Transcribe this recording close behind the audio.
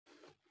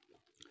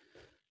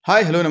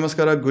Hi hello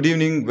ನಮಸ್ಕಾರ good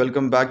evening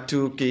welcome back to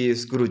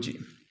KAS ಗುರುಜಿ.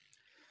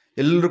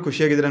 ಎಲ್ಲರೂ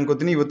ಖುಷಿಯಾಗಿದ್ದಾರೆ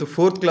ಅನ್ಕೋತೀನಿ. ಇವತ್ತು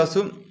 4th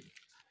ಕ್ಲಾಸು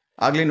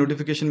ಆಗಲೇ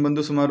ನೋಟಿಫಿಕೇಷನ್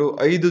ಬಂದು ಸುಮಾರು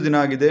 5 ದಿನ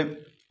ಆಗಿದೆ.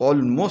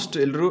 ಆಲ್ಮೋಸ್ಟ್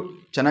ಎಲ್ಲರೂ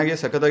ಚೆನ್ನಾಗಿ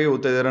ಸಖತ್ತಾಗಿ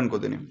ಓದ್ತಾ ಇದ್ದಾರೆ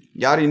ಅನ್ಕೋತೀನಿ.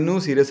 ಯಾರು ಇನ್ನೂ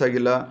ಸೀರಿಯಸ್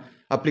ಆಗಿಲ್ಲ,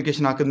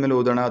 ಅಪ್ಲಿಕೇಶನ್ ಹಾಕಿದ್ಮೇಲೆ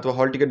ಓದೋಣ ಅಥವಾ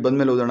ಹಾಲ್ ಟಿಕೆಟ್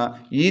ಬಂದಮೇಲೆ ಓದೋಣ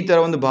ಈ ಥರ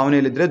ಒಂದು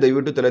ಭಾವನೆಯಲ್ಲಿದ್ದರೆ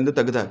ದಯವಿಟ್ಟು ತಲೆಯಿಂದ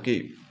ತೆಗೆದುಹಾಕಿ.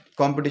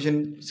 ಕಾಂಪಿಟೇಷನ್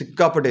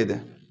ಸಿಕ್ಕಾಪಟ್ಟೆ ಇದೆ.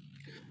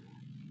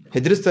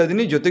 ಹೆದರಿಸ್ತಾ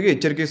ಇದ್ದೀನಿ, ಜೊತೆಗೆ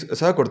ಎಚ್ಚರಿಕೆ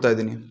ಸಹ ಕೊಡ್ತಾ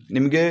ಇದ್ದೀನಿ.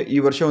 ನಿಮಗೆ ಈ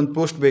ವರ್ಷ ಒಂದು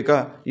ಪೋಸ್ಟ್ ಬೇಕಾ,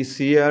 ಈ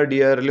CR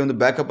DR ಅಲ್ಲಿ ಒಂದು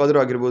ಬ್ಯಾಕಪ್ ಆದರೂ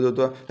ಆಗಿರ್ಬೋದು,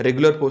 ಅಥವಾ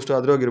ರೆಗ್ಯುಲರ್ ಪೋಸ್ಟ್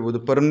ಆದರೂ ಆಗಿರ್ಬೋದು,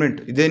 ಪರ್ಮನೆಂಟ್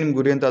ಇದೇ ನಿಮ್ಮ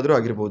ಗುರಿ ಅಂತ ಆದರೂ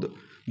ಆಗಿರ್ಬೋದು.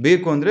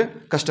 ಬೇಕು ಅಂದರೆ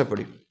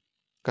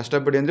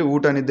ಕಷ್ಟಪಡಿ ಅಂದರೆ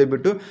ಊಟ ನಿದ್ದೆ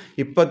ಬಿಟ್ಟು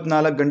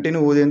 24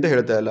 ಗಂಟೆನೂ ಓದಿ ಅಂತ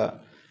ಹೇಳ್ತಾ ಇಲ್ಲ.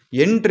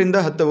 8ರಿಂದ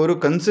 10 ಅವರು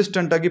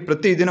ಕನ್ಸಿಸ್ಟೆಂಟಾಗಿ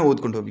ಪ್ರತಿದಿನ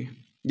ಓದ್ಕೊಂಡು ಹೋಗಿ.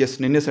 ಎಸ್,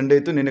 ನಿನ್ನೆ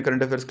ಸಂಡೇ ಇತ್ತು, ನಿನ್ನೆ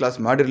ಕರೆಂಟ್ ಅಫೇರ್ಸ್ ಕ್ಲಾಸ್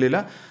ಮಾಡಿರಲಿಲ್ಲ.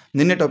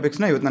 ನಿನ್ನೆ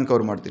ಟಾಪಿಕ್ಸ್ನ ಇವತ್ತು ನಾನು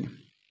ಕವರ್ ಮಾಡ್ತೀನಿ.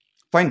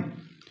 ಫೈನ್.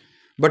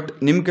 ಬಟ್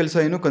ನಿಮ್ಮ ಕೆಲಸ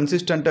ಏನು,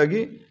 ಕನ್ಸಿಸ್ಟೆಂಟಾಗಿ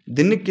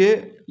ದಿನಕ್ಕೆ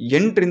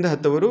 8ರಿಂದ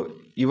 10 ಅವರು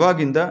ಇವಾಗ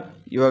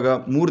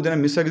 3 ದಿನ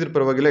ಮಿಸ್ ಆಗಿದ್ರೂ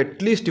ಪರವಾಗಿಲ್ಲ,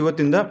 ಅಟ್ಲೀಸ್ಟ್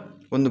ಇವತ್ತಿಂದ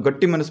ಒಂದು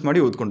ಗಟ್ಟಿ ಮನಸ್ಸು ಮಾಡಿ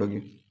ಓದ್ಕೊಂಡೋಗಿ.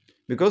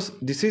 Because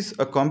this is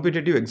a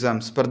competitive exam,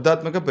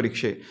 ಸ್ಪರ್ಧಾತ್ಮಕ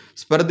ಪರೀಕ್ಷೆ.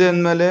 ಸ್ಪರ್ಧೆ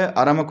ಅಂದಮೇಲೆ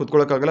ಆರಾಮಾಗಿ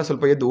ಕೂತ್ಕೊಳ್ಳೋಕ್ಕಾಗಲ್ಲ,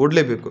 ಸ್ವಲ್ಪ ಎದ್ದು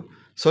ಓಡಲೇಬೇಕು.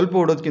 ಸ್ವಲ್ಪ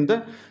ಓಡೋದಕ್ಕಿಂತ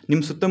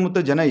ನಿಮ್ಮ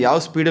ಸುತ್ತಮುತ್ತ ಜನ ಯಾವ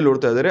ಸ್ಪೀಡಲ್ಲಿ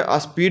ಓಡ್ತಾ ಇದ್ದಾರೆ ಆ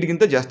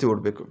ಸ್ಪೀಡ್ಗಿಂತ ಜಾಸ್ತಿ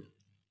ಓಡಬೇಕು.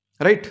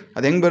 ರೈಟ್?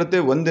 ಅದು ಹೆಂಗೆ ಬರುತ್ತೆ?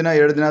 1 ದಿನ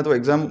 2 ದಿನ ಅಥವಾ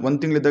ಎಕ್ಸಾಮ್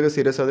 1 ತಿಂಗಳಿದ್ದಾಗ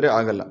ಸೀರಿಯಸ್ ಆದರೆ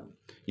ಆಗಲ್ಲ.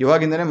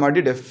 ಇವಾಗಿಂದನೇ ಮಾಡಿ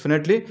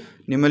ಡೆಫಿನೆಟ್ಲಿ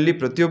ನಿಮ್ಮಲ್ಲಿ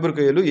ಪ್ರತಿಯೊಬ್ಬರ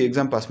ಕೈಯಲ್ಲೂ ಈ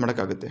ಎಕ್ಸಾಮ್ ಪಾಸ್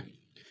ಮಾಡೋಕ್ಕಾಗುತ್ತೆ.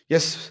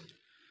 ಎಸ್,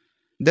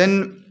 ದೆನ್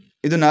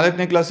ಇದು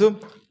 4ನೇ ಕ್ಲಾಸು.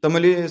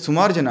 ತಮ್ಮಲ್ಲಿ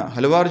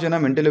ಹಲವಾರು ಜನ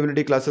ಮೆಂಟಲ್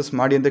ಎಬಿಲಿಟಿ ಕ್ಲಾಸಸ್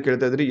ಮಾಡಿ ಅಂತ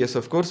ಕೇಳ್ತಾ ಇದ್ರಿ. ಎಸ್,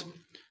 ಅಫ್ಕೋರ್ಸ್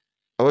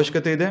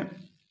ಅವಶ್ಯಕತೆ ಇದೆ.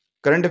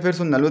 ಕರೆಂಟ್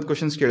ಅಫೇರ್ಸ್ ಒಂದು 40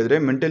 ಕ್ವಶನ್ಸ್ ಕೇಳಿದ್ರೆ,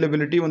 ಮೆಂಟಲ್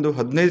ಎಬಿಲಿಟಿ ಒಂದು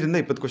 15ರಿಂದ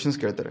 20 ಕ್ವಶನ್ಸ್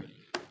ಕೇಳ್ತಾರೆ.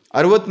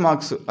 60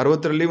 ಮಾರ್ಕ್ಸ್,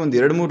 60ರಲ್ಲಿ ಒಂದು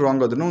 2-3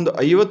 ರಾಂಗ್ ಆದ್ರೂ ಒಂದು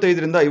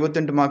 55ರಿಂದ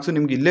 58 ಮಾರ್ಕ್ಸು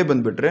ನಿಮ್ಗೆ ಇಲ್ಲೇ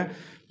ಬಂದುಬಿಟ್ರೆ,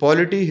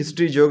 polity,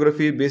 history,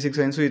 geography, basic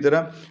science ಈ ಥರ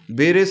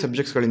ಬೇರೆ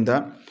ಸಬ್ಜೆಕ್ಟ್ಸ್ಗಳಿಂದ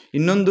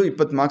ಇನ್ನೊಂದು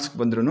 20 ಮಾರ್ಕ್ಸ್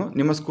ಬಂದ್ರೂ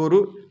ನಿಮ್ಮ ಸ್ಕೋರು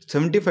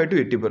 75 to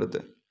 80 ಬರುತ್ತೆ.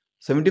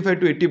 75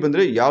 to 80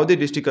 ಬಂದರೆ ಯಾವುದೇ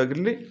ಡಿಸ್ಟಿಕ್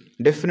ಆಗಿರಲಿ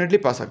ಡೆಫಿನೆಟ್ಲಿ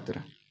ಪಾಸ್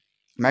ಆಗ್ತಾರೆ.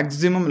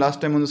 ಮ್ಯಾಕ್ಸಿಮಮ್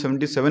ಲಾಸ್ಟ್ ಟೈಮ್ ಒಂದು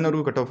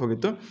 77ವರೆಗೂ ಕಟ್ ಆಫ್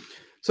ಹೋಗಿತ್ತು.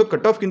 ಸೊ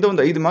ಕಟ್ ಆಫ್ಗಿಂತ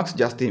ಒಂದು 5 ಮಾರ್ಕ್ಸ್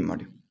ಜಾಸ್ತಿ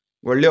ಮಾಡಿ.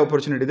 ಒಳ್ಳೆಯ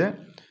ಆಪರ್ಚುನಿಟಿ ಇದೆ,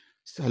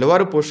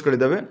 ಹಲವಾರು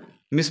ಪೋಸ್ಟ್ಗಳಿದ್ದಾವೆ,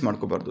 ಮಿಸ್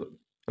ಮಾಡ್ಕೋಬಾರ್ದು.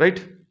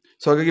 ರೈಟ್?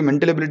 ಸೊ ಹಾಗಾಗಿ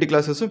mental ability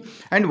classes.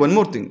 And one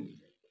more thing,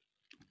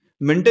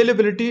 mental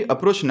ability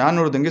approach ನಾನು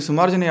ನೋಡಿದಂಗೆ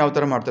ಸುಮಾರು ಜನ ಯಾವ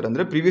ಥರ ಮಾಡ್ತಾರೆ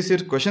ಅಂದರೆ, ಪ್ರೀವಿಯಸ್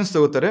ಇಯರ್ ಕ್ವಶನ್ಸ್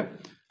ತಗೋತಾರೆ,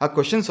 ಆ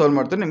ಕ್ವಶನ್ ಸಾಲ್ವ್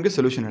ಮಾಡ್ತಾರೆ, ನಿಮಗೆ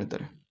ಸೊಲ್ಯೂಷನ್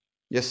ಹೇಳ್ತಾರೆ.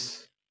 S,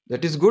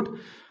 that is good,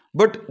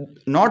 but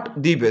not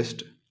the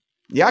best.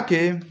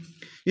 ಯಾಕೆ?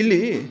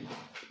 ಇಲ್ಲಿ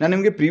ನಾನು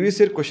ನಿಮಗೆ ಪ್ರೀವಿಯಸ್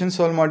ಇಯರ್ ಕ್ವಶನ್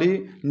ಸಾಲ್ವ್ ಮಾಡಿ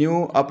ನೀವು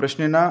ಆ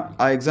ಪ್ರಶ್ನೆನ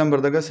ಆ ಎಕ್ಸಾಮ್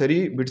ಬರೆದಾಗ ಸರಿ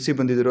ಬಿಡಿಸಿ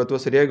ಬಂದಿದ್ದೀರೋ ಅಥವಾ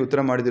ಸರಿಯಾಗಿ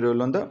ಉತ್ತರ ಮಾಡಿದಿರೋ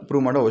ಇಲ್ಲ ಅಂತ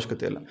ಪ್ರೂವ್ ಮಾಡೋ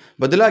ಅವಶ್ಯಕತೆ ಇಲ್ಲ.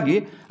 ಬದಲಾಗಿ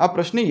ಆ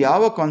ಪ್ರಶ್ನೆ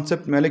ಯಾವ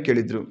ಕಾನ್ಸೆಪ್ಟ್ ಮೇಲೆ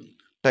ಕೇಳಿದ್ರು,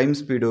 ಟೈಮ್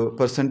ಸ್ಪೀಡು,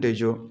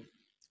 ಪರ್ಸಂಟೇಜು,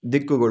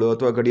 ದಿಕ್ಕುಗಳು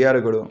ಅಥವಾ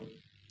ಗಡಿಯಾರಗಳು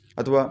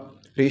ಅಥವಾ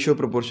ರೇಷಿಯೋ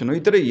ಪ್ರಪೋರ್ಷನು,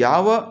 ಈ ಥರ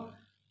ಯಾವ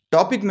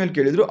ಟಾಪಿಕ್ ಮೇಲೆ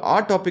ಕೇಳಿದ್ರು ಆ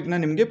ಟಾಪಿಕ್ನ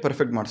ನಿಮಗೆ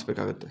ಪರ್ಫೆಕ್ಟ್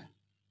ಮಾಡಿಸ್ಬೇಕಾಗತ್ತೆ.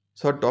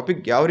 ಸೊ ಆ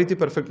ಟಾಪಿಕ್ ಯಾವ ರೀತಿ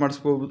ಪರ್ಫೆಕ್ಟ್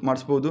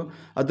ಮಾಡಿಸ್ಬೋದು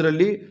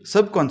ಅದರಲ್ಲಿ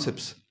ಸಬ್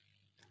ಕಾನ್ಸೆಪ್ಟ್ಸ್,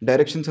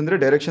 ಡೈರೆಕ್ಷನ್ಸ್ ಅಂದರೆ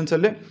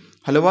ಡೈರೆಕ್ಷನ್ಸಲ್ಲೇ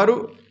ಹಲವಾರು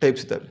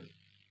ಟೈಪ್ಸ್ ಇದ್ದಾವೆ.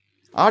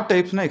 ಆ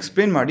ಟೈಪ್ಸ್ನ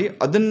ಎಕ್ಸ್ಪ್ಲೇನ್ ಮಾಡಿ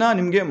ಅದನ್ನು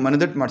ನಿಮಗೆ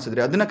ಮನದಟ್ಟು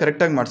ಮಾಡಿಸಿದ್ರೆ, ಅದನ್ನು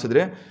ಕರೆಕ್ಟಾಗಿ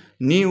ಮಾಡಿಸಿದ್ರೆ,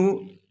 ನೀವು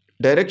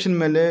ಡೈರೆಕ್ಷನ್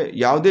ಮೇಲೆ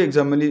ಯಾವುದೇ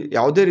ಎಕ್ಸಾಮಲ್ಲಿ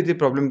ಯಾವುದೇ ರೀತಿ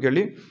ಪ್ರಾಬ್ಲಮ್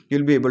ಕೇಳಿ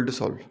will be able to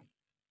solve.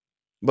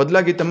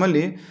 ಬದಲಾಗಿ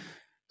ತಮ್ಮಲ್ಲಿ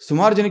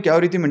ಸುಮಾರು ಜನಕ್ಕೆ ಯಾವ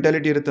ರೀತಿ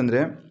mentality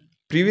ಇರುತ್ತಂದರೆ,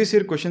 previous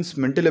year questions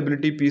mental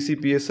ability, PC,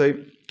 PSI,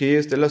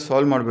 KS ಎಲ್ಲ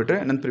ಸಾಲ್ವ್ ಮಾಡಿಬಿಟ್ರೆ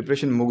ನನ್ನ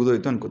ಪ್ರಿಪ್ರೇಷನ್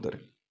ಮುಗಿದೋಯ್ತು ಅನ್ಕೋತಾರೆ.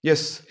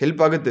 ಎಸ್,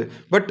 ಹೆಲ್ಪ್ ಆಗುತ್ತೆ,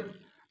 ಬಟ್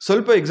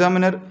ಸ್ವಲ್ಪ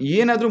ಎಕ್ಸಾಮಿನರ್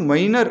ಏನಾದರೂ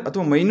ಮೈನರ್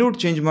ಅಥವಾ ಮೈನ್ಯೂಟ್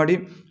ಚೇಂಜ್ ಮಾಡಿ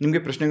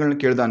ನಿಮಗೆ ಪ್ರಶ್ನೆಗಳನ್ನ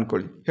ಕೇಳ್ದ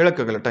ಅಂದ್ಕೊಳ್ಳಿ,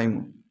 ಹೇಳೋಕ್ಕಾಗಲ್ಲ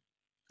ಟೈಮು.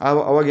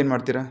 ಅವಾಗ ಏನು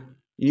ಮಾಡ್ತೀರಾ?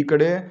 ಈ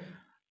ಕಡೆ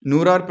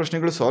 100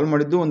 ಪ್ರಶ್ನೆಗಳು ಸಾಲ್ವ್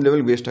ಮಾಡಿದ್ದು ಒಂದು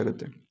ಲೆವೆಲ್ ವೇಸ್ಟ್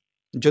ಆಗುತ್ತೆ,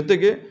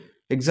 ಜೊತೆಗೆ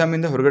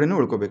ಎಕ್ಸಾಮಿಂದ ಹೊರಗಡೆನೂ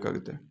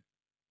ಉಳ್ಕೋಬೇಕಾಗುತ್ತೆ.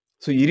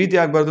 ಸೊ ಈ ರೀತಿ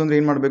ಆಗಬಾರ್ದು ಅಂದರೆ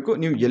ಏನು ಮಾಡಬೇಕು?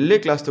 ನೀವು ಎಲ್ಲೇ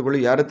ಕ್ಲಾಸ್ ತೊಗೊಳ್ಳಿ,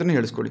 ಯಾರ ಹತ್ರನೂ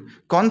ಹೇಳಿಸ್ಕೊಳ್ಳಿ,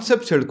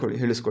 ಕಾನ್ಸೆಪ್ಟ್ಸ್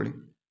ಹೇಳಿಸ್ಕೊಳ್ಳಿ.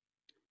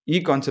 ಈ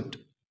ಕಾನ್ಸೆಪ್ಟ್,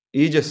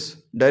 ಈಜಸ್,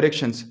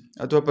 ಡೈರೆಕ್ಷನ್ಸ್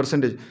ಅಥವಾ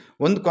ಪರ್ಸೆಂಟೇಜ್,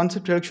 ಒಂದು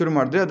ಕಾನ್ಸೆಪ್ಟ್ ಹೇಳಕ್ಕೆ ಶುರು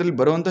ಮಾಡಿದ್ರೆ ಅದರಲ್ಲಿ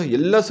ಬರುವಂಥ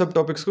ಎಲ್ಲ ಸಬ್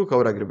ಟಾಪಿಕ್ಸ್ಗೂ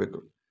ಕವರ್ ಆಗಿರಬೇಕು.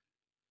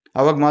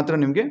 ಆವಾಗ ಮಾತ್ರ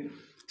ನಿಮಗೆ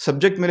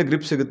ಸಬ್ಜೆಕ್ಟ್ ಮೇಲೆ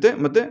ಗ್ರಿಪ್ ಸಿಗುತ್ತೆ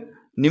ಮತ್ತು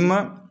ನಿಮ್ಮ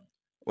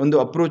ಒಂದು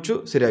ಅಪ್ರೋಚು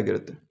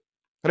ಸರಿಯಾಗಿರುತ್ತೆ.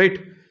 ರೈಟ್?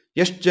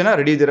 ಎಷ್ಟು ಜನ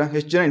ರೆಡಿ ಇದ್ದೀರಾ?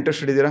 ಎಷ್ಟು ಜನ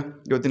ಇಂಟ್ರೆಸ್ಟೆಡ್ ಇದ್ದೀರಾ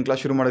ಇವತ್ತಿನ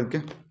ಕ್ಲಾಸ್ ಶುರು ಮಾಡೋದಕ್ಕೆ?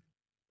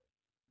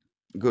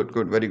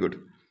 Good, very good.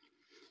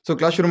 So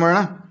class ಶುರು ಮಾಡೋಣ,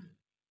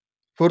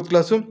 4th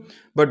class.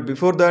 But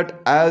before that,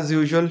 as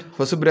usual,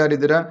 ಹೊಸಬ್ರು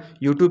ಯಾರಿದ್ದೀರಾ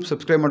ಯೂಟ್ಯೂಬ್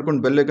ಸಬ್ಸ್ಕ್ರೈಬ್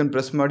ಮಾಡ್ಕೊಂಡು ಬೆಲ್ ಐಕನ್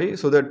ಪ್ರೆಸ್ ಮಾಡಿ,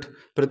 ಸೊ ದಟ್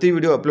ಪ್ರತಿ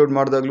ವಿಡಿಯೋ ಅಪ್ಲೋಡ್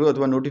ಮಾಡಿದಾಗಲೂ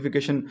ಅಥವಾ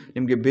ನೋಟಿಫಿಕೇಷನ್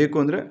ನಿಮಗೆ ಬೇಕು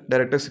ಅಂದರೆ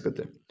ಡೈರೆಕ್ಟಾಗಿ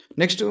ಸಿಗುತ್ತೆ.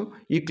 ನೆಕ್ಸ್ಟು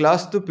ಈ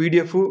ಕ್ಲಾಸ್ದು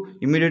PDF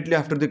immediately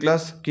after the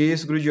class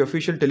KAS Guruji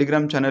official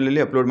Telegram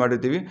ಚಾನಲಲ್ಲಿ ಅಪ್ಲೋಡ್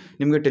ಮಾಡಿರ್ತೀವಿ.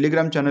 ನಿಮಗೆ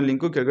ಟೆಲಿಗ್ರಾಮ್ ಚಾನಲ್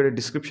ಲಿಂಕು ಕೆಳಗಡೆ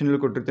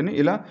ಡಿಸ್ಕ್ರಿಪ್ಷನಲ್ಲಿ ಕೊಟ್ಟಿರ್ತೀನಿ,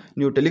 ಇಲ್ಲ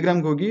ನೀವು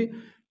ಟೆಲಿಗ್ರಾಮ್ಗೆ ಹೋಗಿ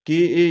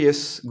KAS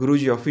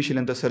ಗುರುಜಿ ಅಫಿಷಿಯಲ್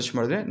ಅಂತ ಸರ್ಚ್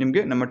ಮಾಡಿದ್ರೆ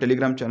ನಿಮಗೆ ನಮ್ಮ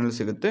ಟೆಲಿಗ್ರಾಮ್ ಚಾನಲ್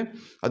ಸಿಗುತ್ತೆ,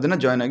 ಅದನ್ನು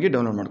ಜಾಯ್ನ್ ಆಗಿ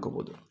ಡೌನ್ಲೋಡ್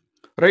ಮಾಡ್ಕೋಬೋದು.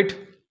 ರೈಟ್?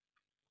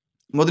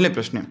 ಮೊದಲನೇ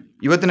ಪ್ರಶ್ನೆ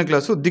ಇವತ್ತಿನ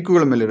ಕ್ಲಾಸು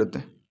ದಿಕ್ಕುಗಳ ಮೇಲಿರುತ್ತೆ.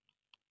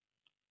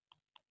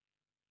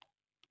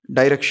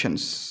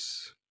 ಡೈರೆಕ್ಷನ್ಸ್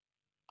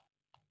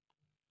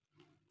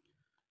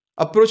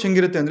ಅಪ್ರೋಚ್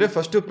ಹೆಂಗಿರುತ್ತೆ ಅಂದರೆ,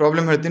 ಫಸ್ಟು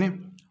ಪ್ರಾಬ್ಲಮ್ ಹೇಳ್ತೀನಿ.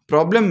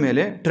 ಪ್ರಾಬ್ಲಮ್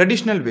ಮೇಲೆ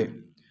ಟ್ರೆಡಿಷ್ನಲ್ ವೇ,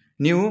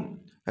 ನೀವು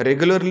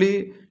ರೆಗ್ಯುಲರ್ಲಿ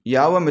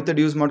ಯಾವ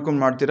ಮೆಥಡ್ ಯೂಸ್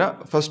ಮಾಡ್ಕೊಂಡು ಮಾಡ್ತೀರಾ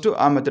ಫಸ್ಟು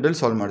ಆ ಮೆಥಡಲ್ಲಿ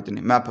ಸಾಲ್ವ್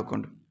ಮಾಡ್ತೀನಿ ಮ್ಯಾಪ್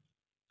ಹಾಕ್ಕೊಂಡು.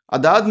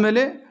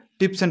 ಅದಾದಮೇಲೆ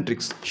ಟಿಪ್ಸ್ ಆ್ಯಂಡ್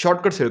ಟ್ರಿಕ್ಸ್,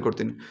 ಶಾರ್ಟ್ಕಟ್ಸ್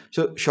ಹೇಳ್ಕೊಡ್ತೀನಿ.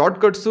 ಸೊ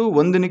ಶಾರ್ಟ್ಕಟ್ಸು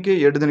 1 ದಿನಕ್ಕೆ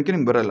 2 ದಿನಕ್ಕೆ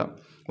ನಿಮ್ಗೆ ಬರೋಲ್ಲ.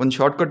 ಒಂದು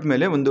ಶಾರ್ಟ್ಕಟ್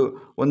ಮೇಲೆ ಒಂದು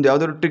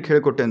ಯಾವುದಾದ್ರು ಟ್ರಿಕ್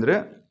ಹೇಳ್ಕೊಟ್ಟೆ ಅಂದರೆ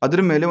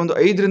ಅದ್ರ ಮೇಲೆ ಒಂದು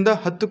 5ರಿಂದ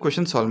 10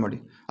 ಕ್ವೆಶನ್ ಸಾಲ್ವ್ ಮಾಡಿ,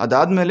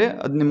 ಅದಾದಮೇಲೆ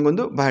ಅದು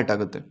ನಿಮಗೊಂದು ಬಹಟ್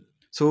ಆಗುತ್ತೆ.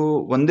 ಸೊ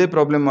ಒಂದೇ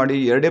ಪ್ರಾಬ್ಲಮ್ ಮಾಡಿ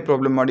ಎರಡೇ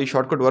ಪ್ರಾಬ್ಲಮ್ ಮಾಡಿ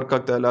ಶಾರ್ಟ್ಕಟ್ ವರ್ಕ್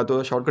ಆಗ್ತಾ ಇಲ್ಲ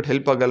ಅಥವಾ ಶಾರ್ಟ್ಕಟ್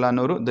ಹೆಲ್ಪ್ ಆಗಲ್ಲ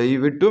ಅನ್ನೋರು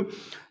ದಯವಿಟ್ಟು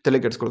ತಲೆ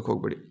ಕೆಡ್ಸ್ಕೊಳಕ್ಕೆ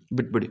ಹೋಗ್ಬೇಡಿ,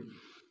 ಬಿಟ್ಬಿಡಿ.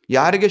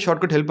 ಯಾರಿಗೆ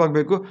ಶಾರ್ಟ್ಕಟ್ ಹೆಲ್ಪ್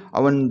ಆಗಬೇಕು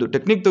ಆ ಒಂದು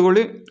ಟೆಕ್ನಿಕ್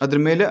ತೊಗೊಳ್ಳಿ, ಅದ್ರ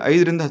ಮೇಲೆ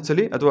 5ರಿಂದ 10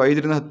 ಸಲ ಅಥವಾ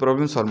 5ರಿಂದ 10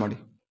 ಪ್ರಾಬ್ಲಮ್ ಸಾಲ್ವ್ ಮಾಡಿ,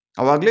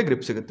 ಆವಾಗಲೇ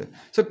ಗ್ರಿಪ್ ಸಿಗುತ್ತೆ.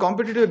 ಸೊ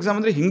ಕಾಂಪಿಟೇಟಿವ್ ಎಕ್ಸಾಮ್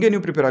ಅಂದರೆ ಹಿಂಗೆ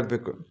ನೀವು ಪ್ರಿಪೇರ್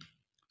ಆಗಬೇಕು.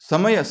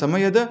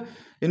 ಸಮಯದ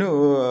ಏನು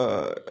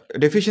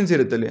ಡೆಫಿಷಿಯನ್ಸಿ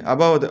ಇರುತ್ತೆ, ಅಲ್ಲಿ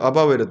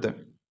ಅಭಾವ ಇರುತ್ತೆ.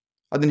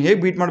 ಅದನ್ನು ಹೇಗೆ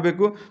ಬೀಟ್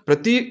ಮಾಡಬೇಕು?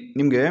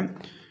 ನಿಮಗೆ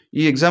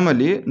ಈ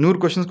ಎಕ್ಸಾಮಲ್ಲಿ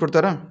 100 ಕ್ವಶನ್ಸ್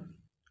ಕೊಡ್ತಾರಾ,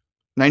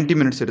 90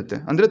 ಮಿನಿಟ್ಸ್ ಇರುತ್ತೆ,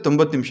 ಅಂದರೆ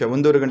 90 ನಿಮಿಷ,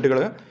 1.5 ಗಂಟೆಗಳ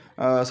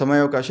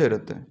ಸಮಯಾವಕಾಶ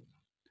ಇರುತ್ತೆ.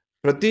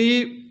 ಪ್ರತಿ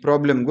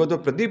ಪ್ರಾಬ್ಲಮ್ಗೂ ಅಥವಾ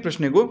ಪ್ರತಿ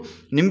ಪ್ರಶ್ನೆಗೂ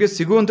ನಿಮಗೆ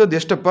ಸಿಗುವಂಥದ್ದು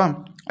ಎಷ್ಟಪ್ಪ?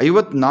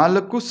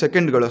 54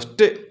 ಸೆಕೆಂಡ್ಗಳು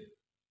ಅಷ್ಟೇ.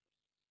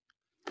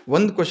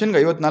 ಒಂದು ಕ್ವಶನ್ಗೆ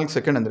 54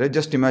 ಸೆಕೆಂಡ್ ಅಂದರೆ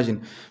ಜಸ್ಟ್ ಇಮ್ಯಾಜಿನ್.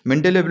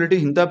 ಮೆಂಟಲ್ ಎಬಿಲಿಟಿ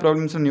ಇಂಥ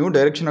ಪ್ರಾಬ್ಲಮ್ಸ್ನ ನೀವು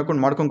ಡೈರೆಕ್ಷನ್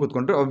ಹಾಕೊಂಡು ಮಾಡ್ಕೊಂಡು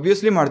ಕೂತ್ಕೊಂಡ್ರೆ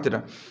ಆಬ್ವಿಯಸ್ಲಿ ಮಾಡ್ತೀರಾ.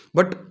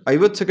 ಬಟ್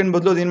 50 ಸೆಕೆಂಡ್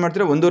ಬದಲು ಅದೇನು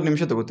ಮಾಡ್ತೀರಾ? 1.5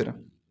 ನಿಮಿಷ ತೊಗೋತೀರಾ.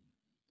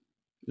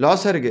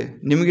 ಲಾಸರಿಗೆ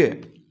ನಿಮಗೆ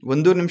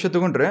 1.5 ನಿಮಿಷ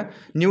ತೊಗೊಂಡ್ರೆ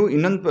ನೀವು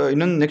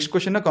ಇನ್ನೊಂದು ನೆಕ್ಸ್ಟ್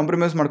ಕ್ವಶನ್ನ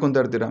ಕಾಂಪ್ರಮೈಸ್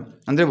ಮಾಡ್ಕೊತಾ ಇರ್ತೀರಾ.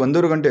 ಅಂದರೆ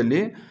 1.5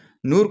 ಗಂಟೆಯಲ್ಲಿ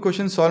 100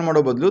 ಕ್ವಶನ್ ಸಾಲ್ವ್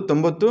ಮಾಡೋ ಬದಲು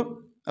 90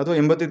 ಅಥವಾ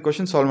 85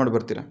 ಕ್ವಶನ್ ಸಾಲ್ವ್ ಮಾಡಿ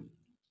ಬರ್ತೀರಾ.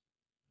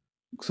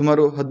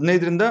 ಸುಮಾರು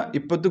 15ರಿಂದ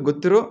 20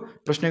 ಗೊತ್ತಿರೋ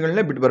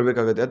ಪ್ರಶ್ನೆಗಳನ್ನೇ ಬಿಟ್ಟು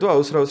ಬರಬೇಕಾಗುತ್ತೆ, ಅಥವಾ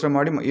ಅವಸರ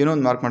ಮಾಡಿ ಏನೋ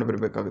ಒಂದು ಮಾರ್ಕ್ ಮಾಡಿ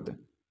ಬರಬೇಕಾಗುತ್ತೆ.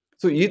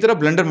 ಸೊ ಈ ಥರ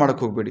ಬ್ಲೆಂಡರ್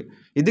ಮಾಡೋಕ್ಕೆ ಹೋಗಬೇಡಿ.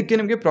 ಇದಕ್ಕೆ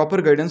ನಿಮಗೆ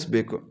ಪ್ರಾಪರ್ ಗೈಡೆನ್ಸ್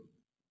ಬೇಕು.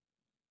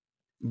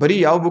 ಬರೀ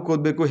ಯಾವ ಬುಕ್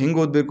ಓದಬೇಕು, ಹೆಂಗೆ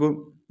ಓದಬೇಕು,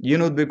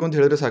 ಏನು ಓದಬೇಕು ಅಂತ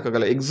ಹೇಳಿದ್ರೆ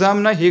ಸಾಕಾಗಲ್ಲ.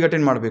 ಎಕ್ಸಾಮ್ನ ಹೇಗೆ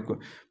ಅಟೆಂಡ್ ಮಾಡಬೇಕು,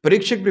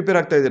 ಪರೀಕ್ಷೆಗೆ ಪ್ರಿಪೇರ್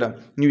ಆಗ್ತಾ ಇದ್ದೀರಾ,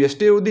 ನೀವು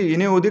ಎಷ್ಟೇ ಓದಿ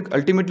ಏನೇ ಓದಿ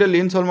ಅಲ್ಟಿಮೇಟ್ಲಿ ಅಲ್ಲಿ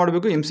ಏನು ಸಾಲ್ವ್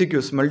ಮಾಡಬೇಕು?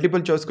 MCQs,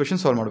 multiple choice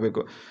question solve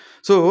ಮಾಡಬೇಕು.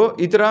 ಸೊ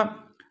ಈ ಥರ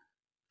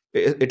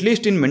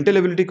at least in mental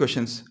ability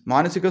questions,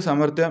 ಮಾನಸಿಕ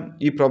ಸಾಮರ್ಥ್ಯ,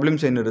 ಈ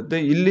ಪ್ರಾಬ್ಲಮ್ಸ್ ಏನಿರುತ್ತೆ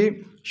ಇಲ್ಲಿ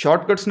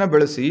ಶಾರ್ಟ್ಕಟ್ಸ್ನ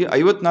ಬೆಳೆಸಿ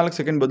 54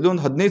 ಸೆಕೆಂಡ್ ಬದಲು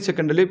ಒಂದು 15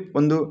 ಸೆಕೆಂಡಲ್ಲಿ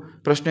ಒಂದು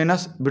ಪ್ರಶ್ನೆನ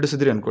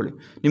ಬಿಡಿಸಿದ್ರಿ ಅಂದ್ಕೊಳ್ಳಿ,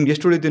 ನಿಮ್ಗೆ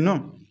ಎಷ್ಟು ಉಳಿತು?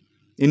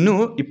 ಇನ್ನೂ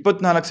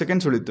 24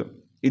 ಸೆಕೆಂಡ್ಸ್ ಉಳಿತು.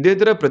 ಇದೇ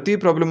ಥರ ಪ್ರತಿ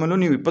ಪ್ರಾಬ್ಲಮಲ್ಲೂ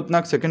ನೀವು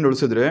 24 ಸೆಕೆಂಡ್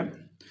ಉಳಿಸಿದ್ರೆ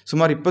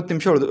ಸುಮಾರು 20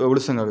 ನಿಮಿಷ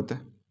ಉಳಿಸಂಗಾಗುತ್ತೆ,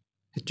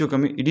 ಹೆಚ್ಚು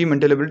ಕಮ್ಮಿ ಇಡೀ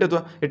ಮೆಂಟಲ್ ಎಬಿಲಿಟಿ,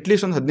 ಅಥವಾ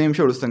ಅಟ್ಲೀಸ್ಟ್ ಒಂದು 15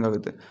 ನಿಮಿಷ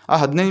ಉಳಿಸ್ದಂಗಾಗುತ್ತೆ. ಆ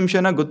 15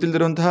 ನಿಮಿಷನ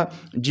ಗೊತ್ತಿಲ್ಲದಿರುವಂತಹ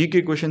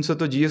GK ಕ್ವಶನ್ಸ್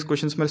ಅಥವಾ GS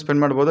ಕ್ವಶನ್ಸ್ ಮೇಲೆ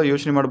ಸ್ಪೆಂಡ್ ಮಾಡ್ಬೋದಾ,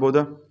 ಯೋಚನೆ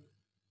ಮಾಡ್ಬೋದಾ?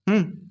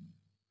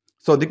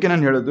 ಸೊ ಅದಕ್ಕೆ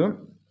ನಾನು ಹೇಳೋದು,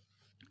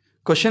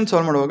 ಕ್ವಶನ್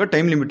ಸಾಲ್ವ್ ಮಾಡುವಾಗ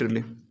ಟೈಮ್ ಲಿಮಿಟ್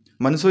ಇರಲಿ.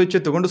 ಮನಸ್ಸು ಇಚ್ಛೆ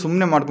ತೊಗೊಂಡು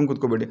ಸುಮ್ಮನೆ ಮಾಡ್ಕೊಂಡು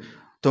ಕೂತ್ಕೋಬೇಡಿ.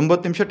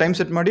 90 ನಿಮಿಷ ಟೈಮ್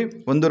ಸೆಟ್ ಮಾಡಿ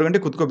 1.5 ಗಂಟೆ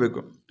ಕೂತ್ಕೋಬೇಕು.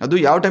 ಅದು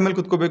ಯಾವ ಟೈಮಲ್ಲಿ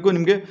ಕೂತ್ಕೋಬೇಕು?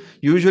 ನಿಮಗೆ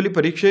ಯೂಶ್ವಲಿ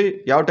ಪರೀಕ್ಷೆ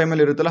ಯಾವ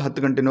ಟೈಮಲ್ಲಿ ಇರುತ್ತಲ್ಲ,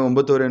 10 ಗಂಟೆನೋ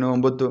 9:30ನೋ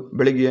 9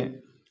 ಬೆಳಗ್ಗೆ,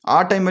 ಆ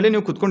ಟೈಮಲ್ಲಿ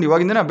ನೀವು ಕೂತ್ಕೊಂಡು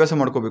ಇವಾಗಿಂದನೇ ಅಭ್ಯಾಸ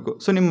ಮಾಡ್ಕೋಬೇಕು.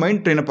 ಸೊ ನಿಮ್ಮ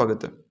ಮೈಂಡ್ ಟ್ರೈನಪ್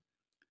ಆಗುತ್ತೆ.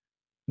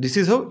 This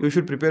is how you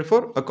should prepare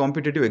for a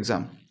competitive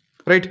exam,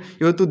 right?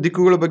 ಇವತ್ತು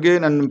ದಿಕ್ಕುಗಳ ಬಗ್ಗೆ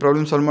ನಾನು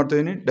ಪ್ರಾಬ್ಲಮ್ ಸಾಲ್ವ್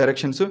ಮಾಡ್ತಾಯಿದ್ದೀನಿ,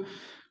 ಡೈರೆಕ್ಷನ್ಸು.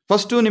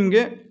 ಫಸ್ಟು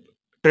ನಿಮಗೆ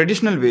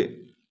ಟ್ರೆಡಿಷ್ನಲ್ ವೇ,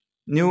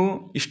 ನೀವು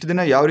ಇಷ್ಟು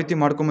ದಿನ ಯಾವ ರೀತಿ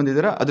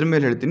ಮಾಡ್ಕೊಂಬಂದಿದ್ದೀರಾ ಅದ್ರ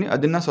ಮೇಲೆ ಹೇಳ್ತೀನಿ,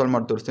 ಅದನ್ನು ಸಾಲ್ವ್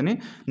ಮಾಡಿ ತೋರಿಸ್ತೀನಿ.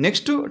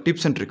 Next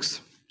tips and tricks.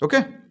 Okay,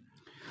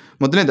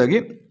 ಮೊದಲನೇದಾಗಿ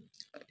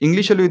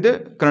ಇಂಗ್ಲೀಷಲ್ಲೂ ಇದೆ,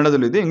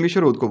 ಕನ್ನಡದಲ್ಲೂ ಇದೆ,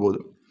 ಇಂಗ್ಲೀಷಲ್ಲೂ ಓದ್ಕೋಬೋದು.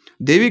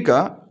 ದೇವಿಕಾ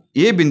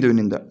ಎ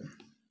ಬಿಂದುವಿನಿಂದ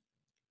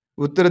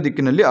ಉತ್ತರ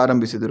ದಿಕ್ಕಿನಲ್ಲಿ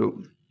ಆರಂಭಿಸಿದರು.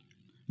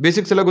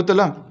 ಬೇಸಿಕ್ಸ್ ಎಲ್ಲ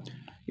ಗೊತ್ತಲ್ಲ,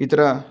 ಈ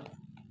ಥರ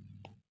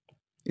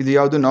ಇದು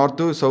ಯಾವುದು?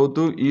 ನಾರ್ತು,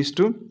 ಸೌತು,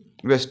 ಈಸ್ಟು,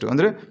 ವೆಸ್ಟು,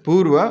 ಅಂದರೆ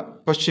ಪೂರ್ವ,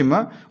 ಪಶ್ಚಿಮ,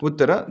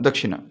 ಉತ್ತರ,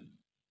 ದಕ್ಷಿಣ.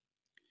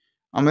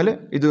 ಆಮೇಲೆ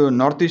ಇದು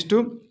north is to,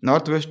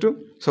 north west,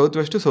 south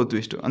west, south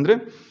is to, ಅಂದರೆ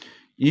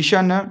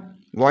ಈಶಾನ್ಯ,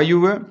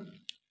 ವಾಯುವ್ಯ,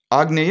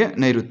 ಆಗ್ನೇಯ,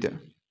 ನೈಋತ್ಯ.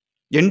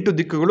 8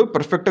 ದಿಕ್ಕುಗಳು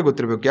ಪರ್ಫೆಕ್ಟಾಗಿ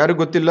ಗೊತ್ತಿರಬೇಕು. ಯಾರಿಗೂ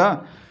ಗೊತ್ತಿಲ್ಲ,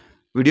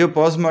 ವಿಡಿಯೋ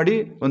ಪಾಸ್ ಮಾಡಿ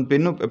ಒಂದು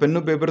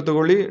ಪೆನ್ನು ಪೇಪರ್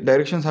ತೊಗೊಳ್ಳಿ,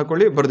 ಡೈರೆಕ್ಷನ್ಸ್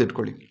ಹಾಕ್ಕೊಳ್ಳಿ,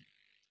 ಬರೆದಿಟ್ಕೊಳ್ಳಿ.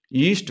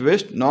 East,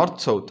 West, north,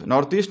 south,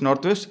 north East,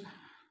 north West,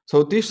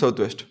 south East,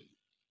 south West,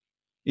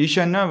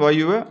 ಈಶಾನ್ಯ,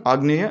 ವಾಯುವ್ಯ,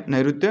 ಆಗ್ನೇಯ,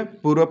 ನೈಋತ್ಯ,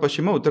 ಪೂರ್ವ,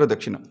 ಪಶ್ಚಿಮ, ಉತ್ತರ,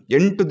 ದಕ್ಷಿಣ.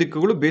 8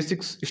 ದಿಕ್ಕುಗಳು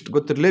ಬೇಸಿಕ್ಸ್ ಇಷ್ಟು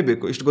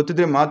ಗೊತ್ತಿರಲೇಬೇಕು. ಇಷ್ಟು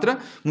ಗೊತ್ತಿದ್ರೆ ಮಾತ್ರ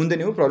ಮುಂದೆ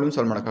ನೀವು ಪ್ರಾಬ್ಲಮ್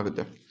ಸಾಲ್ವ್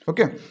ಮಾಡೋಕ್ಕಾಗುತ್ತೆ.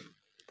 ಓಕೆ,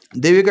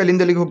 ದೇವಿಕಾ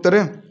ಅಲ್ಲಿಂದ ಅಲ್ಲಿಗೆ ಹೋಗ್ತಾರೆ.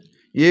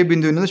 ಎ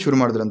ಬಿಂದುವಿನಿಂದ ಶುರು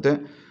ಮಾಡಿದ್ರಂತೆ,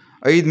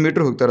 5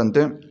 ಮೀಟ್ರ್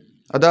ಹೋಗ್ತಾರಂತೆ.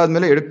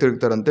 ಅದಾದಮೇಲೆ ಎಡಕ್ಕೆ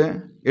ತಿರುಗ್ತಾರಂತೆ,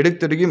 ಎಡಕ್ಕೆ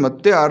ತಿರುಗಿ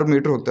ಮತ್ತೆ 6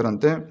 ಮೀಟ್ರ್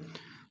ಹೋಗ್ತಾರಂತೆ,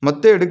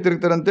 ಮತ್ತೆ ಎಡಕ್ಕೆ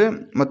ತಿರುಗ್ತಾರಂತೆ,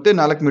 ಮತ್ತೆ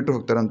 4 ಮೀಟ್ರ್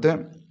ಹೋಗ್ತಾರಂತೆ.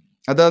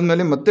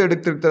 ಅದಾದಮೇಲೆ ಮತ್ತೆ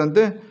ಎಡಕ್ಕೆ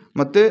ತಿರುಗ್ತಾರಂತೆ,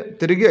 ಮತ್ತೆ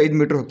ತಿರುಗಿ 5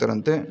 ಮೀಟ್ರ್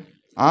ಹೋಗ್ತಾರಂತೆ.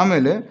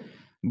 ಆಮೇಲೆ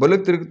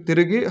ಬಲಕ್ಕೆ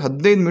ತಿರುಗಿ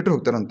 15 ಮೀಟ್ರ್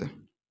ಹೋಗ್ತಾರಂತೆ.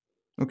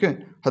 Okay,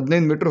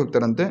 15 metre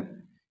ಹೋಗ್ತಾರಂತೆ.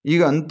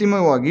 ಈಗ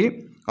ಅಂತಿಮವಾಗಿ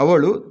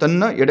ಅವಳು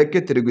ತನ್ನ ಎಡಕ್ಕೆ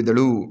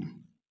ತಿರುಗಿದಳು.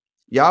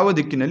 ಯಾವ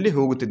ದಿಕ್ಕಿನಲ್ಲಿ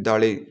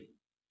ಹೋಗುತ್ತಿದ್ದಾಳೆ?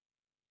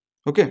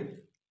 ಓಕೆ,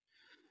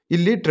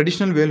 ಇಲ್ಲಿ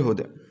ಟ್ರೆಡಿಷ್ನಲ್ ವೇಲ್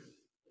ಹೋದೆ.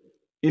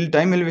 ಇಲ್ಲಿ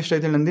ಟೈಮ್ ಎಲ್ಲಿ ವೇಸ್ಟ್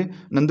ಆಯ್ತು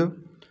ನಂದು.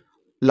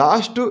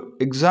 ಲಾಸ್ಟು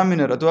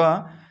ಎಕ್ಸಾಮಿನರ್ ಅಥವಾ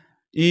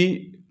ಈ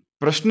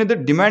ಪ್ರಶ್ನೆದ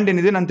ಡಿಮ್ಯಾಂಡ್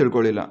ಏನಿದೆ ನಾನು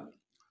ತಿಳ್ಕೊಳ್ಳಿಲ್ಲ.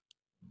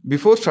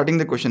 ಬಿಫೋರ್ ಸ್ಟಾರ್ಟಿಂಗ್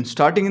ದ ಕ್ವಶನ್,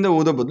 ಸ್ಟಾರ್ಟಿಂಗಿಂದ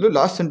ಓದೋ ಬದಲು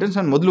ಲಾಸ್ಟ್ ಸೆಂಟೆನ್ಸ್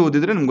ನಾನು ಮೊದಲು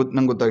ಓದಿದರೆ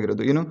ನಂಗೆ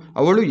ಗೊತ್ತಾಗಿರೋದು ಏನು?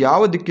 ಅವಳು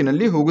ಯಾವ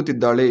ದಿಕ್ಕಿನಲ್ಲಿ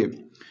ಹೋಗುತ್ತಿದ್ದಾಳೆ.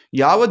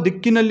 ಯಾವ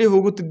ದಿಕ್ಕಿನಲ್ಲಿ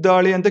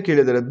ಹೋಗುತ್ತಿದ್ದಾಳೆ ಅಂತ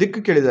ಕೇಳಿದ್ದಾರೆ, ದಿಕ್ಕು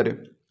ಕೇಳಿದ್ದಾರೆ,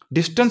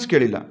 ಡಿಸ್ಟೆನ್ಸ್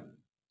ಕೇಳಿಲ್ಲ.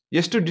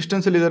 ಎಷ್ಟು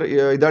ಡಿಸ್ಟೆನ್ಸಲ್ಲಿ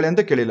ಇದ್ದಾಳೆ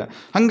ಅಂತ ಕೇಳಿಲ್ಲ.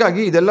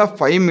 ಹಾಗಾಗಿ ಇದೆಲ್ಲ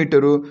 5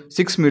 metre,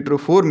 6 metre,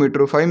 4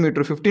 metre, 5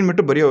 metre, 15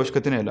 metre ಬರೆಯೋ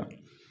ಅವಶ್ಯಕತೆನೇ ಇಲ್ಲ.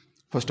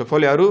 ಫಸ್ಟ್ ಆಫ್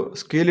ಆಲ್ ಯಾರು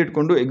ಸ್ಕೇಲ್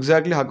ಇಟ್ಕೊಂಡು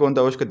ಎಕ್ಸಾಕ್ಟ್ಲಿ ಹಾಕುವಂಥ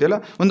ಅವಶ್ಯಕತೆ ಇಲ್ಲ.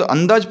 ಒಂದು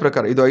ಅಂದಾಜು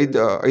ಪ್ರಕಾರ ಇದು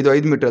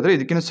 5 ಮೀಟ್ರ್ ಆದರೆ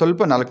ಇದಕ್ಕಿಂತ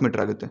ಸ್ವಲ್ಪ 4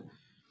 ಮೀಟ್ರ್ ಆಗುತ್ತೆ.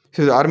 ಸೊ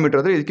ಇದು 6 ಮೀಟ್ರ್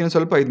ಆದರೆ ಇದಕ್ಕಿಂತ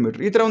ಸ್ವಲ್ಪ 5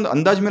 ಮೀಟ್ರ್, ಈ ಥರ ಒಂದು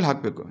ಅಂದಾಜು ಮೇಲೆ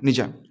ಹಾಕಬೇಕು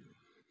ನಿಜ.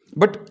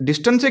 ಬಟ್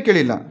ಡಿಸ್ಟೆನ್ಸೇ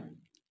ಕೇಳಿಲ್ಲ,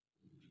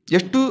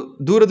 ಎಷ್ಟು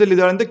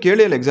ದೂರದಲ್ಲಿದ್ದಾಳೆ ಅಂತ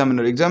ಕೇಳಿಲ್ಲ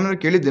ಎಕ್ಸಾಮಿನರ್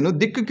ಕೇಳಿದ್ದೇನು,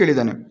 ದಿಕ್ಕು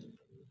ಕೇಳಿದ್ದಾನೆ.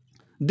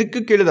 ದಿಕ್ಕು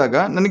ಕೇಳಿದಾಗ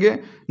ನನಗೆ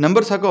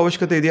ನಂಬರ್ಸ್ ಹಾಕೋ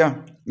ಅವಶ್ಯಕತೆ ಇದೆಯಾ?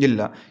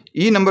 ಇಲ್ಲ.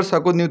 ಈ ನಂಬರ್ಸ್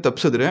ಹಾಕೋದು ನೀವು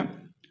ತಪ್ಪಿಸಿದ್ರೆ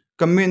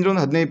ಕಮ್ಮಿ ಅಂದರೆ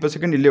ಒಂದು 15-20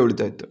 ಸೆಕೆಂಡ್ ಇಲ್ಲೇ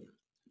ಉಳಿತಾ ಇತ್ತು.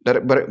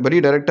 ಬರೀ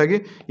ಡೈರೆಕ್ಟಾಗಿ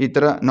ಈ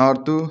ಥರ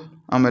ನಾರ್ತು,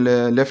 ಆಮೇಲೆ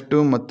ಲೆಫ್ಟು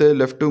ಮತ್ತೆ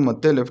ಲೆಫ್ಟು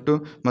ಮತ್ತೆ ಲೆಫ್ಟು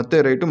ಮತ್ತೆ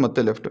ರೈಟು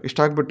ಮತ್ತೆ ಲೆಫ್ಟು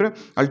ಇಷ್ಟು ಹಾಕ್ಬಿಟ್ರೆ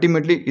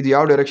ಅಲ್ಟಿಮೇಟ್ಲಿ ಇದು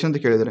ಯಾವ ಡೈರೆಕ್ಷನ್ ಅಂತ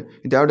ಕೇಳಿದರೆ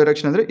ಇದು ಯಾವ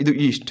ಡೈರೆಕ್ಷನ್ ಅಂದರೆ ಇದು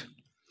ಈಸ್ಟ್,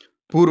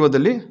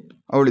 ಪೂರ್ವದಲ್ಲಿ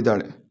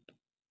ಅವಳಿದ್ದಾಳೆ.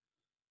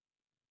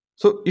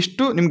 ಸೊ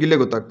ಇಷ್ಟು ನಿಮ್ಗೆ ಇಲ್ಲೇ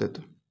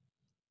ಗೊತ್ತಾಗ್ತಾಯಿತ್ತು.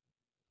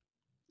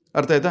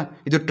 ಅರ್ಥ ಆಯ್ತಾ?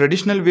 ಇದು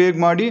ಟ್ರೆಡಿಷ್ನಲ್ ವೇಗ್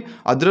ಮಾಡಿ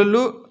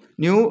ಅದರಲ್ಲೂ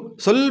ನೀವು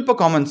ಸ್ವಲ್ಪ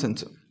ಕಾಮನ್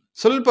ಸೆನ್ಸ್,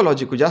 ಸ್ವಲ್ಪ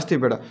ಲಾಜಿಕ್ಕು, ಜಾಸ್ತಿ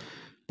ಬೇಡ.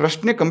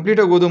 ಪ್ರಶ್ನೆ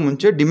ಕಂಪ್ಲೀಟಾಗಿ ಓದೋ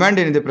ಮುಂಚೆ ಡಿಮ್ಯಾಂಡ್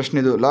ಏನಿದೆ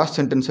ಪ್ರಶ್ನೆದು ಲಾಸ್ಟ್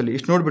ಸೆಂಟೆನ್ಸಲ್ಲಿ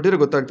ಇಷ್ಟು ನೋಡಿಬಿಟ್ಟಿದ್ರೆ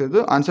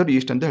ಗೊತ್ತಾಗ್ತಾಯಿದ್ದು ಆನ್ಸರ್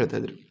ಈಸ್ಟ್ ಅಂತ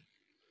ಹೇಳ್ತಾಯಿದ್ರು.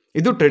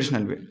 ಇದು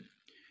ಟ್ರೆಡಿಷ್ನಲ್ ವೇ.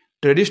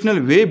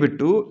 ಟ್ರೆಡಿಷ್ನಲ್ ವೇ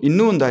ಬಿಟ್ಟು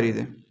ಇನ್ನೂ ಒಂದು ದಾರಿ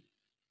ಇದೆ.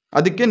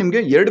 ಅದಕ್ಕೆ ನಿಮಗೆ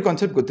 2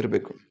 ಕಾನ್ಸೆಪ್ಟ್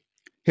ಗೊತ್ತಿರಬೇಕು.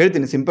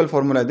 ಹೇಳ್ತೀನಿ, ಸಿಂಪಲ್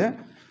ಫಾರ್ಮುಲಾ ಇದೆ.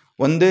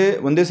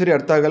 ಒಂದೇ ಸರಿ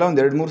ಅರ್ಥ ಆಗಲ್ಲ,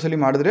 ಒಂದು 2-3 ಸಲ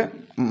ಮಾಡಿದ್ರೆ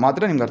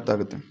ಮಾತ್ರ ನಿಮ್ಗೆ ಅರ್ಥ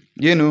ಆಗುತ್ತೆ.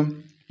 ಏನು?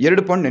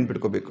 2 ಪಾಯಿಂಟ್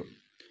ನೆನ್ಪಿಟ್ಕೋಬೇಕು.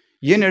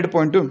 ಏನು 2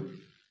 ಪಾಯಿಂಟು?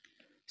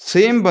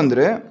 ಸೇಮ್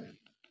ಬಂದರೆ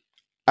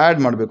ಆ್ಯಡ್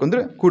ಮಾಡಬೇಕು,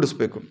 ಅಂದರೆ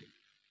ಕೂಡಿಸ್ಬೇಕು.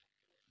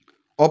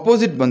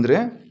 ಆಪೋಸಿಟ್ ಬಂದರೆ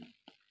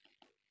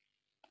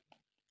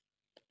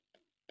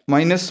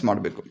ಮೈನಸ್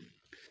ಮಾಡಬೇಕು.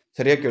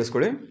 ಸರಿಯಾಗಿ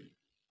ಕೇಳಿಸ್ಕೊಳ್ಳಿ,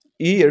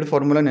 ಈ 2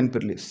 ಫಾರ್ಮುಲಾ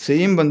ನೆನಪಿರಲಿ.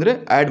 ಸೇಮ್ ಬಂದರೆ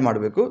ಆ್ಯಡ್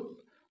ಮಾಡಬೇಕು,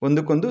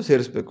 ಒಂದಕ್ಕೊಂದು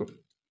ಸೇರಿಸ್ಬೇಕು.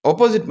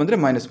 ಆಪೋಸಿಟ್ ಬಂದರೆ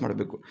ಮೈನಸ್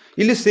ಮಾಡಬೇಕು.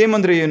 ಇಲ್ಲಿ ಸೇಮ್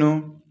ಅಂದರೆ ಏನು?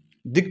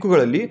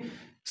 ದಿಕ್ಕುಗಳಲ್ಲಿ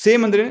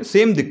ಸೇಮ್ ಅಂದರೆ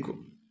ಸೇಮ್ ದಿಕ್ಕು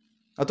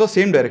ಅಥವಾ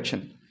ಸೇಮ್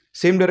ಡೈರೆಕ್ಷನ್.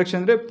 ಸೇಮ್ ಡೈರೆಕ್ಷನ್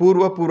ಅಂದರೆ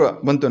ಪೂರ್ವ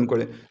ಬಂತು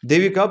ಅಂದ್ಕೊಳ್ಳಿ.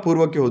 ದೇವಿಕಾ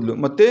ಪೂರ್ವಕ್ಕೆ ಹೋದ್ಲು,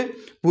 ಮತ್ತೆ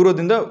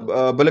ಪೂರ್ವದಿಂದ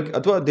ಬಲಕ್ಕೆ,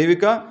 ಅಥವಾ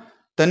ದೇವಿಕಾ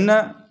ತನ್ನ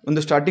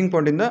ಒಂದು ಸ್ಟಾರ್ಟಿಂಗ್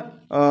ಪಾಯಿಂಟಿಂದ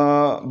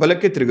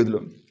ಬಲಕ್ಕೆ ತಿರುಗಿದ್ಲು,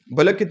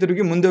 ಬಲಕ್ಕೆ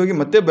ತಿರುಗಿ ಮುಂದೆ ಹೋಗಿ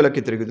ಮತ್ತೆ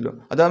ಬಲಕ್ಕೆ ತಿರುಗಿದ್ಲು,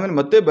 ಅದಾದಮೇಲೆ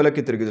ಮತ್ತೆ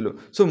ಬಲಕ್ಕೆ ತಿರುಗಿದ್ಲು.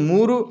 ಸೊ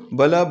 3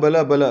 ಬಲ ಬಲ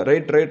ಬಲ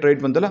ರೈಟ್ ರೈಟ್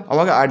ರೈಟ್ ಬಂತಲ್ಲ,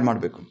 ಅವಾಗ ಆ್ಯಡ್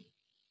ಮಾಡಬೇಕು.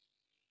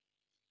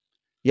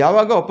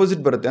 ಯಾವಾಗ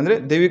ಆಪೋಸಿಟ್ ಬರುತ್ತೆ ಅಂದರೆ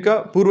ದೇವಿಕಾ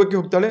ಪೂರ್ವಕ್ಕೆ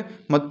ಹೋಗ್ತಾಳೆ,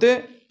 ಮತ್ತೆ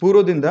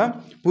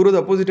ಪೂರ್ವದ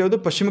ಅಪೋಸಿಟ್ ಯಾವುದು?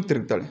 ಪಶ್ಚಿಮಕ್ಕೆ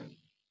ತಿರುಗ್ತಾಳೆ.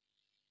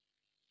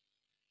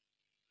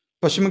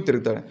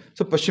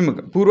 ಸೊ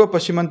ಪೂರ್ವ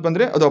ಪಶ್ಚಿಮ ಅಂತ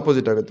ಬಂದರೆ ಅದು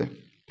ಆಪೋಸಿಟ್ ಆಗುತ್ತೆ.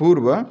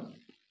 ಪೂರ್ವ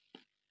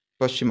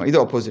ಪಶ್ಚಿಮ ಇದು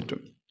ಆಪೋಸಿಟ್.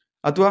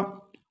 ಅಥವಾ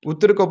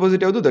ಉತ್ತರಕ್ಕೆ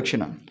ಆಪೋಸಿಟ್ ಯಾವುದು?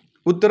 ದಕ್ಷಿಣ.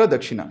 ಉತ್ತರ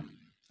ದಕ್ಷಿಣ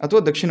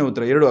ಅಥವಾ ದಕ್ಷಿಣ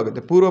ಉತ್ತರ ಎರಡೂ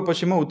ಆಗುತ್ತೆ. ಪೂರ್ವ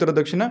ಪಶ್ಚಿಮ, ಉತ್ತರ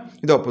ದಕ್ಷಿಣ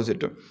ಇದು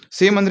ಆಪೋಸಿಟ್.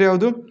 ಸೇಮ್ ಅಂದರೆ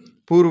ಯಾವುದು?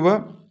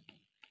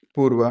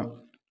 ಪೂರ್ವ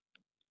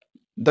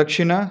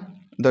ದಕ್ಷಿಣ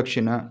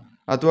ದಕ್ಷಿಣ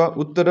ಅಥವಾ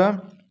ಉತ್ತರ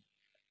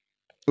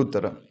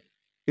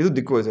ಇದು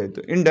ದಿಕ್ಕು ವೈಸ್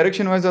ಆಯಿತು. ಇನ್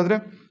ಡೈರೆಕ್ಷನ್ ವೈಸ್ ಆದರೆ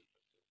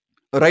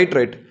ರೈಟ್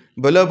ರೈಟ್,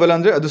 ಬಲ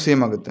ಅಂದರೆ ಅದು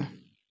ಸೇಮ್ ಆಗುತ್ತೆ.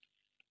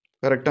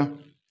 ಕರೆಕ್ಟಾ?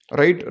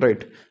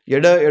 ರೈಟ್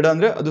ಎಡ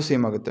ಅಂದರೆ ಅದು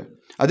ಸೇಮ್ ಆಗುತ್ತೆ.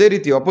 ಅದೇ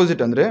ರೀತಿ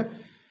ಆಪೋಸಿಟ್ ಅಂದರೆ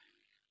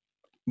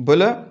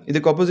ಬಲ,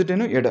 ಇದಕ್ಕೆ ಆಪೋಸಿಟ್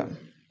ಏನು? ಎಡ.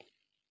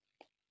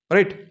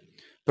 ರೈಟ್.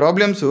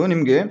 ಪ್ರಾಬ್ಲಮ್ಸು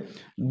ನಿಮಗೆ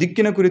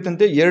ದಿಕ್ಕಿನ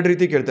ಕುರಿತಂತೆ 2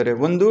 ರೀತಿ ಕೇಳ್ತಾರೆ.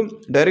 ಒಂದು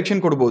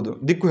ಡೈರೆಕ್ಷನ್ ಕೊಡ್ಬೋದು,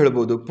 ದಿಕ್ಕು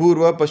ಹೇಳ್ಬೋದು,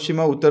 ಪೂರ್ವ ಪಶ್ಚಿಮ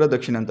ಉತ್ತರ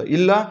ದಕ್ಷಿಣ ಅಂತ.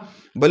 ಇಲ್ಲ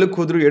ಬಲಕ್ಕೆ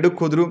ಹೋದ್ರು,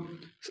 ಎಡಕ್ಕೆ ಹೋದ್ರು,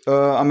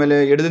 ಆಮೇಲೆ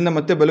ಎಡದಿಂದ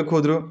ಮತ್ತೆ ಬಲಕ್ಕೆ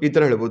ಹೋದ್ರು, ಈ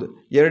ಥರ ಹೇಳ್ಬೋದು.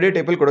 2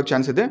 ಟೈಪಲ್ಲಿ ಕೊಡೋಕ್ಕೆ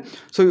ಚಾನ್ಸ್ ಇದೆ.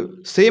 ಸೊ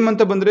ಸೇಮ್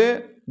ಅಂತ ಬಂದರೆ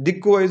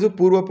ದಿಕ್ಕು ವೈಸು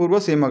ಪೂರ್ವ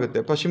ಸೇಮ್ ಆಗುತ್ತೆ,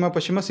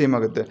 ಪಶ್ಚಿಮ ಸೇಮ್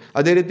ಆಗುತ್ತೆ.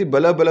 ಅದೇ ರೀತಿ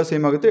ಬಲ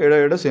ಸೇಮ್ ಆಗುತ್ತೆ,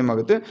 ಎಡ ಸೇಮ್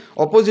ಆಗುತ್ತೆ.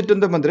 ಆಪೋಸಿಟ್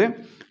ಅಂತ ಬಂದರೆ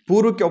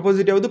ಪೂರ್ವಕ್ಕೆ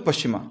ಆಪೋಸಿಟ್ ಯಾವುದು?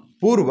 ಪಶ್ಚಿಮ.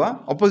 ಪೂರ್ವ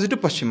ಆಪೋಸಿಟ್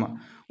ಪಶ್ಚಿಮ.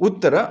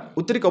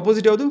 ಉತ್ತರಕ್ಕೆ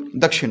ಆಪೋಸಿಟ್ ಯಾವುದು?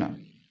 ದಕ್ಷಿಣ.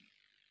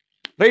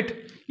 ರೈಟ್.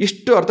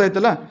 ಇಷ್ಟು ಅರ್ಥ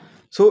ಆಯ್ತಲ್ಲ?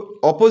 ಸೊ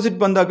ಆಪೋಸಿಟ್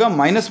ಬಂದಾಗ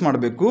ಮೈನಸ್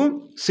ಮಾಡಬೇಕು,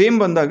 ಸೇಮ್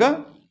ಬಂದಾಗ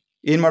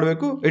ಏನು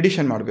ಮಾಡಬೇಕು?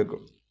 ಎಡಿಷನ್ ಮಾಡಬೇಕು,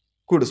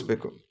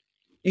 ಕೂಡಿಸ್ಬೇಕು.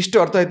 ಇಷ್ಟು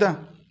ಅರ್ಥ ಆಯ್ತಾ?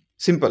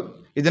 ಸಿಂಪಲ್.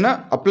 ಇದನ್ನು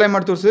ಅಪ್ಲೈ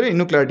ಮಾಡಿ ತೋರಿಸಿದ್ರೆ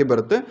ಇನ್ನೂ ಕ್ಲಾರಿಟಿ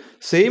ಬರುತ್ತೆ.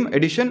 Same,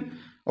 edition,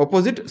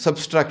 opposite,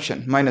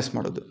 subtraction, minus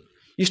ಮಾಡೋದು.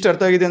 ಇಷ್ಟು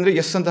ಅರ್ಥ ಆಗಿದೆ ಅಂದರೆ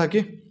ಎಸ್ ಅಂತ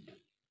ಹಾಕಿ.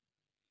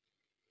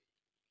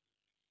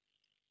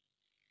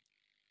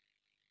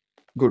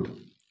 ಗುಡ್.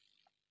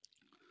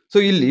 ಸೊ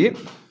ಇಲ್ಲಿ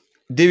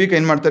ದೇವಿಕಾ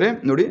ಏನು ಮಾಡ್ತಾರೆ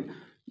ನೋಡಿ,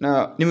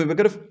 ನಿಮಗೆ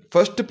ಬೇಕಾದ್ರೆ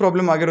ಫಸ್ಟ್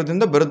ಪ್ರಾಬ್ಲಮ್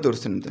ಆಗಿರೋದ್ರಿಂದ ಬರೋದು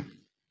ತೋರಿಸ್ತೀನಂತೆ.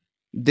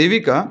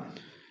 ದೇವಿಕಾ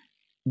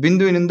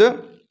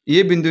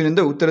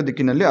ಬಿಂದುವಿನಿಂದ ಉತ್ತರ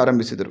ದಿಕ್ಕಿನಲ್ಲಿ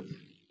ಆರಂಭಿಸಿದರು.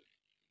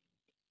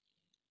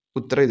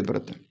 ಉತ್ತರ ಇದು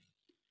ಬರುತ್ತೆ.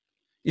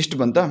 ಇಷ್ಟು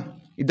ಬಂತಾ?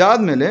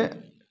 ಇದಾದಮೇಲೆ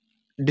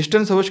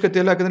ಡಿಸ್ಟೆನ್ಸ್ ಅವಶ್ಯಕತೆ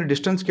ಇಲ್ಲ, ಯಾಕಂದರೆ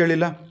ಡಿಸ್ಟೆನ್ಸ್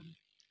ಕೇಳಿಲ್ಲ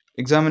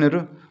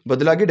ಎಕ್ಸಾಮಿನರು,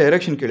 ಬದಲಾಗಿ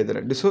ಡೈರೆಕ್ಷನ್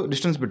ಕೇಳಿದ್ದಾರೆ.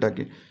 ಡಿಸ್ಟೆನ್ಸ್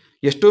ಬಿಟ್ಟಾಕಿ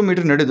ಎಷ್ಟೋ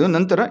ಮೀಟರ್ ನಡೆದು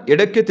ನಂತರ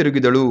ಎಡಕ್ಕೆ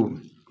ತಿರುಗಿದಳು.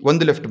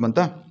 ಒಂದು ಲೆಫ್ಟ್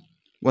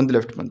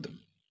ಬಂತು.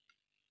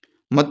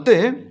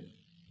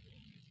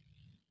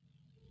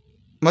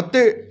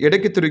 ಮತ್ತೆ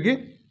ಎಡಕ್ಕೆ ತಿರುಗಿ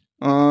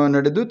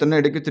ನಡೆದು ತನ್ನ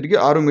ಎಡಕ್ಕೆ ತಿರುಗಿ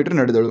 6 ಮೀಟರ್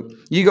ನಡೆದಳು.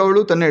 ಈಗ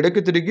ಅವಳು ತನ್ನ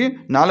ಎಡಕ್ಕೆ ತಿರುಗಿ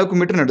 4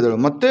 ಮೀಟರ್ ನಡೆದಳು.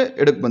 ಮತ್ತೆ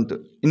ಎಡಕ್ಕೆ ಬಂತು,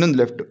 ಇನ್ನೊಂದು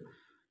ಲೆಫ್ಟ್,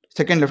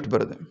 ಸೆಕೆಂಡ್ ಲೆಫ್ಟ್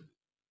ಬರುತ್ತೆ.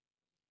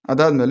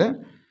 ಅದಾದಮೇಲೆ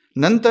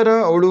ನಂತರ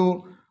ಅವಳು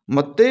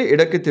ಮತ್ತೆ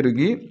ಎಡಕ್ಕೆ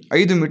ತಿರುಗಿ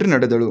 5 ಮೀಟರ್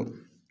ನಡೆದಳು,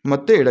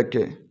 ಮತ್ತೆ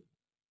ಎಡಕ್ಕೆ.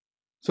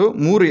 ಸೊ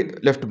 3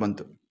 ಲೆಫ್ಟ್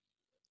ಬಂತು.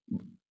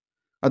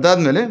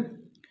 ಅದಾದಮೇಲೆ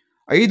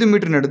 5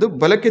 ಮೀಟರ್ ನಡೆದು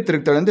ಬಲಕ್ಕೆ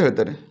ತಿರುಗ್ತಾಳೆ ಅಂತ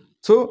ಹೇಳ್ತಾರೆ.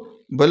 ಸೊ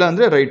ಬಲ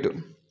ಅಂದರೆ ರೈಟು.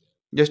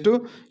 ಎಷ್ಟು?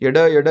 ಎಡ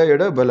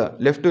ಬಲ,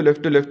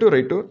 ಲೆಫ್ಟು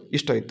ರೈಟು,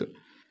 ಇಷ್ಟಾಯಿತು.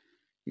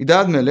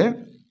 ಇದಾದಮೇಲೆ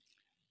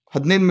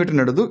 15 ಮೀಟರ್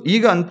ನಡೆದು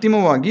ಈಗ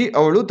ಅಂತಿಮವಾಗಿ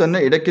ಅವಳು ತನ್ನ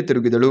ಎಡಕ್ಕೆ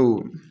ತಿರುಗಿದಳು,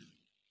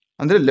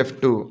 ಅಂದರೆ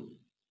ಲೆಫ್ಟು.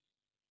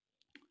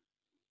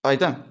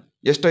 ಆಯಿತಾ?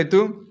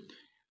 ಎಷ್ಟಾಯಿತು?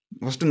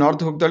 ಫಸ್ಟ್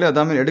ನಾರ್ತ್ ಹೋಗ್ತಾಳೆ,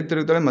 ಅದಾದಮೇಲೆ ಎಡಕ್ಕೆ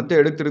ತಿರುಗ್ತಾಳೆ, ಮತ್ತೆ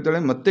ಎಡಕ್ಕೆ ತಿರುಗ್ತಾಳೆ,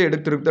 ಮತ್ತೆ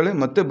ಎಡಕ್ಕೆ ತಿರುಗ್ತಾಳೆ,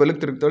 ಮತ್ತೆ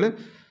ಬಲಕ್ಕೆ ತಿರುಗ್ತಾಳೆ,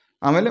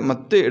 ಆಮೇಲೆ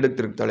ಮತ್ತೆ ಎಡಕ್ಕೆ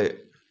ತಿರುಗ್ತಾಳೆ.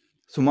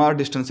 ಸುಮಾರು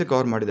ಡಿಸ್ಟೆನ್ಸೇ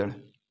ಕವರ್ ಮಾಡಿದ್ದಾಳೆ.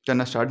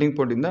 ತನ್ನ ಸ್ಟಾರ್ಟಿಂಗ್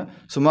ಪಾಯಿಂಟಿಂದ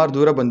ಸುಮಾರು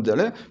ದೂರ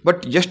ಬಂದಿದ್ದಾಳೆ.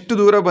 ಬಟ್ ಎಷ್ಟು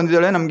ದೂರ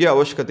ಬಂದಿದ್ದಾಳೆ ನಮಗೆ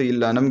ಅವಶ್ಯಕತೆ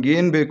ಇಲ್ಲ.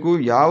 ನಮಗೇನು ಬೇಕು?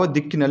 ಯಾವ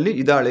ದಿಕ್ಕಿನಲ್ಲಿ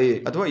ಇದ್ದಾಳೆ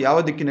ಅಥವಾ ಯಾವ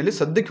ದಿಕ್ಕಿನಲ್ಲಿ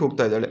ಸದ್ಯಕ್ಕೆ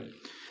ಹೋಗ್ತಾ ಇದ್ದಾಳೆ.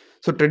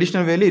 ಸೊ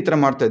ಟ್ರೆಡಿಷ್ನಲ್ ವೇಲಿ ಈ ಥರ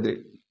ಮಾಡ್ತಾಯಿದ್ರಿ.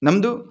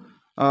 ನಮ್ಮದು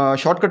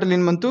ಶಾರ್ಟ್ಕಟಲ್ಲಿ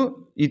ಏನು ಬಂತು?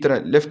 ಈ ಥರ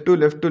ಲೆಫ್ಟು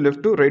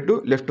ರೈಟು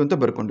ಲೆಫ್ಟು ಅಂತ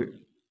ಬರ್ಕೊಂಡ್ವಿ.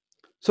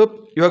 ಸೊ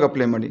ಇವಾಗ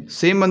ಅಪ್ಲೈ ಮಾಡಿ.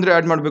 ಸೇಮ್ ಬಂದರೆ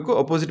ಆ್ಯಡ್ ಮಾಡಬೇಕು,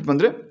 ಅಪೋಸಿಟ್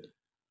ಬಂದರೆ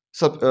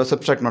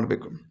ಸಬ್ಸ್ಟ್ರಾಕ್ಟ್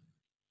ಮಾಡಬೇಕು.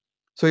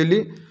 ಸೊ ಇಲ್ಲಿ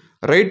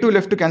ರೈಟ್ ಟು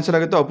ಲೆಫ್ಟ್ ಕ್ಯಾನ್ಸಲ್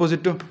ಆಗುತ್ತೆ.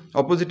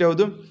 ಆಪೋಸಿಟ್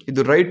ಯಾವುದು?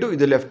 ಇದು ರೈಟು,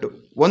 ಇದು ಲೆಫ್ಟು.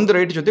 ಒಂದು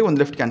ರೈಟ್ ಜೊತೆ ಒಂದು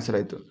ಲೆಫ್ಟ್ ಕ್ಯಾನ್ಸಲ್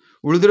ಆಯಿತು.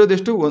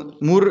 ಉಳಿದಿರೋದೆಷ್ಟು?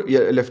 3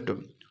 ಲೆಫ್ಟು.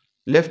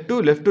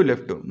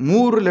 ಲೆಫ್ಟು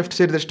 3 ಲೆಫ್ಟ್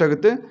ಸೇರಿದ್ರೆ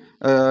ಎಷ್ಟಾಗುತ್ತೆ?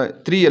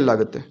 3L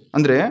ಆಗುತ್ತೆ.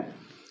 ಅಂದರೆ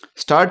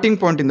ಸ್ಟಾರ್ಟಿಂಗ್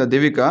ಪಾಯಿಂಟಿಂದ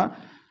ದೇವಿಕಾ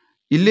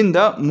ಇಲ್ಲಿಂದ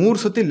 3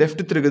 ಸತಿ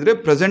ಲೆಫ್ಟ್ ತಿರುಗಿದ್ರೆ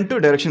ಪ್ರೆಸೆಂಟು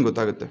ಡೈರೆಕ್ಷನ್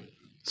ಗೊತ್ತಾಗುತ್ತೆ.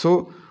 ಸೊ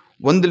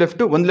ಒಂದು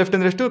ಲೆಫ್ಟ್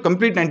ಅಂದರೆ ಎಷ್ಟು?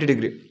 Complete 90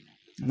 degree.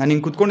 ನಾನು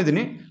ಹಿಂಗೆ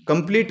ಕೂತ್ಕೊಂಡಿದ್ದೀನಿ,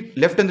 ಕಂಪ್ಲೀಟ್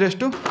ಲೆಫ್ಟ್ ಅಂದರೆ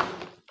ಎಷ್ಟು?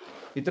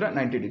 ಈ ಥರ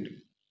 90 ಡಿಗ್ರಿ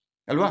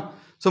ಅಲ್ವಾ?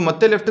 ಸೊ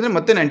ಮತ್ತೆ ಲೆಫ್ಟ್ ಅಂದರೆ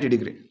ಮತ್ತೆ 90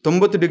 ಡಿಗ್ರಿ,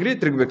 90 ಡಿಗ್ರಿ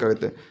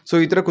ತಿರುಗಬೇಕಾಗುತ್ತೆ. ಸೊ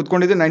ಈ ಥರ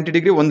ಕೂತ್ಕೊಂಡಿದ್ದೆ 90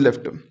 ಡಿಗ್ರಿ, ಒಂದು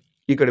ಲೆಫ್ಟು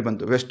ಈ ಕಡೆ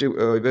ಬಂತು,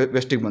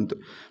 ವೆಸ್ಟಿಗೆ ಬಂತು.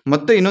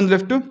 ಮತ್ತೆ ಇನ್ನೊಂದು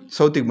ಲೆಫ್ಟು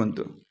ಸೌತಿಗೆ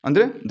ಬಂತು,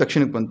 ಅಂದರೆ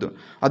ದಕ್ಷಿಣಕ್ಕೆ ಬಂತು.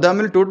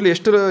 ಅದಾದಮೇಲೆ ಟೋಟಲ್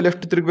ಎಷ್ಟು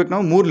ಲೆಫ್ಟ್ ತಿರುಗಬೇಕು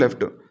ನಾವು? 3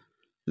 ಲೆಫ್ಟು.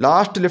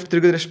 ಲಾಸ್ಟ್ ಲೆಫ್ಟ್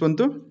ತಿರುಗಿದ್ರೆ ಎಷ್ಟು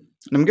ಬಂತು?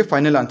 ನಮಗೆ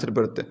ಫೈನಲ್ ಆನ್ಸರ್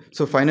ಬರುತ್ತೆ.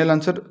 ಸೊ ಫೈನಲ್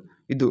ಆನ್ಸರ್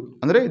ಇದು,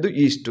 ಅಂದರೆ ಇದು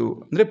ಈಸ್ಟು,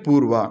 ಅಂದರೆ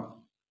ಪೂರ್ವ.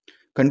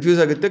 ಕನ್ಫ್ಯೂಸ್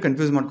ಆಗುತ್ತೆ,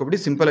 ಕನ್ಫ್ಯೂಸ್ ಮಾಡ್ಕೊಬಿಡಿ.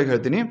 ಸಿಂಪಲಾಗಿ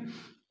ಹೇಳ್ತೀನಿ.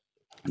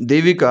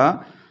 ದೇವಿಕಾ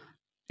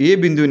ಎ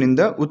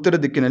ಬಿಂದುವಿನಿಂದ ಉತ್ತರ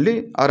ದಿಕ್ಕಿನಲ್ಲಿ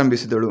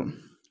ಆರಂಭಿಸಿದಳು.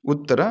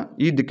 ಉತ್ತರ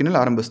ಈ ದಿಕ್ಕಿನಲ್ಲಿ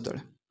ಆರಂಭಿಸ್ತಾಳೆ.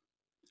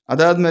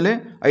 ಅದಾದಮೇಲೆ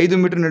 5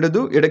 ಮೀಟರ್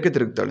ನಡೆದು ಎಡಕ್ಕೆ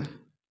ತಿರುಗ್ತಾಳೆ,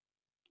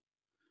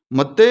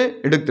 ಮತ್ತೆ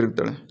ಎಡಕ್ಕೆ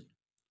ತಿರುಗ್ತಾಳೆ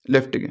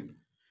ಲೆಫ್ಟಿಗೆ.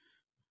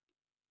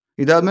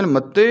 ಇದಾದಮೇಲೆ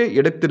ಮತ್ತೆ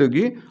ಎಡಕ್ಕೆ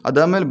ತಿರುಗಿ,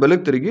 ಅದಾದಮೇಲೆ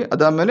ಬಲಕ್ಕೆ ತಿರುಗಿ,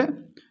 ಅದಾದಮೇಲೆ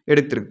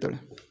ಎಡಕ್ಕೆ ತಿರುಗ್ತಾಳೆ.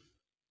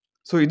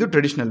 ಸೊ ಇದು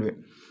ಟ್ರೆಡಿಷ್ನಲ್ ವೇ.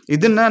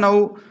 ಇದನ್ನು ನಾವು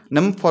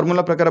ನಮ್ಮ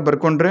ಫಾರ್ಮುಲಾ ಪ್ರಕಾರ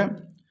ಬರ್ಕೊಂಡ್ರೆ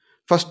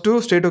ಫಸ್ಟು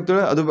ಸ್ಟ್ರೇಟ್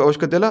ಹೋಗ್ತಾಳೆ, ಅದು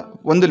ಅವಶ್ಯಕತೆ ಇಲ್ಲ.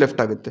 ಒಂದು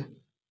ಲೆಫ್ಟ್ ಆಗುತ್ತೆ,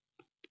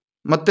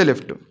 ಮತ್ತೆ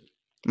ಲೆಫ್ಟು,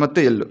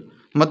 ಮತ್ತೆ ಎಲ್ಲು,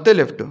 ಮತ್ತೆ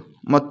ಲೆಫ್ಟು,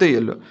 ಮತ್ತೆ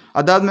ಎಲ್ಲು.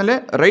 ಅದಾದಮೇಲೆ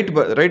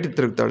ರೈಟ್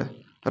ತಿರುಗ್ತಾಳೆ,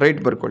 ರೈಟ್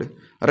ಬರ್ಕೊಳ್ಳಿ.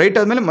 ರೈಟ್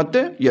ಆದಮೇಲೆ ಮತ್ತೆ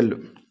ಎಲ್ಲು.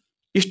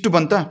 ಇಷ್ಟು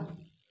ಬಂತಾ?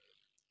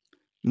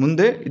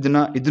 ಮುಂದೆ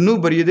ಇದನ್ನೂ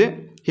ಬರೆಯದೆ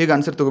ಹೇಗೆ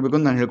ಆನ್ಸರ್ ತೊಗೋಬೇಕು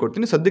ಅಂತ ನಾನು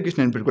ಹೇಳ್ಕೊಡ್ತೀನಿ. ಸದ್ಯಕ್ಕೆ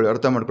ಇಷ್ಟು ನೆನ್ಪಿಟ್ಕೊಳ್ಳಿ,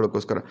 ಅರ್ಥ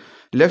ಮಾಡ್ಕೊಳ್ಳೋಕ್ಕೋಸ್ಕರ.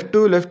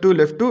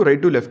 ಲೆಫ್ಟು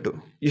ರೈಟು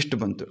ಇಷ್ಟು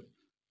ಬಂತು.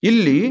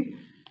 ಇಲ್ಲಿ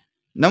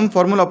ನಮ್ಮ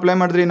ಫಾರ್ಮುಲಾ ಅಪ್ಲೈ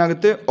ಮಾಡಿದ್ರೆ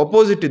ಏನಾಗುತ್ತೆ?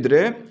 ಅಪೋಸಿಟ್ ಇದ್ದರೆ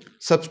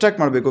ಸಬ್ಸ್ಟ್ರಾಕ್ಟ್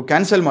ಮಾಡಬೇಕು,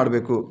 ಕ್ಯಾನ್ಸಲ್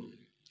ಮಾಡಬೇಕು.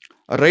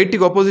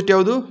 ರೈಟಿಗೆ ಅಪೋಸಿಟ್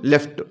ಯಾವುದು?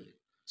 ಲೆಫ್ಟ್.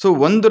 ಸೊ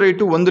ಒಂದು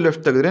ರೈಟು ಒಂದು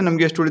ಲೆಫ್ಟ್ ತೆಗೆದ್ರೆ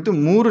ನಮಗೆ ಎಷ್ಟು ಉಳಿತು?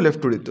 3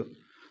 ಲೆಫ್ಟ್ ಉಳಿತು.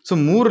 ಸೊ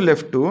 3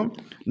 ಲೆಫ್ಟು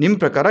ನಿಮ್ಮ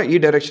ಪ್ರಕಾರ ಈ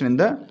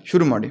ಡೈರೆಕ್ಷನಿಂದ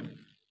ಶುರು ಮಾಡಿ.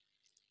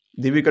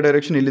 ದೇವಿಕಾ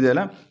ಡೈರೆಕ್ಷನ್ ಇಲ್ಲಿದೆ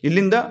ಅಲ್ಲ,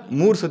 ಇಲ್ಲಿಂದ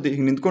 3 ಸತಿ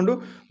ಹಿಂಗೆ ನಿಂತ್ಕೊಂಡು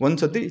ಒಂದು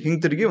ಸತಿ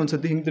ಹಿಂಗೆ ತಿರುಗಿ, ಒಂದು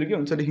ಸತಿ ಹಿಂಗೆ ತಿರುಗಿ,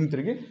 ಒಂದು ಸತಿ ಹಿಂಗೆ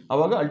ತಿರುಗಿ,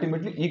 ಆವಾಗ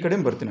ಅಲ್ಟಿಮೇಟ್ಲಿ ಈ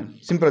ಕಡೆ ಬರ್ತೀನಿ. ನಾನು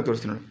ಸಿಂಪಲಾಗಿ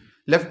ತೋರಿಸ್ತೀನಿ ನೋಡಿ.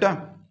 ಲೆಫ್ಟಾ?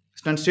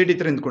 ನಾನು ಸ್ಟ್ರೇಟ್ ಈ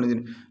ಥರ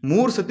ನಿಂತ್ಕೊಂಡಿದ್ದೀನಿ.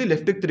 3 ಸತಿ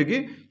ಲೆಫ್ಟಿಗೆ ತಿರುಗಿ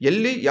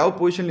ಎಲ್ಲಿ ಯಾವ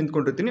ಪೊಸಿಷನ್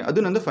ನಿಂತ್ಕೊಂಡಿರ್ತೀನಿ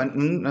ಅದು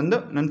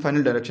ನನ್ನ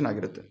ಫೈನಲ್ ಡೈರೆಕ್ಷನ್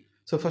ಆಗಿರುತ್ತೆ.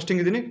 ಸೊ ಫಸ್ಟ್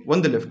ಹಿಂಗಿದ್ದೀನಿ,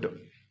 ಒಂದು left.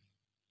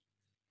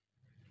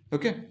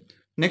 Okay,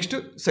 next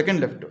second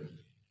left.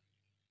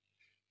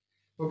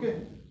 Okay,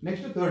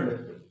 next third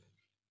left.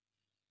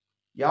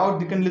 ಯಾವ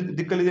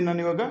ದಿಕ್ಕಲ್ಲಿದ್ದೀನಿ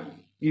ನಾನು ಇವಾಗ?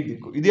 ಈ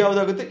ದಿಕ್ಕು. ಇದು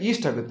ಯಾವುದಾಗುತ್ತೆ?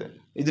 ಈಸ್ಟ್ ಆಗುತ್ತೆ.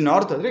 ಇದು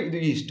ನಾರ್ತ್ ಆದರೆ ಇದು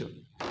is to.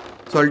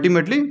 So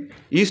ultimately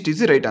East is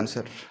the right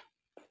answer.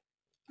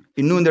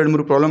 ಇನ್ನೂ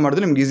 1-2-3 ಪ್ರಾಬ್ಲಮ್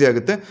ಮಾಡಿದ್ರೆ ನಿಮ್ಗೆ ಈಸಿ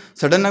ಆಗುತ್ತೆ.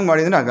 ಸಡನ್ನಾಗಿ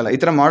ಮಾಡಿದರೆ ಆಗಲ್ಲ. ಈ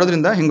ಥರ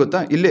ಮಾಡೋದ್ರಿಂದ ಹೆಂಗೆ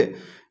ಗೊತ್ತಾ? ಇಲ್ಲೇ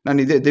ನಾನು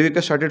ಇದೆ,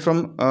 Devika started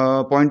from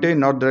point A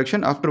north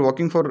direction. After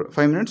walking for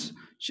 5 minutes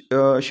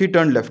she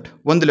turn left.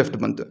 ಒಂದು ಲೆಫ್ಟ್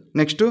ಬಂತು,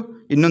 ನೆಕ್ಸ್ಟು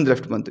ಇನ್ನೊಂದು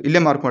ಲೆಫ್ಟ್ ಬಂತು. ಇಲ್ಲೇ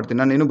ಮಾರ್ಕ್ ಮಾಡ್ತೀನಿ,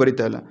 ನಾನು ಏನೂ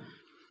ಬರಿತಾ ಇಲ್ಲ.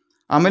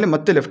 ಆಮೇಲೆ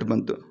ಮತ್ತೆ ಲೆಫ್ಟ್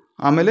ಬಂತು,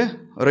 ಆಮೇಲೆ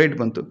ರೈಟ್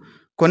ಬಂತು,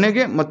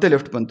 ಕೊನೆಗೆ ಮತ್ತೆ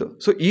ಲೆಫ್ಟ್ ಬಂತು.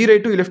 ಸೊ ಈ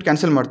ರೈಟು ಈ ಲೆಫ್ಟ್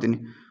ಕ್ಯಾನ್ಸಲ್ ಮಾಡ್ತೀನಿ.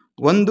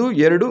 1,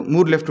 2,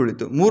 3 ಲೆಫ್ಟ್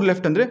ಉಳಿತು. 3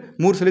 ಲೆಫ್ಟ್ ಅಂದರೆ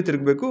 3 ಸಲ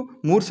ತಿರುಗಬೇಕು.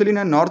 3 ಸಲ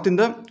ನಾನು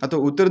ನಾರ್ತಿಂದ ಅಥವಾ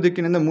ಉತ್ತರ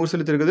ದಿಕ್ಕಿನಿಂದ 3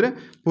 ಸಲ ತಿರುಗಿದ್ರೆ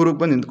ಪೂರ್ವಕ್ಕೆ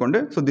ಬಂದು ನಿಂತ್ಕೊಂಡೆ.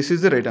 So this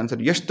is the right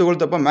answer. ಎಷ್ಟು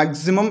ತೊಗೊಳ್ತಪ್ಪ?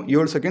 ಮ್ಯಾಕ್ಸಿಮಮ್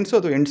 7 ಸೆಕೆಂಡ್ಸು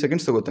ಅಥವಾ 8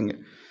 ಸೆಕೆಂಡ್ಸ್ ತೊಗೋತಂಗೆ.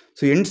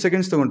 ಸೊ 8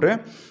 ಸೆಕೆಂಡ್ಸ್ ತೊಗೊಂಡ್ರೆ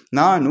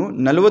ನಾನು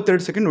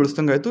 42 ಸೆಕೆಂಡ್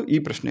ಉಳಿಸ್ದಂಗೆ ಆಯಿತು ಈ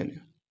ಪ್ರಶ್ನೆಯಲ್ಲಿ.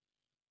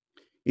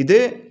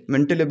 ಇದೇ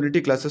ಮೆಂಟಲ್ ಎಬಿಲಿಟಿ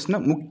ಕ್ಲಾಸಸ್ನ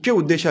ಮುಖ್ಯ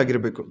ಉದ್ದೇಶ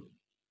ಆಗಿರಬೇಕು.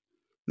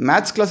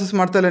 ಮ್ಯಾಥ್ಸ್ ಕ್ಲಾಸಸ್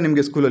ಮಾಡ್ತಾ ಇಲ್ಲ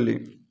ನಿಮಗೆ ಸ್ಕೂಲಲ್ಲಿ.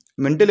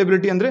 ಮೆಂಟಲ್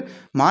ಎಬಿಲಿಟಿ ಅಂದರೆ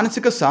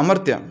ಮಾನಸಿಕ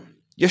ಸಾಮರ್ಥ್ಯ.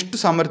 ಎಷ್ಟು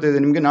ಸಾಮರ್ಥ್ಯ ಇದೆ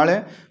ನಿಮಗೆ? ನಾಳೆ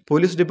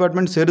ಪೊಲೀಸ್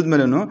ಡಿಪಾರ್ಟ್ಮೆಂಟ್ ಸೇರಿದ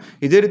ಮೇಲೂ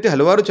ಇದೇ ರೀತಿ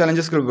ಹಲವಾರು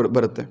ಚಾಲೆಂಜಸ್ಗಳು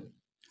ಬರುತ್ತೆ.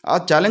 ಆ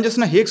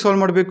ಚಾಲೆಂಜಸ್ನ ಹೇಗೆ ಸಾಲ್ವ್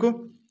ಮಾಡಬೇಕು?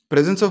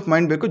 ಪ್ರೆಸೆನ್ಸ್ ಆಫ್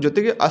ಮೈಂಡ್ ಬೇಕು,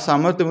 ಜೊತೆಗೆ ಆ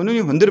ಸಾಮರ್ಥ್ಯವನ್ನು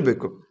ನೀವು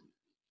ಹೊಂದಿರಬೇಕು.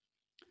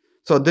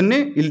 ಸೊ ಅದನ್ನೇ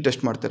ಇಲ್ಲಿ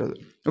ಟೆಸ್ಟ್ ಮಾಡ್ತಾ ಇರೋದು.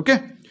 ಓಕೆ,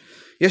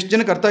 ಎಷ್ಟು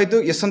ಜನಕ್ಕೆ ಅರ್ಥ ಆಯಿತು?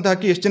 ಎಸ್ ಅಂತ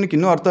ಹಾಕಿ. ಎಷ್ಟು ಜನಕ್ಕೆ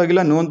ಇನ್ನೂ ಅರ್ಥ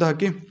ಆಗಿಲ್ಲ? ನೋ ಅಂತ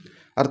ಹಾಕಿ.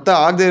 ಅರ್ಥ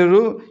ಆಗದೇ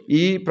ಇರೋರು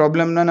ಈ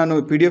ಪ್ರಾಬ್ಲಮ್ನ ನಾನು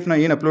PDF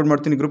ಏನು ಅಪ್ಲೋಡ್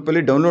ಮಾಡ್ತೀನಿ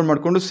ಗ್ರೂಪಲ್ಲಿ, ಡೌನ್ಲೋಡ್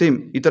ಮಾಡಿಕೊಂಡು ಸೇಮ್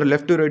ಈ ಥರ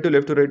ಲೆಫ್ಟ್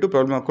ಟು ರೈಟು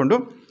ಪ್ರಾಬ್ಲಮ್ ಹಾಕ್ಕೊಂಡು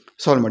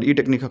ಸಾಲ್ವ್ ಮಾಡಿ, ಈ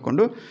ಟೆಕ್ನಿಕ್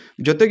ಹಾಕ್ಕೊಂಡು.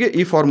 ಜೊತೆಗೆ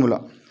ಈ ಫಾರ್ಮುಲಾ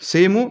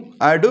ಸೇಮು,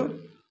 ಆ್ಯಡು,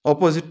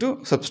 ಆಪೋಸಿಟ್ಟು,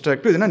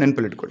 ಸಬ್ಸ್ಟ್ರಾಕ್ಟು, ಇದನ್ನು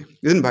ನೆನಪಲ್ಲಿ ಇಟ್ಕೊಳ್ಳಿ.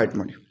 ಇದನ್ನು ಬ್ಯಾಟ್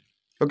ಮಾಡಿ.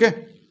 ಓಕೆ,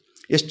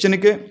 ಎಷ್ಟು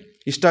ಜನಕ್ಕೆ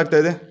ಇಷ್ಟ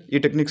ಆಗ್ತಾಯಿದೆ ಈ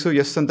ಟೆಕ್ನಿಕ್ಸು?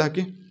 ಎಸ್ ಅಂತ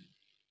ಹಾಕಿ.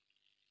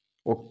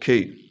 ಓಕೆ,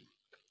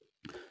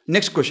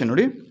 ನೆಕ್ಸ್ಟ್ ಕ್ವೆಶನ್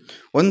ನೋಡಿ.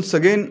 ಒನ್ಸ್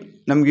ಅಗೇನ್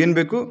ನಮಗೇನು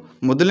ಬೇಕು?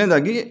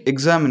 ಮೊದಲನೇದಾಗಿ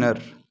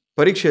ಎಕ್ಸಾಮಿನರ್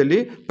ಪರೀಕ್ಷೆಯಲ್ಲಿ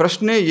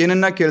ಪ್ರಶ್ನೆ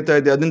ಏನನ್ನ ಕೇಳ್ತಾ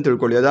ಇದೆ ಅದನ್ನು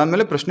ತಿಳ್ಕೊಳ್ಳಿ.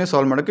 ಅದಾದಮೇಲೆ ಪ್ರಶ್ನೆ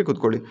ಸಾಲ್ವ್ ಮಾಡೋಕ್ಕೆ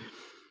ಕೂತ್ಕೊಳ್ಳಿ.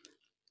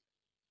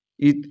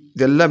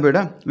 ಇದೆಲ್ಲ ಬೇಡ.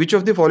 Which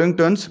of the following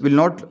turns will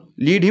not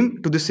lead him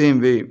to the same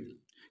way?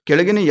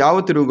 ಕೆಳಗಿನ ಯಾವ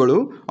ತಿರುವುಗಳು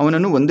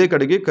ಅವನನ್ನು ಒಂದೇ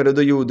ಕಡೆಗೆ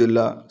ಕರೆದೊಯ್ಯುವುದಿಲ್ಲ?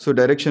 ಸೊ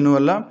ಡೈರೆಕ್ಷನು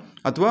ಅಲ್ಲ,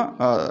 ಅಥವಾ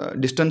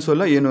ಡಿಸ್ಟೆನ್ಸು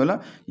ಅಲ್ಲ, ಏನೂ ಅಲ್ಲ.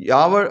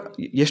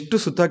 ಎಷ್ಟು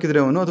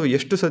ಸುತ್ತಾಕಿದರೆ ಅವನು, ಅಥವಾ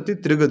ಎಷ್ಟು ಸತಿ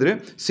ತಿರುಗಿದ್ರೆ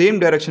ಸೇಮ್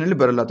ಡೈರೆಕ್ಷನಲ್ಲಿ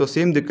ಬರಲ್ಲ, ಅಥವಾ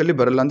ಸೇಮ್ ದಿಕ್ಕಲ್ಲಿ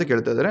ಬರಲ್ಲ ಅಂತ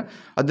ಕೇಳ್ತಾ ಇದ್ದಾರೆ.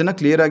 ಅದನ್ನು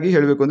ಕ್ಲಿಯರಾಗಿ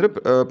ಹೇಳಬೇಕು ಅಂದರೆ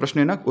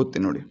ಪ್ರಶ್ನೆಯನ್ನು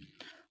ಓದ್ತೀನಿ ನೋಡಿ.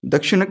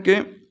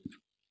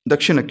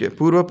 ದಕ್ಷಿಣಕ್ಕೆ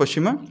ಪೂರ್ವ,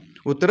 ಪಶ್ಚಿಮ,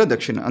 ಉತ್ತರ,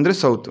 ದಕ್ಷಿಣ ಅಂದರೆ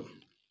ಸೌತು.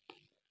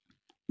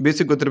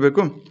 ಬೇಸಿಕ್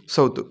ಗೊತ್ತಿರಬೇಕು.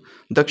 ಸೌತು.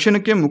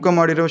 ದಕ್ಷಿಣಕ್ಕೆ ಮುಖ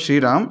ಮಾಡಿರೋ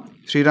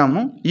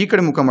ಶ್ರೀರಾಮು ಈ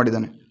ಕಡೆ ಮುಖ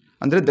ಮಾಡಿದ್ದಾನೆ.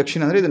 ಅಂದರೆ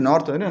ದಕ್ಷಿಣ ಅಂದರೆ ಇದು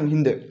ನಾರ್ತ್ ಅಂದರೆ ನನ್ನ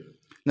ಹಿಂದೆ.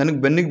 ನನಗೆ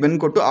ಬೆನ್ನು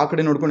ಕೊಟ್ಟು ಆ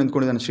ಕಡೆ ನೋಡ್ಕೊಂಡು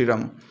ನಿಂತ್ಕೊಂಡಿದ್ದಾನೆ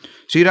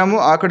ಶ್ರೀರಾಮು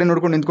ಆ ಕಡೆ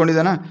ನೋಡ್ಕೊಂಡು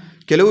ನಿಂತ್ಕೊಂಡಿದ್ದಾನ.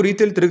 ಕೆಲವು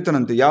ರೀತಿಯಲ್ಲಿ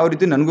ತಿರುಗ್ತಾನಂತೆ, ಯಾವ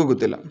ರೀತಿ ನನಗೂ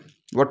ಗೊತ್ತಿಲ್ಲ.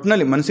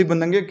 ಒಟ್ಟಿನಲ್ಲಿ ಮನಸ್ಸಿಗೆ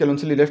ಬಂದಂಗೆ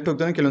ಕೆಲವೊಂದ್ಸಲಿ ಲೆಫ್ಟ್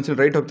ಹೋಗ್ತಾನೆ, ಕೆಲವೊಂದ್ಸಲಿ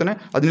ರೈಟ್ ಹೋಗ್ತಾನೆ.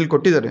 ಅದನ್ನ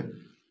ಕೊಟ್ಟಿದ್ದಾರೆ,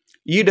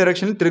 ಈ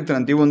ಡೈರೆಕ್ಷನಲ್ಲಿ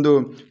ತಿರುಗ್ತಾನಂತೆ, ಈ ಒಂದು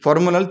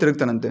ಫಾರ್ಮುಲಲ್ಲಿ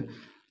ತಿರುಗ್ತಾನಂತೆ.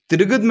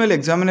 ತಿರುಗಿದ ಮೇಲೆ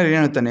ಎಕ್ಸಾಮಿನರ್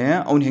ಏನು ಹೇಳ್ತಾನೆ,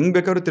 ಅವ್ನು ಹೆಂಗೆ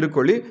ಬೇಕಾದ್ರೂ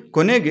ತಿರುಗ್ಕೊಳ್ಳಿ,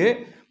 ಕೊನೆಗೆ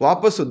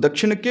ವಾಪಸ್ಸು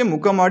ದಕ್ಷಿಣಕ್ಕೆ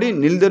ಮುಖ ಮಾಡಿ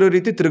ನಿಲ್ದಿರೋ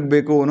ರೀತಿ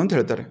ತಿರುಗಬೇಕು ಅಂತ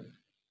ಹೇಳ್ತಾರೆ.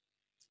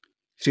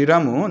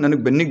 ಶ್ರೀರಾಮು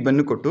ನನಗೆ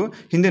ಬೆನ್ನು ಕೊಟ್ಟು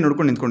ಹಿಂದೆ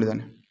ನೋಡ್ಕೊಂಡು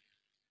ನಿಂತ್ಕೊಂಡಿದ್ದಾನೆ.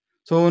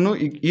 ಸೊ ಅವನು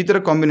ಈ ಥರ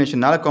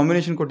ಕಾಂಬಿನೇಷನ್ 4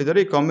 ಕಾಂಬಿನೇಷನ್ ಕೊಟ್ಟಿದ್ದಾರೆ,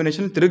 ಈ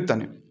ಕಾಂಬಿನೇಷನ್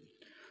ತಿರುಗ್ತಾನೆ.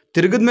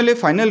 ತಿರುಗಿದ ಮೇಲೆ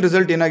ಫೈನಲ್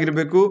ರಿಸಲ್ಟ್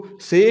ಏನಾಗಿರಬೇಕು,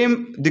 ಸೇಮ್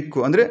ದಿಕ್ಕು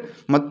ಅಂದರೆ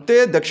ಮತ್ತೆ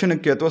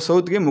ದಕ್ಷಿಣಕ್ಕೆ ಅಥವಾ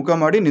ಸೌತ್ಗೆ ಮುಖ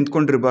ಮಾಡಿ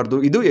ನಿಂತ್ಕೊಂಡಿರಬಾರ್ದು.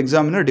 ಇದು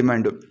ಎಕ್ಸಾಮಿನರ್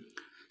ಡಿಮ್ಯಾಂಡು.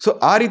 ಸೊ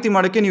ಆ ರೀತಿ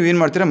ಮಾಡೋಕ್ಕೆ ನೀವು ಏನು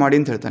ಮಾಡ್ತೀರಾ ಮಾಡಿ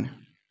ಅಂತ ಹೇಳ್ತಾನೆ.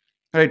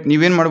 ರೈಟ್,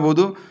 ನೀವೇನು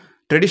ಮಾಡ್ಬೋದು,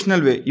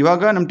 ಟ್ರೆಡಿಷ್ನಲ್ ವೇ.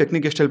 ಇವಾಗ ನಮ್ಮ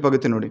ಟೆಕ್ನಿಕ್ ಎಷ್ಟು ಹೆಲ್ಪ್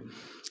ಆಗುತ್ತೆ ನೋಡಿ.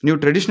 ನೀವು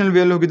ಟ್ರೆಡಿಷ್ನಲ್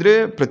ವೇಯಲ್ಲಿ ಹೋಗಿದ್ರೆ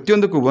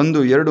ಪ್ರತಿಯೊಂದಕ್ಕೂ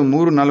 1, 2,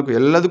 3, 4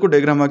 ಎಲ್ಲದಕ್ಕೂ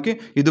ಡೈಗ್ರಾಮ್ ಹಾಕಿ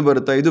ಇದು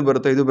ಬರುತ್ತಾ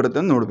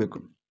ಅಂತ ನೋಡಬೇಕು.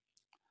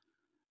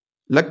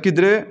 ಲಕ್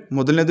ಇದ್ದರೆ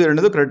ಮೊದಲನೇದು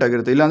 2ನೇದು ಕರೆಕ್ಟ್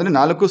ಆಗಿರುತ್ತೆ, ಇಲ್ಲಾಂದರೆ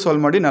 4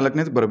 ಸಾಲ್ವ್ ಮಾಡಿ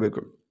 4ನೇದು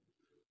ಬರಬೇಕು.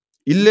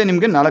 ಇಲ್ಲೇ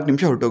ನಿಮಗೆ 4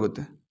 ನಿಮಿಷ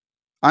ಹೊರಟೋಗುತ್ತೆ.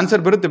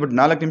 ಆನ್ಸರ್ ಬರುತ್ತೆ ಬಟ್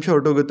 4 ನಿಮಿಷ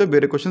ಹೊರಟೋಗುತ್ತೆ,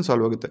 ಬೇರೆ ಕ್ವಶನ್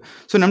ಸಾಲ್ವ್ ಆಗುತ್ತೆ.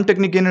 ಸೊ ನಮ್ಮ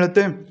ಟೆಕ್ನಿಕ್ ಏನು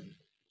ಹೇಳುತ್ತೆ,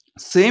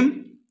 same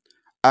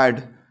add,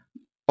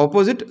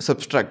 opposite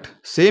subtract.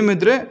 Same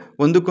ಇದ್ದರೆ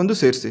ಒಂದಕ್ಕೊಂದು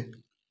ಸೇರಿಸಿ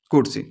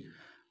ಕೂಡಿಸಿ,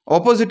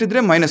 ಆಪೋಸಿಟ್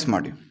ಇದ್ದರೆ ಮೈನಸ್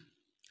ಮಾಡಿ.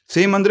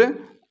 ಸೇಮ್ ಅಂದರೆ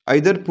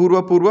ಐದರ್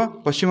ಪೂರ್ವ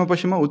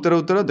ಪಶ್ಚಿಮ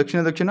ಉತ್ತರ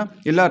ದಕ್ಷಿಣ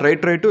ಇಲ್ಲ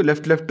ರೈಟು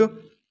ಲೆಫ್ಟು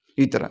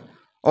ಈ ಥರ.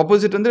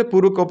 ಆಪೋಸಿಟ್ ಅಂದರೆ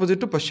ಪೂರ್ವಕ್ಕೆ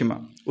ಆಪೋಸಿಟು ಪಶ್ಚಿಮ,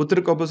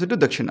 ಉತ್ತರಕ್ಕೆ ಆಪೋಸಿಟು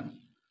ದಕ್ಷಿಣ,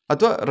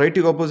 ಅಥವಾ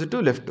ರೈಟಿಗೆ ಆಪೋಸಿಟು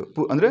ಲೆಫ್ಟು,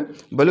 ಅಂದರೆ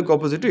ಬಲಕ್ಕೆ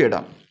ಆಪೋಸಿಟು ಎಡ.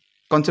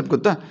 ಕಾನ್ಸೆಪ್ಟ್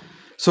ಗೊತ್ತಾ?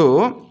 ಸೊ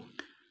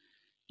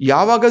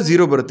ಯಾವಾಗ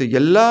 0 ಬರುತ್ತೆ,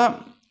 ಎಲ್ಲ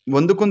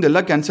ಒಂದಕ್ಕೊಂದು ಎಲ್ಲ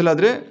ಕ್ಯಾನ್ಸಲ್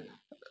ಆದರೆ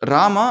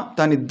ರಾಮ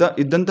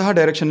ಇದ್ದಂತಹ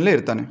ಡೈರೆಕ್ಷನಲ್ಲೇ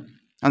ಇರ್ತಾನೆ.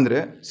 ಅಂದರೆ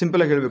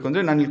ಸಿಂಪಲಾಗಿ ಹೇಳಬೇಕು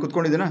ಅಂದರೆ, ನಾನು ಇಲ್ಲಿ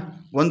ಕೂತ್ಕೊಂಡಿದ್ದೀನ,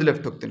 ಒಂದು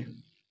ಲೆಫ್ಟ್ ಹೋಗ್ತೀನಿ,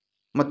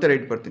 ಮತ್ತೆ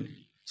ರೈಟ್ ಬರ್ತೀನಿ.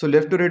 ಸೊ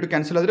ಲೆಫ್ಟು ರೈಟು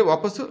ಕ್ಯಾನ್ಸಲ್ ಆದರೆ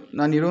ವಾಪಸ್ಸು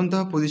ನಾನು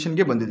ಇರುವಂತಹ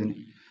ಪೊಸಿಷನ್ಗೆ ಬಂದಿದ್ದೀನಿ.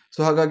 ಸೊ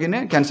ಹಾಗಾಗಿನೇ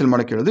ಕ್ಯಾನ್ಸಲ್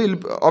ಮಾಡೋಕ್ಕೆ ಹೇಳೋದು. ಇಲ್ಲಿ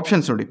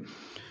ಆಪ್ಷನ್ಸ್ ನೋಡಿ,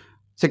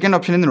 ಸೆಕೆಂಡ್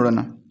ಆಪ್ಷನಿಂದ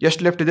ನೋಡೋಣ.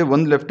 ಎಷ್ಟು ಲೆಫ್ಟ್ ಇದೆ,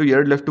 1 ಲೆಫ್ಟು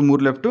 2 ಲೆಫ್ಟು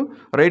 3 ಲೆಫ್ಟು.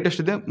 ರೈಟ್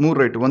ಎಷ್ಟಿದೆ, 3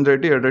 right, 1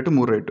 right 2 right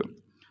 3 right.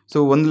 So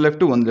 1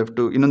 left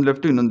ಇನ್ನೊಂದು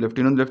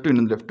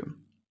ಲೆಫ್ಟು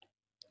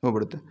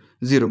ಹೋಗ್ಬಿಡುತ್ತೆ,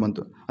 0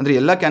 ಬಂತು. ಅಂದರೆ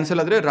ಎಲ್ಲ ಕ್ಯಾನ್ಸಲ್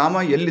ಆದರೆ ರಾಮ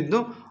ಎಲ್ಲಿದ್ದು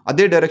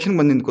ಅದೇ ಡೈರೆಕ್ಷನ್ಗೆ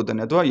ಬಂದು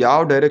ನಿಂತ್ಕೋತಾನೆ, ಅಥವಾ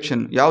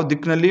ಯಾವ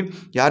ದಿಕ್ಕಿನಲ್ಲಿ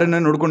ಯಾರನ್ನ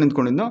ನೋಡ್ಕೊಂಡು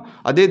ನಿಂತ್ಕೊಂಡಿದ್ದೋ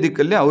ಅದೇ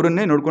ದಿಕ್ಕಲ್ಲಿ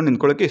ಅವರನ್ನೇ ನೋಡ್ಕೊಂಡು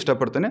ನಿಂತ್ಕೊಳ್ಳೋಕ್ಕೆ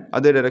ಇಷ್ಟಪಡ್ತಾನೆ,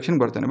 ಅದೇ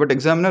ಡೈರೆಕ್ಷನ್ಗೆ ಬರ್ತಾನೆ. ಬಟ್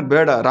ಎಕ್ಸಾಮಿನರ್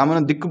ಬೇಡ,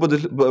 ರಾಮನ ದಿಕ್ಕು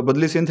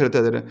ಬದಲಿಸಿ ಅಂತ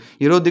ಹೇಳ್ತಾ ಇದ್ದಾರೆ,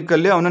 ಇರೋ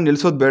ದಿಕ್ಕಲ್ಲಿ ಅವನ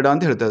ನಿಲ್ಲಿಸೋದು ಬೇಡ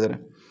ಅಂತ ಹೇಳ್ತಾ ಇದ್ದಾರೆ.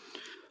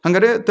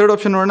 ಹಾಗಾದರೆ ಥರ್ಡ್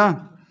ಆಪ್ಷನ್ ನೋಡೋಣ.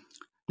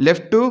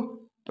 ಲೆಫ್ಟು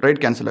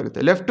ರೈಟ್ ಕ್ಯಾನ್ಸಲ್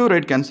ಆಗುತ್ತೆ, ಲೆಫ್ಟು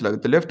ರೈಟ್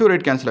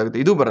ಕ್ಯಾನ್ಸಲ್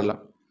ಆಗುತ್ತೆ, ಇದು ಬರಲ್ಲ.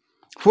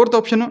 Fourth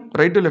option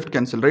right to left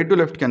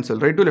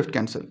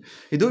cancel.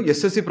 ಇದು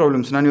SSC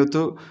ಪ್ರಾಬ್ಲಮ್ಸ್. ನಾನು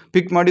ಇವತ್ತು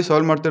ಪಿಕ್ ಮಾಡಿ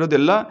ಸಾಲ್ವ್ ಮಾಡ್ತಾ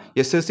ಇರೋದೆಲ್ಲ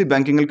SSC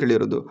ಬ್ಯಾಂಕಿಂಗಲ್ಲಿ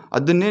ಕೇಳಿರೋದು,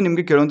 ಅದನ್ನೇ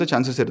ನಿಮಗೆ ಕೇಳುವಂಥ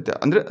ಚಾನ್ಸಸ್ ಇರುತ್ತೆ,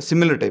 ಅಂದರೆ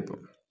ಸಿಮಿಲರ್ ಟೈಪು.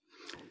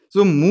 ಸೊ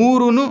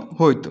 3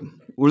 ಹೋಯಿತು.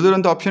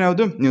 ಉಳಿದಿರೋಂಥ ಆಪ್ಷನ್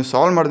ಯಾವುದು, ನೀವು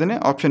ಸಾಲ್ವ್ ಮಾಡ್ದೇ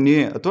ಆಪ್ಷನ್ ಎ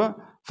ಅಥವಾ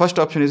first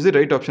option is the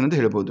right option ಅಂತ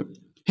ಹೇಳ್ಬೋದು.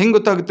 ಹೆಂಗೆ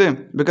ಗೊತ್ತಾಗುತ್ತೆ,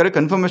 ಬೇಕಾದ್ರೆ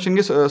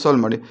ಕನ್ಫರ್ಮೇಷನ್ಗೆ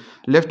ಸಾಲ್ವ್ ಮಾಡಿ.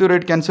 ಲೆಫ್ಟ್ ಟು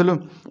ರೈಟ್ ಕ್ಯಾನ್ಸಲು,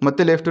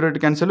 ಮತ್ತೆ ಲೆಫ್ಟ್ ಟು ರೈಟ್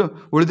ಕ್ಯಾನ್ಸಲು.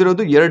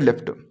 ಉಳಿದಿರೋದು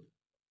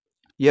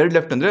 2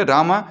 ಲೆಫ್ಟ್ ಅಂದರೆ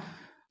ರಾಮ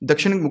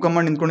ದಕ್ಷಿಣಕ್ಕೆ ಮುಖ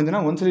ಮಾಡಿ ನಿಂತ್ಕೊಂಡಿದ್ದಾನೆ.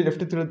 ಒಂದ್ಸಲಿ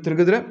ಲೆಫ್ಟ್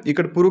ತಿರುಗಿದ್ರೆ ಈ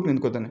ಕಡೆ ಪೂರ್ವಕ್ಕೆ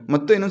ನಿಂತ್ಕೋತಾನೆ,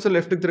 ಮತ್ತೆ ಇನ್ನೊಂದ್ಸಲ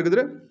ಲೆಫ್ಟಿಗೆ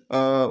ತಿರುಗಿದ್ರೆ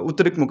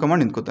ಉತ್ತರಕ್ಕೆ ಮುಖ ಮಾಡಿ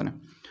ನಿಂತ್ಕೋತಾನೆ.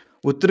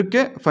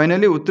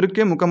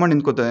 ಉತ್ತರಕ್ಕೆ ಮುಖ ಮಾಡಿ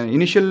ನಿಂತ್ಕೋತಾನೆ.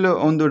 ಇನಿಷಿಯಲ್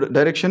ಒಂದು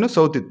ಡೈರೆಕ್ಷನು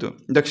ಸೌತ್ ಇತ್ತು,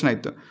 ದಕ್ಷಿಣ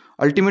ಇತ್ತು,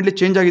 ಅಲ್ಟಿಮೇಟ್ಲಿ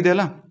ಚೇಂಜ್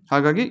ಆಗಿದೆಯಲ್ಲ,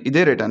 ಹಾಗಾಗಿ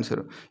ಇದೇ ರೈಟ್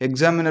ಆನ್ಸರು.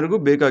 ಎಕ್ಸಾಮಿನರ್ಗೂ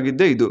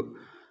ಬೇಕಾಗಿದ್ದೇ ಇದು.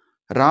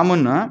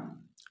 ರಾಮನ್ನ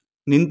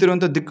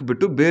ನಿಂತಿರುವಂಥ ದಿಕ್ಕು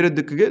ಬಿಟ್ಟು ಬೇರೆ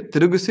ದಿಕ್ಕಿಗೆ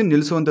ತಿರುಗಿಸಿ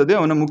ನಿಲ್ಲಿಸುವಂಥದ್ದೇ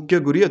ಅವನ ಮುಖ್ಯ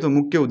ಗುರಿ ಅಥವಾ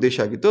ಮುಖ್ಯ ಉದ್ದೇಶ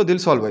ಆಗಿತ್ತು.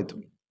 ಅದಿಲ್ಲಿ ಸಾಲ್ವ್ ಆಯಿತು.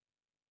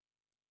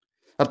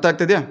 ಅರ್ಥ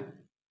ಆಗ್ತಿದೆಯಾ?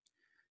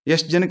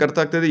 ಎಷ್ಟು ಜನಕ್ಕೆ ಅರ್ಥ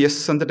ಆಗ್ತಾಯಿದೆ? ಎಸ್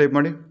ಅಂತ ಟೈಪ್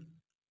ಮಾಡಿ.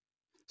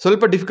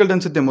 ಸ್ವಲ್ಪ ಡಿಫಿಕಲ್ಟ್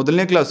ಅನಿಸುತ್ತೆ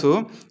ಮೊದಲನೇ ಕ್ಲಾಸು,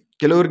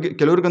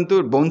 ಕೆಲವ್ರಿಗಂತೂ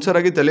ಬೌನ್ಸರ್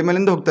ಆಗಿ ತಲೆ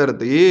ಮೇಲಿಂದ ಹೋಗ್ತಾ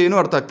ಇರುತ್ತೆ, ಏನೂ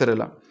ಅರ್ಥ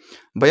ಆಗ್ತಾಯಿರಲ್ಲ.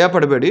 ಭಯ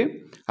ಪಡಬೇಡಿ,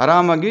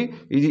 ಆರಾಮಾಗಿ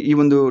ಈ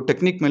ಒಂದು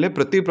ಟೆಕ್ನಿಕ್ ಮೇಲೆ,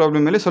 ಪ್ರತಿ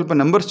ಪ್ರಾಬ್ಲಮ್ ಮೇಲೆ ಸ್ವಲ್ಪ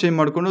ನಂಬರ್ಸ್ ಚೇಂಜ್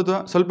ಮಾಡಿಕೊಂಡು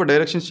ಅಥವಾ ಸ್ವಲ್ಪ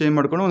ಡೈರೆಕ್ಷನ್ಸ್ ಚೇಂಜ್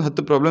ಮಾಡಿಕೊಂಡು ಒಂದು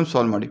 10 ಪ್ರಾಬ್ಲಮ್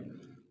ಸಾಲ್ವ್ ಮಾಡಿ,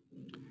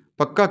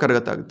 ಪಕ್ಕಾ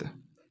ಕರಗತ್ತಾಗುತ್ತೆ.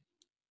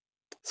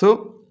 ಸೊ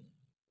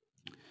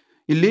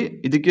ಇಲ್ಲಿ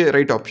ಇದಕ್ಕೆ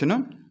right option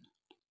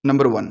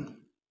number 1.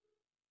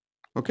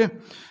 Okay.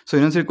 So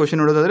ಇನ್ನೊಂದ್ಸರಿ ಕ್ವಶನ್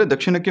ನೋಡೋದಾದರೆ,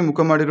 ದಕ್ಷಿಣಕ್ಕೆ ಮುಖ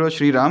ಮಾಡಿರುವ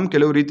ಶ್ರೀರಾಮ್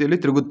ಕೆಲವು ರೀತಿಯಲ್ಲಿ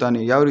ತಿರುಗುತ್ತಾನೆ,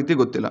 ಯಾವ ರೀತಿ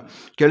ಗೊತ್ತಿಲ್ಲ.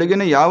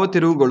 ಕೆಳಗಿನ ಯಾವ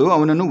ತಿರುವುಗಳು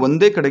ಅವನನ್ನು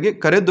ಒಂದೇ ಕಡೆಗೆ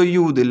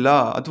ಕರೆದೊಯ್ಯುವುದಿಲ್ಲ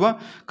ಅಥವಾ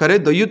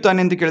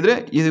ಕರೆದೊಯ್ಯುತ್ತಾನೆ ಅಂತ ಕೇಳಿದ್ರೆ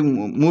ಇದು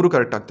 3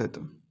 ಕರೆಕ್ಟ್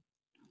ಆಗ್ತಾಯಿತ್ತು.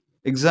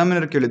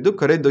 ಎಕ್ಸಾಮಿನರ್ ಕೇಳಿದ್ದು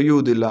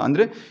ಕರೆದೊಯ್ಯುವುದಿಲ್ಲ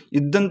ಅಂದರೆ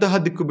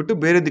ಇದ್ದಂತಹ ದಿಕ್ಕು ಬಿಟ್ಟು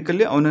ಬೇರೆ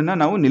ದಿಕ್ಕಲ್ಲಿ ಅವನನ್ನು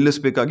ನಾವು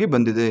ನಿಲ್ಲಿಸಬೇಕಾಗಿ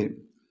ಬಂದಿದೆ.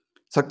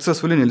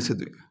 ಸಕ್ಸಸ್ಫುಲಿ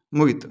ನಿಲ್ಲಿಸಿದ್ವಿ,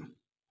 ಮುಗೀತು,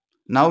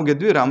 ನಾವು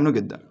ಗೆದ್ವಿ, ರಾಮನು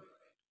ಗೆದ್ದ.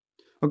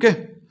 Okay.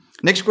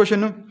 Next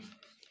question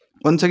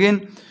once again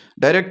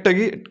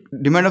ಡೈರೆಕ್ಟಾಗಿ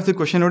ಡಿಮ್ಯಾಂಡ್ ಆಫ್ ದಿ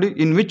ಕ್ವಶನ್ ನೋಡಿ.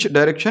 In which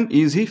direction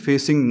is he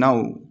facing now?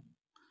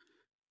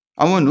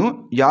 ಅವನು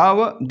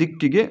ಯಾವ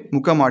ದಿಕ್ಕಿಗೆ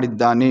ಮುಖ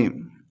ಮಾಡಿದ್ದಾನೆ?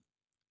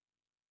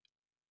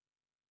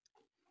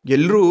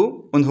 ಎಲ್ಲರೂ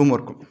ಒಂದು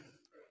ಹೋಮ್ವರ್ಕು,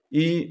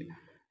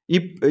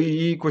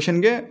 ಈ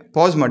ಕ್ವಶನ್ಗೆ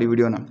ಪಾಸ್ ಮಾಡಿ,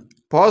 ವಿಡಿಯೋನ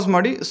ಪಾಸ್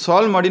ಮಾಡಿ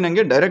ಸಾಲ್ವ್ ಮಾಡಿ,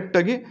 ನನಗೆ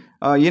ಡೈರೆಕ್ಟಾಗಿ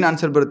ಏನು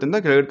ಆನ್ಸರ್ ಬರುತ್ತೆ ಅಂತ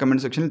ಕೆಳಗಡೆ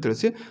ಕಮೆಂಟ್ ಸೆಕ್ಷನಲ್ಲಿ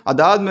ತಿಳಿಸಿ.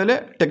 ಅದಾದಮೇಲೆ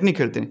ಟೆಕ್ನಿಕ್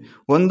ಹೇಳ್ತೀನಿ.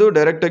 ಒಂದು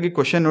ಡೈರೆಕ್ಟಾಗಿ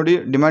ಕ್ವಶನ್ ನೋಡಿ,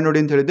 ಡಿಮ್ಯಾಂಡ್ ನೋಡಿ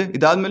ಅಂತ ಹೇಳಿದ್ದೆ.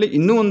 ಇದಾದಮೇಲೆ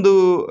ಇನ್ನೂ ಒಂದು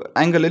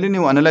ಆ್ಯಂಗಲಲ್ಲಿ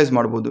ನೀವು ಅನಲೈಸ್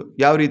ಮಾಡ್ಬೋದು,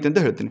 ಯಾವ ರೀತಿ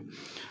ಅಂತ ಹೇಳ್ತೀನಿ.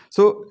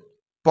 ಸೊ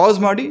ಪಾಸ್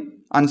ಮಾಡಿ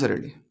ಆನ್ಸರ್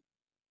ಹೇಳಿ.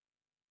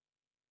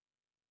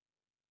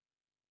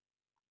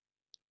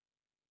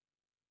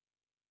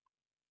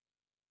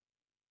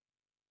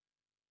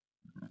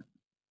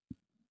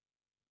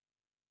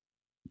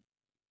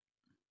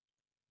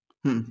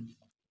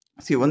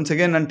 ಒನ್ಸ್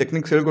ಅಗೇನ್ ನಾನು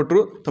ಟೆಕ್ನಿಕ್ಸ್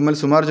ಹೇಳ್ಕೊಟ್ರು ತಮ್ಮಲ್ಲಿ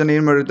ಸುಮಾರು ಜನ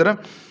ಏನು ಮಾಡಿರ್ತಾರೆ,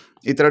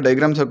 ಈ ಥರ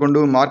ಡೈಗ್ರಾಮ್ಸ್ ಹಾಕ್ಕೊಂಡು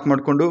ಮಾರ್ಕ್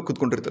ಮಾಡಿಕೊಂಡು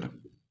ಕೂತ್ಕೊಂಡಿರ್ತಾರೆ.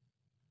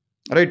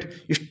 ರೈಟ್,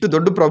 ಇಷ್ಟು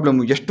ದೊಡ್ಡ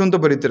ಪ್ರಾಬ್ಲಮ್ಮು ಎಷ್ಟು ಅಂತ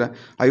ಬರೀತೀರ.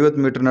 50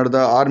 ಮೀಟ್ರ್ ನಡೆದ,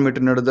 6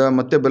 ಮೀಟ್ರ್ ನಡೆದ,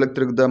 ಮತ್ತೆ ಬೆಳಗ್ಗೆ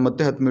ತಿರುಗ್ದ,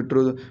 ಮತ್ತೆ 10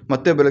 ಮೀಟ್ರು,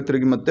 ಮತ್ತೆ ಬೆಳಗ್ಗೆ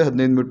ತಿರುಗಿ, ಮತ್ತೆ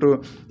 15 ಮೀಟ್ರು,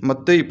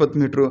 ಮತ್ತೆ 20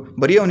 ಮೀಟ್ರು.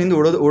 ಬರೀ ಅವನಿಂದ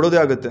ಓಡೋದೇ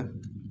ಆಗುತ್ತೆ.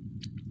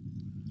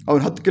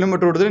 ಅವ್ನು 10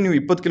 ಕಿಲೋಮೀಟ್ರ್ ಓಡಿದ್ರೆ ನೀವು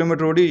 20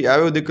 ಕಿಲೋಮೀಟ್ರ್ ಓಡಿ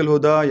ಯಾವ್ಯಾವ ದಿಕ್ಕಲ್ಲಿ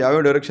ಹೋದ,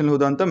 ಯಾವ್ಯಾವ ಡೈರೆಕ್ಷನ್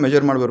ಹೋದ ಅಂತ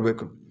ಮೆಜರ್ ಮಾಡಿ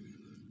ಬರಬೇಕು.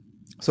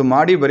 ಸೊ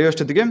ಮಾಡಿ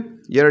ಬರೆಯೋಷ್ಟೊತ್ತಿಗೆ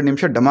 2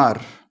 ನಿಮಿಷ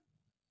ಡಮಾರ್.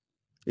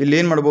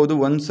 ಇಲ್ಲೇನು ಮಾಡ್ಬೋದು,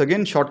 ಒನ್ಸ್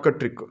ಅಗೇನ್ ಶಾರ್ಟ್ಕಟ್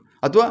ಟ್ರಿಕ್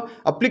ಅಥವಾ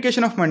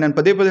ಅಪ್ಲಿಕೇಶನ್ ಆಫ್ ಮೈಂಡ್. ನಾನು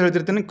ಪದೇ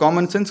ಹೇಳ್ತಿರ್ತೀನಿ,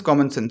 ಕಾಮನ್ ಸೆನ್ಸ್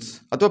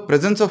ಅಥವಾ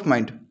ಪ್ರೆಸೆನ್ಸ್ ಆಫ್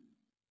ಮೈಂಡ್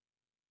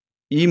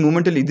ಈ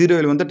ಮೂಮೆಂಟಲ್ಲಿ ಇದಿರೋ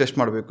ಇಲ್ವ ಅಂತ ಟೆಸ್ಟ್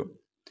ಮಾಡಬೇಕು.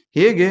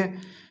 ಹೇಗೆ,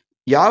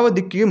 ಯಾವ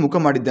ದಿಕ್ಕಿಗೆ ಮುಖ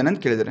ಮಾಡಿದ್ದಾನೆ ಅಂತ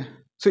ಕೇಳಿದರೆ,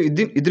 ಸೊ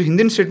ಇದ್ರ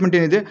ಹಿಂದಿನ ಸ್ಟೇಟ್ಮೆಂಟ್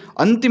ಏನಿದೆ,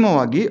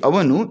 ಅಂತಿಮವಾಗಿ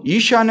ಅವನು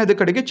ಈಶಾನ್ಯದ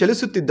ಕಡೆಗೆ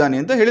ಚಲಿಸುತ್ತಿದ್ದಾನೆ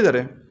ಅಂತ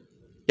ಹೇಳಿದ್ದಾರೆ.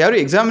 ಯಾರು,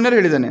 ಎಕ್ಸಾಮಿನರ್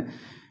ಹೇಳಿದ್ದಾನೆ.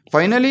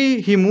 Finally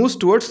he moves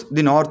towards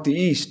the north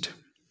East.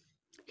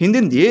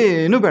 ಹಿಂದಿಂದ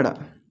ಏನು ಬೇಡ,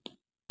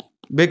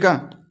 ಬೇಕಾ,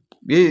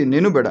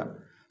 ಏನೇನು ಬೇಡ.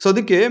 ಸೊ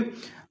ಅದಕ್ಕೆ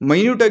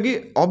ಮೈನ್ಯೂಟ್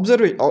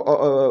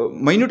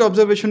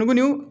ಅಬ್ಸರ್ವೇಷನ್ಗೂ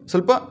ನೀವು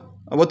ಸ್ವಲ್ಪ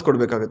ಒತ್ತು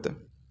ಕೊಡಬೇಕಾಗತ್ತೆ.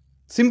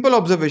 ಸಿಂಪಲ್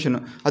ಅಬ್ಸರ್ವೇಷನ್,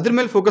 ಅದ್ರ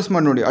ಮೇಲೆ ಫೋಕಸ್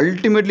ಮಾಡಿ ನೋಡಿ.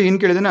 ಅಲ್ಟಿಮೇಟ್ಲಿ ಏನು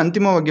ಕೇಳಿದಾನೆ,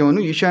 ಅಂತಿಮವಾಗಿ ಅವನು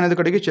ಈಶಾನ್ಯದ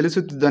ಕಡೆಗೆ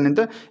ಚಲಿಸುತ್ತಿದ್ದಾನೆ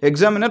ಅಂತ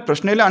ಎಕ್ಸಾಮಿನರ್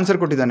ಪ್ರಶ್ನೆಯಲ್ಲೇ ಆನ್ಸರ್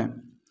ಕೊಟ್ಟಿದ್ದಾನೆ.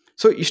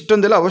 ಸೊ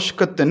ಇಷ್ಟೊಂದೆಲ್ಲ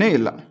ಅವಶ್ಯಕತೆಯೇ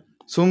ಇಲ್ಲ,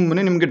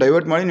 ಸುಮ್ಮನೆ ನಿಮಗೆ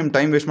ಡೈವರ್ಟ್ ಮಾಡಿ ನಿಮ್ಮ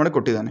ಟೈಮ್ ವೇಸ್ಟ್ ಮಾಡಿ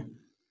ಕೊಟ್ಟಿದ್ದಾನೆ.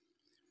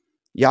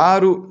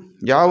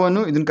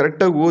 ಯಾವನು ಇದನ್ನು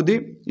ಕರೆಕ್ಟಾಗಿ ಓದಿ,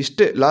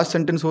 ಇಷ್ಟೇ ಲಾಸ್ಟ್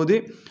ಸೆಂಟೆನ್ಸ್ ಓದಿ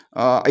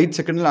 5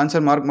 ಸೆಕೆಂಡಲ್ಲಿ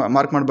ಆನ್ಸರ್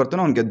ಮಾರ್ಕ್ ಮಾಡಿ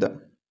ಬರ್ತಾನೆ, ಅವ್ನು ಗೆದ್ದ.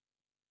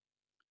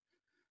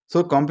 ಸೊ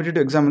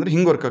ಕಾಂಪಿಟೇಟಿವ್ ಎಕ್ಸಾಮ್ ಅಂದರೆ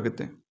ಹಿಂಗೆ ವರ್ಕ್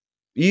ಆಗುತ್ತೆ.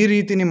 ಈ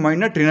ರೀತಿ ನಿಮ್ಮ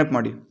ಮೈಂಡ್ನ ಟ್ರೈನ್ ಅಪ್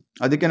ಮಾಡಿ.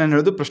 ಅದಕ್ಕೆ ನಾನು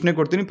ಹೇಳೋದು, ಪ್ರಶ್ನೆ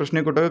ಕೊಡ್ತೀನಿ, ಪ್ರಶ್ನೆ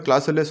ಕೊಟ್ಟಾಗ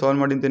ಕ್ಲಾಸಲ್ಲೇ ಸಾಲ್ವ್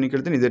ಮಾಡಿ ಅಂತ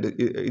ಕೇಳ್ತೀನಿ,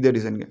 ಇದೇ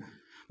ಡಿಸೈನ್ಗೆ.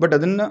 ಬಟ್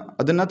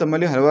ಅದನ್ನು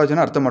ತಮ್ಮಲ್ಲಿ ಹಲವಾರು ಜನ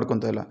ಅರ್ಥ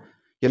ಮಾಡ್ಕೊತಾ ಇಲ್ಲ.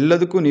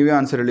 ಎಲ್ಲದಕ್ಕೂ ನೀವೇ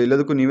ಆನ್ಸರ್ ಹೇಳಿ,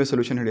 ಎಲ್ಲದಕ್ಕೂ ನೀವೇ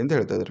ಸೊಲ್ಯೂಷನ್ ಹೇಳಿ ಅಂತ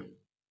ಹೇಳ್ತಾ ಇದ್ದಾರೆ.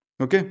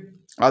 ಓಕೆ,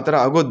 ಆ ಥರ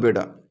ಆಗೋದು ಬೇಡ.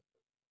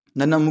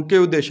 ನನ್ನ ಮುಖ್ಯ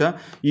ಉದ್ದೇಶ,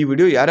 ಈ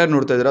ವಿಡಿಯೋ ಯಾರ್ಯಾರು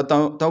ನೋಡ್ತಾ ಇದ್ದೀರಾ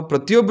ತಾವು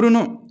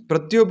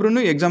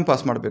ಪ್ರತಿಯೊಬ್ಬರೂ ಎಕ್ಸಾಮ್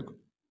ಪಾಸ್ ಮಾಡಬೇಕು.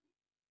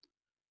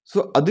 ಸೊ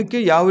ಅದಕ್ಕೆ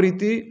ಯಾವ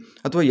ರೀತಿ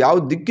ಅಥವಾ ಯಾವ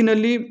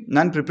ದಿಕ್ಕಿನಲ್ಲಿ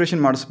ನಾನು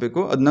ಪ್ರಿಪ್ರೇಷನ್ ಮಾಡಿಸ್ಬೇಕು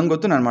ಅದು ನಂಗೆ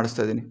ಗೊತ್ತು, ನಾನು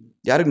ಮಾಡಿಸ್ತಾ ಇದ್ದೀನಿ.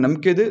 ಯಾರಿಗೆ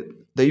ನಂಬಿಕೆ ಇದೆ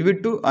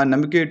ದಯವಿಟ್ಟು ಆ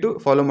ನಂಬಿಕೆ ಇಟ್ಟು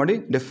ಫಾಲೋ ಮಾಡಿ,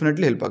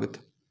 ಡೆಫಿನೆಟ್ಲಿ ಹೆಲ್ಪ್ ಆಗುತ್ತೆ.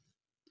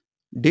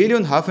 ಡೈಲಿ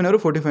ಒಂದು 1/2 hour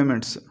 45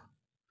 minutes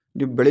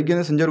ನೀವು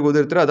ಬೆಳಗ್ಗೆಯಿಂದ ಸಂಜೆವರೆಗೆ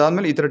ಓದಿರ್ತೀರ.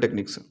 ಅದಾದಮೇಲೆ ಈ ಥರ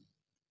ಟೆಕ್ನಿಕ್ಸ್.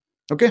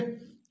 ಓಕೆ,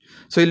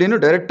 ಸೊ ಇಲ್ಲೇನು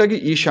ಡೈರೆಕ್ಟಾಗಿ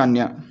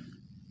ಈಶಾನ್ಯ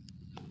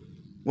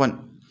 1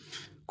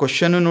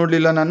 ಕ್ವಶನ್ನು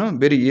ನೋಡಲಿಲ್ಲ, ನಾನು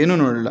ಬೇರೆ ಏನೂ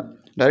ನೋಡಲಿಲ್ಲ,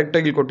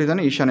 ಡೈರೆಕ್ಟಾಗಿ ಇಲ್ಲಿ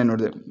ಕೊಟ್ಟಿದ್ದಾನೆ, ಈಶಾನ್ಯ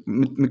ನೋಡಿದೆ,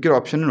 ಮಿಕ್ಕಿರೋ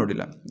ಆಪ್ಷನ್ನು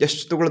ನೋಡಿಲ್ಲ.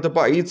 ಎಷ್ಟು ತೊಗೊಳತ್ತಪ್ಪ,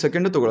 5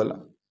 second ತೊಗೊಳ್ಳಲ್ಲ.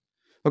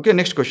 Okay,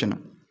 next question.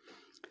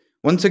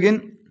 Once again,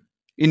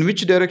 in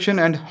which direction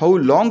and how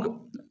long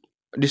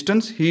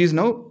distance he is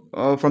now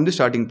from the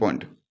starting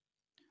point.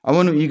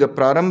 ಅವನು ಈಗ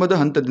ಪ್ರಾರಂಭದ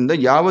ಹಂತದಿಂದ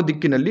ಯಾವ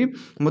ದಿಕ್ಕಿನಲ್ಲಿ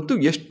ಮತ್ತು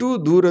ಎಷ್ಟು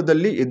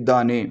ದೂರದಲ್ಲಿ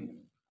ಇದ್ದಾನೆ.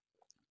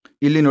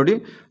 ಇಲ್ಲಿ ನೋಡಿ,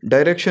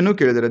 ಡೈರೆಕ್ಷನ್ನು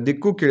ಕೇಳಿದ್ದಾರೆ,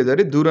 ದಿಕ್ಕು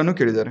ಕೇಳಿದ್ದಾರೆ, ದೂರನೂ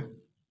ಕೇಳಿದ್ದಾರೆ,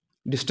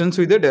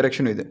 ಡಿಸ್ಟೆನ್ಸು ಇದೆ,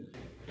 ಡೈರೆಕ್ಷನು ಇದೆ.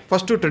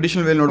 ಫಸ್ಟು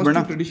ಟ್ರೆಡಿಷನಲ್ ವೇಲ್ ನೋಡಬೇಡ,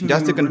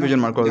 ಜಾಸ್ತಿ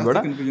ಕನ್ಫ್ಯೂಷನ್ ಮಾಡ್ಕೊಳ್ಳೋದು ಬೇಡ.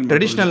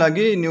 ಟ್ರೆಡಿಷ್ನಲ್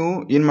ಆಗಿ ನೀವು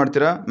ಏನು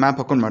ಮಾಡ್ತೀರಾ, ಮ್ಯಾಪ್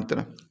ಹಾಕೊಂಡು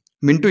ಮಾಡ್ತೀರಾ.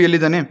 ಮಿಂಟು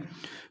ಎಲ್ಲಿದ್ದಾನೆ,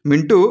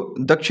 ಮಿಂಟು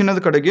ದಕ್ಷಿಣದ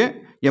ಕಡೆಗೆ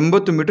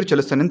 80 ಮೀಟ್ರ್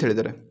ಚಲಿಸ್ತಾನೆ ಅಂತ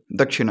ಹೇಳಿದ್ದಾರೆ.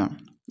 ದಕ್ಷಿಣ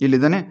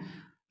ಇಲ್ಲಿದ್ದಾನೆ,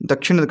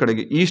 ದಕ್ಷಿಣದ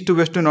ಕಡೆಗೆ East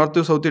West north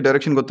south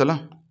direction ಗೊತ್ತಲ್ಲ,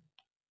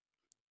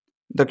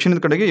 ದಕ್ಷಿಣದ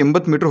ಕಡೆಗೆ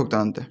 80 ಮೀಟ್ರ್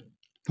ಹೋಗ್ತಾನಂತೆ,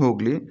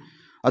 ಹೋಗಲಿ.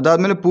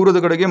 ಅದಾದಮೇಲೆ ಪೂರ್ವದ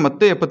ಕಡೆಗೆ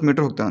ಮತ್ತೆ 70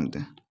 ಮೀಟ್ರ್ ಹೋಗ್ತಾನಂತೆ,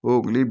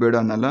 ಹೋಗಲಿ, ಬೇಡ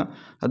ಅನ್ನಲ್ಲ.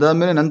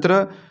 ಅದಾದಮೇಲೆ ನಂತರ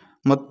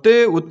ಮತ್ತೆ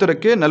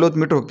ಉತ್ತರಕ್ಕೆ 40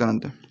 ಮೀಟ್ರ್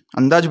ಹೋಗ್ತಾನಂತೆ.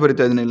 ಅಂದಾಜು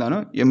ಬರಿತಾ ಇದ್ದೀನಿ ನಾನು,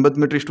 80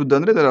 ಮೀಟ್ರ್ ಇಷ್ಟು ಉದ್ದ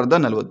ಅಂದರೆ ಇದರ ಅರ್ಧ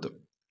 40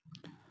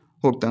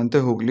 ಹೋಗ್ತಾನಂತೆ,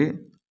 ಹೋಗಲಿ.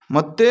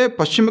 ಮತ್ತೆ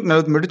ಪಶ್ಚಿಮಕ್ಕೆ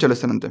 40 ಮೀಟ್ರ್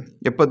ಚಲಿಸ್ತಾನಂತೆ.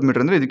 70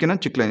 ಮೀಟ್ರ್ ಅಂದರೆ ಇದಕ್ಕಿಂತ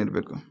ಚಿಕ್ಕ ಲೈನ್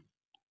ಇರಬೇಕು,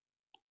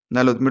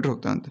 40 ಮೀಟ್ರ್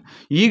ಹೋಗ್ತಾನಂತೆ.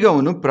 ಈಗ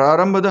ಅವನು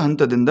ಪ್ರಾರಂಭದ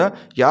ಹಂತದಿಂದ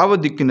ಯಾವ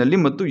ದಿಕ್ಕಿನಲ್ಲಿ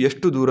ಮತ್ತು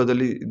ಎಷ್ಟು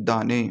ದೂರದಲ್ಲಿ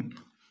ಇದ್ದಾನೆ.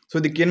 ಸೊ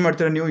ಇದಕ್ಕೆ ಏನು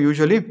ಮಾಡ್ತೀರಾ ನೀವು,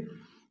 ಯೂಶ್ವಲಿ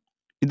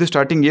ಇದು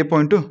ಸ್ಟಾರ್ಟಿಂಗ್ ಎ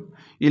ಪಾಯಿಂಟು,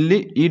 ಇಲ್ಲಿ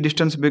ಈ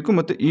ಡಿಸ್ಟೆನ್ಸ್ ಬೇಕು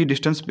ಮತ್ತು ಈ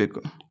ಡಿಸ್ಟೆನ್ಸ್ ಬೇಕು,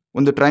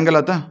 ಒಂದು ಟ್ರಯಾಂಗಲ್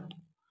ಆತಾ.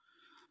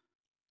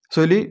 ಸೊ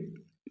ಇಲ್ಲಿ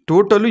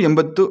ಟೋಟಲು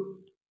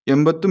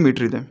 80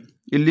 ಮೀಟ್ರ್ ಇದೆ.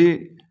 ಇಲ್ಲಿ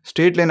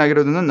ಸ್ಟ್ರೇಟ್ ಲೈನ್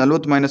ಆಗಿರೋದ್ರಿಂದ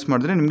 40 ಮೈನಸ್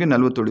ಮಾಡಿದ್ರೆ ನಿಮಗೆ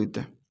 40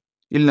 ಉಳಿಯುತ್ತೆ.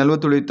 ಇಲ್ಲಿ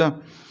 40 ಉಳಿಯುತ್ತಾ,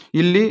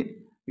 ಇಲ್ಲಿ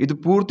ಇದು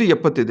ಪೂರ್ತಿ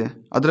 70 ಇದೆ,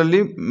 ಅದರಲ್ಲಿ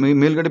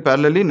ಮೇಲ್ಗಡೆ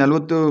ಪ್ಯಾರಲಲ್ಲಿ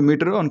 40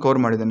 ಮೀಟ್ರ್ ಅವ್ನು ಕವರ್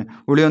ಮಾಡಿದ್ದಾನೆ,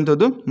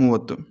 ಉಳಿಯುವಂಥದ್ದು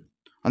 30.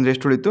 ಅಂದರೆ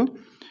ಎಷ್ಟು ಉಳಿತು,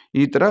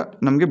 ಈ ಥರ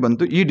ನಮಗೆ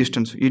ಬಂತು. ಈ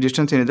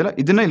ಡಿಸ್ಟೆನ್ಸ್ ಏನಿದೆಯಲ್ಲ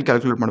ಇದನ್ನು ಇಲ್ಲಿ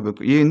ಕ್ಯಾಲ್ಕುಲೇಟ್ ಮಾಡಬೇಕು.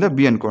 ಎ ಇಂದ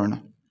ಬಿ ಅಂದ್ಕೊಳ್ಳೋಣ.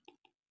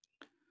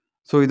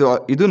 ಸೊ ಇದು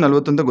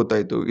 40 ಅಂತ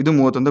ಗೊತ್ತಾಯಿತು, ಇದು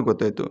 30 ಅಂತ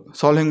ಗೊತ್ತಾಯಿತು.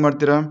 ಸಾಲ್ವ್ ಹೆಂಗೆ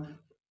ಮಾಡ್ತೀರಾ,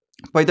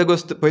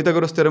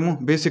 Pythagoras theorem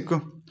basic.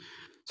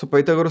 So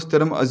Pythagoras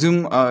theorem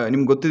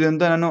ನಿಮ್ಗೆ ಗೊತ್ತಿದೆ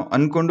ಅಂತ ನಾನು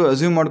ಅಂದ್ಕೊಂಡು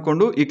ಅಸ್ಯೂಮ್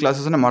ಮಾಡಿಕೊಂಡು ಈ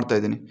ಕ್ಲಾಸಸನ್ನು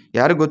ಮಾಡ್ತಾಯಿದ್ದೀನಿ.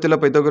 ಯಾರಿಗೆ ಗೊತ್ತಿಲ್ಲ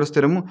Pythagoras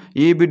theorem,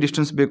 A B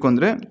distance ಬೇಕು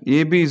ಅಂದರೆ A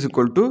B is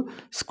equal to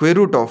square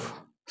root of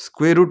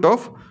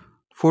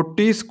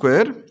 40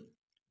 square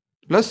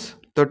plus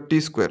 30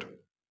 square.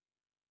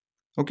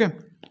 Okay,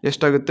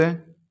 ಎಷ್ಟಾಗುತ್ತೆ,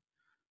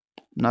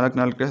 4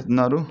 4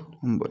 16 9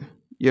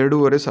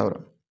 2,500.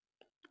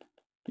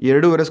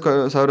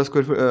 2,500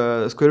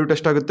 ಸ್ಕ್ವೇರ್ ರೂಟ್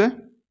ಎಷ್ಟಾಗುತ್ತೆ,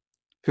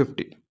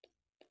 50.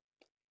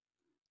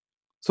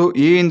 ಸೊ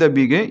ಎ ಇಂದ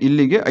ಬಿಗೆ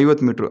ಇಲ್ಲಿಗೆ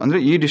 50 ಮೀಟ್ರು, ಅಂದರೆ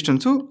ಈ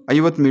ಡಿಸ್ಟೆನ್ಸು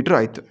 50 ಮೀಟ್ರ್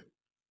ಆಯಿತು.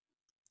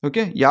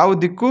 ಓಕೆ, ಯಾವ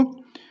ದಿಕ್ಕು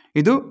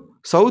ಇದು,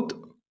 ಸೌತ್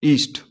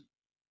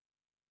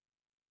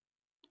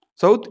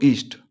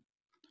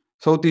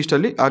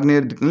ಈಸ್ಟಲ್ಲಿ ಆಗ್ನೇಯ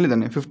ದಿಕ್ಕಿನಲ್ಲಿ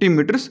ಇದ್ದಾನೆ. 50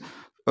 metres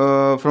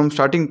from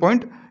starting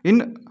point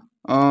in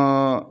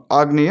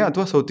ಆಗ್ನೇಯ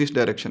ಅಥವಾ ಸೌತ್ ಈಸ್ಟ್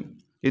ಡೈರೆಕ್ಷನ್.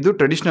 ಇದು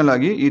ಟ್ರೆಡಿಷ್ನಲ್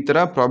ಆಗಿ ಈ ಥರ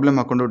ಪ್ರಾಬ್ಲಮ್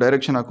ಹಾಕ್ಕೊಂಡು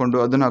ಡೈರೆಕ್ಷನ್ ಹಾಕ್ಕೊಂಡು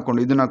ಅದನ್ನು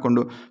ಹಾಕ್ಕೊಂಡು ಇದನ್ನು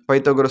ಹಾಕ್ಕೊಂಡು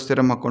ಪೈಥಾಗೊರಸ್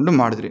ಥಿಯರಮ್ ಹಾಕ್ಕೊಂಡು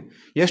ಮಾಡಿದ್ರಿ.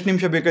 ಎಷ್ಟು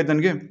ನಿಮಿಷ ಬೇಕಾಯ್ತು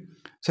ನನಗೆ?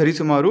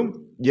 ಸರಿಸುಮಾರು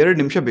 2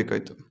 ನಿಮಿಷ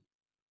ಬೇಕಾಯಿತು.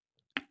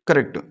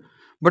 ಕರೆಕ್ಟು.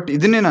 ಬಟ್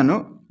ಇದನ್ನೇ ನಾನು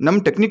ನಮ್ಮ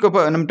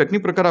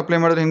ಟೆಕ್ನಿಕ್ ಪ್ರಕಾರ ಅಪ್ಲೈ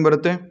ಮಾಡಿದ್ರೆ ಹೆಂಗೆ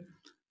ಬರುತ್ತೆ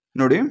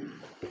ನೋಡಿ.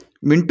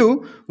 Mint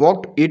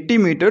walked 80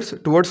 metres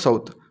towards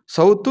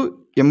south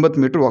 80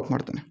 metre walk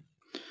ಮಾಡ್ತಾನೆ.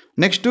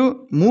 ನೆಕ್ಸ್ಟು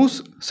ಮೂವ್ಸ್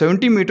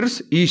 70 ಮೀಟರ್ಸ್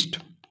ಈಸ್ಟ್,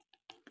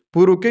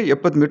 ಪೂರ್ವಕ್ಕೆ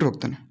 70 ಮೀಟ್ರ್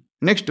ಹೋಗ್ತಾನೆ.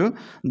 ನೆಕ್ಸ್ಟು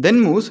ದೆನ್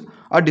ಮೂವ್ಸ್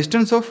ಆ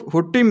distance of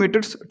 40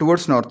 metres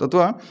towards north,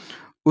 ಅಥವಾ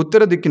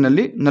ಉತ್ತರ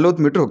ದಿಕ್ಕಿನಲ್ಲಿ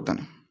 40 ಮೀಟ್ರ್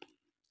ಹೋಗ್ತಾನೆ.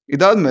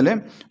 ಇದಾದಮೇಲೆ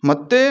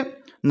ಮತ್ತೆ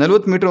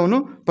 40 ಮೀಟ್ರ್ ಅವನು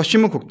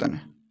ಪಶ್ಚಿಮಕ್ಕೆ ಹೋಗ್ತಾನೆ.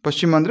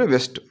 ಪಶ್ಚಿಮ ಅಂದರೆ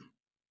ವೆಸ್ಟ್.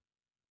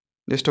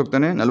 ಎಷ್ಟು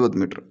ಹೋಗ್ತಾನೆ? 40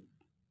 ಮೀಟ್ರ್.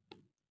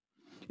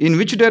 ಇನ್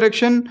ವಿಚ್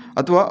ಡೈರೆಕ್ಷನ್,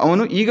 ಅಥವಾ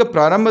ಅವನು ಈಗ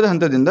ಪ್ರಾರಂಭದ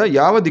ಹಂತದಿಂದ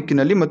ಯಾವ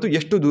ದಿಕ್ಕಿನಲ್ಲಿ ಮತ್ತು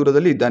ಎಷ್ಟು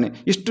ದೂರದಲ್ಲಿ ಇದ್ದಾನೆ.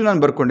 ಇಷ್ಟು ನಾನು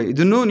ಬರ್ಕೊಂಡೆ.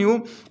 ಇದನ್ನು ನೀವು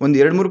ಒಂದು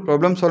 2-3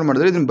 ಪ್ರಾಬ್ಲಮ್ ಸಾಲ್ವ್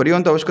ಮಾಡಿದ್ರೆ ಇದನ್ನು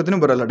ಬರೆಯುವಂಥ ಅವಶ್ಯಕತೆಯೂ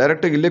ಬರಲ್ಲ.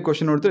 ಡೈರೆಕ್ಟಾಗಿ ಇಲ್ಲೇ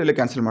ಕ್ವಶನ್ ನೋಡ್ತೀರಾ, ಇಲ್ಲೇ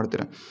ಕ್ಯಾನ್ಸಲ್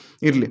ಮಾಡ್ತೀರಾ.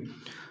 ಇರಲಿ,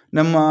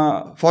 ನಮ್ಮ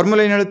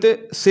ಫಾರ್ಮುಲಾ ಏನು ಹೇಳುತ್ತೆ?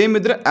 ಸೇಮ್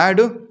ಇದ್ದರೆ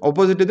ಆ್ಯಡು,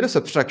 ಆಪೋಸಿಟ್ ಇದ್ದರೆ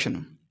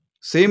ಸಬ್ಸ್ಟ್ರಾಕ್ಷನು.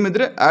 ಸೇಮ್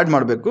ಇದ್ದರೆ ಆ್ಯಡ್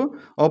ಮಾಡಬೇಕು,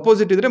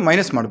 ಆಪೋಸಿಟ್ ಇದ್ದರೆ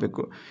ಮೈನಸ್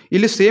ಮಾಡಬೇಕು.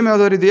 ಇಲ್ಲಿ ಸೇಮ್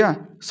ಯಾವುದಾದ್ರು ಇದೆಯಾ?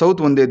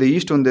 ಸೌತ್ ಒಂದೇ ಇದೆ,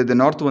 ಈಸ್ಟ್ ಒಂದೇ ಇದೆ,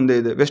 ನಾರ್ತ್ ಒಂದೇ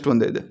ಇದೆ, ವೆಸ್ಟ್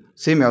ಒಂದೇ ಇದೆ.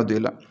 ಸೇಮ್ ಯಾವುದೂ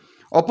ಇಲ್ಲ.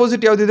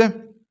 ಆಪೋಸಿಟ್ ಯಾವುದಿದೆ?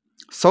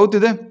 ಸೌತ್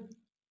ಇದೆ.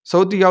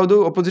 ಸೌತಿಗೆ ಯಾವುದು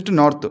ಆಪೋಸಿಟ್?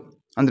 ನಾರ್ತು.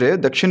 ಅಂದರೆ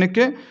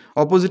ದಕ್ಷಿಣಕ್ಕೆ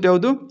ಆಪೋಸಿಟ್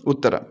ಯಾವುದು?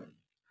 ಉತ್ತರ.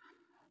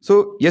 ಸೊ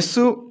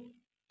ಎಸ್ಸು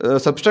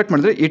ಸಬ್ಸ್ಟ್ರಾಕ್ಟ್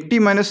ಮಾಡಿದ್ರೆ 80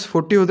 -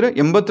 40 ಹೋದರೆ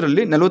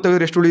 80ರಲ್ಲಿ 40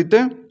 ತೆಗೆದ್ರೆ ಎಷ್ಟು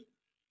ಉಳಿಯುತ್ತೆ?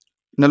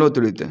 40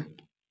 ಉಳಿಯುತ್ತೆ.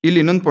 ಇಲ್ಲಿ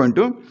ಇನ್ನೊಂದು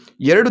ಪಾಯಿಂಟು,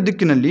 2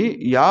 ದಿಕ್ಕಿನಲ್ಲಿ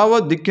ಯಾವ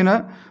ದಿಕ್ಕಿನ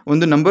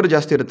ಒಂದು ನಂಬರ್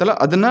ಜಾಸ್ತಿ ಇರುತ್ತಲ್ಲ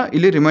ಅದನ್ನು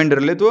ಇಲ್ಲಿ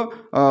ರಿಮೈಂಡರಲ್ಲಿ ಅಥವಾ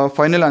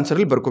ಫೈನಲ್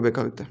ಆನ್ಸರಲ್ಲಿ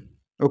ಬರ್ಕೋಬೇಕಾಗುತ್ತೆ.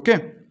 ಓಕೆ.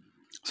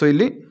 ಸೊ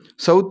ಇಲ್ಲಿ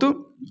ಸೌತು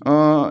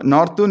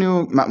ನಾರ್ತು ನೀವು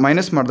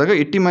ಮೈನಸ್ ಮಾಡಿದಾಗ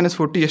 80 -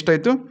 40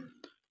 ಎಷ್ಟಾಯಿತು?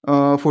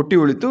 40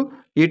 ಉಳಿತು.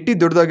 80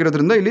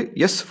 ದೊಡ್ಡದಾಗಿರೋದ್ರಿಂದ ಇಲ್ಲಿ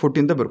S40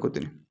 ಅಂತ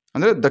ಬರ್ಕೋತೀನಿ.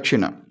 ಅಂದರೆ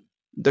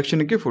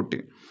ದಕ್ಷಿಣಕ್ಕೆ 40.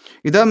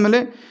 ಇದಾದಮೇಲೆ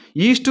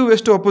ಈಸ್ಟು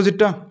ವೆಸ್ಟು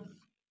ಅಪೋಸಿಟಾ?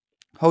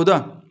 ಹೌದಾ?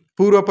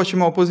 ಪೂರ್ವ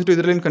ಪಶ್ಚಿಮ ಅಪೋಸಿಟ್,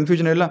 ಇದರಲ್ಲಿ ಏನು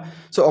ಕನ್ಫ್ಯೂಷನ್ ಇಲ್ಲ.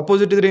 ಸೊ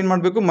ಅಪೋಸಿಟ್ ಇದ್ರೆ ಏನು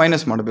ಮಾಡಬೇಕು?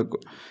 ಮೈನಸ್ ಮಾಡಬೇಕು.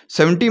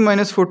 70 -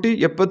 40,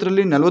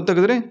 70ರಲ್ಲಿ 40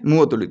 ತೆಗೆದ್ರೆ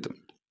 30 ಉಳಿತು.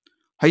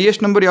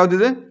 ಹೈಯೆಸ್ಟ್ ನಂಬರ್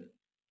ಯಾವುದಿದೆ?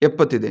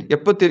 70 ಇದೆ.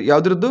 70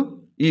 ಯಾವುದ್ರದ್ದು?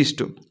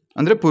 ಈಸ್ಟು,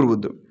 ಅಂದರೆ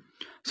ಪೂರ್ವದ್ದು.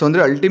 ಸೊ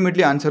ಅಂದರೆ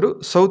ಅಲ್ಟಿಮೇಟ್ಲಿ ಆನ್ಸರು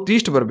ಸೌತ್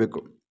ಈಸ್ಟ್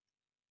ಬರಬೇಕು.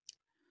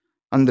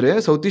 ಅಂದರೆ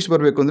ಸೌತ್ ಈಸ್ಟ್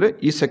ಬರಬೇಕು ಅಂದರೆ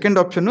ಈ ಸೆಕೆಂಡ್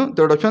ಆಪ್ಷನ್ನು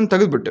ಥರ್ಡ್ ಆಪ್ಷನ್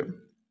ತೆಗೆದುಬಿಟ್ಟೆ,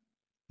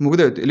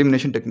 ಮುಗಿದೋಯ್ತು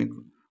ಎಲಿಮಿನೇಷನ್ ಟೆಕ್ನಿಕ್.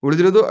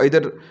 ಉಳಿದಿರೋದು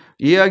ಐದರ್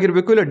ಎ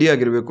ಆಗಿರಬೇಕು ಇಲ್ಲ ಡಿ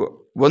ಆಗಿರಬೇಕು.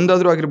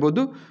 ಒಂದಾದರೂ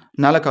ಆಗಿರ್ಬೋದು,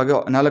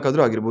 4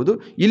 ಆದರೂ ಆಗಿರ್ಬೋದು.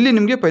 ಇಲ್ಲಿ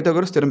ನಿಮಗೆ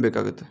ಪೈಥಾಗೊರಸ್ ಥಿಯರಮ್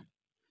ಬೇಕಾಗುತ್ತೆ.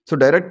 ಸೊ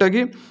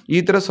ಡೈರೆಕ್ಟಾಗಿ ಈ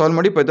ಥರ ಸಾಲ್ವ್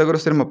ಮಾಡಿ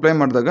ಪೈಥಾಗೊರಸ್ ಥಿಯರಮ್ ಅಪ್ಲೈ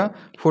ಮಾಡಿದಾಗ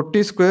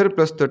 40²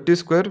 +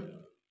 30²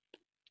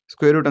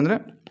 ಸ್ಕ್ವೇರ್ ರೂಟ್ ಅಂದರೆ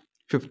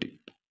 50.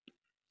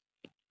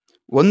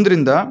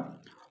 1ರಿಂದ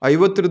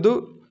 50ರದ್ದು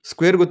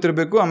ಸ್ಕ್ವೇರ್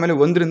ಗೊತ್ತಿರಬೇಕು. ಆಮೇಲೆ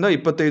 1ರಿಂದ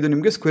 25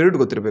 ನಿಮಗೆ ಸ್ಕ್ವೇರ್ ರೂಟ್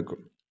ಗೊತ್ತಿರಬೇಕು.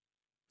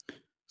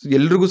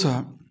 ಎಲ್ರಿಗೂ ಸಹ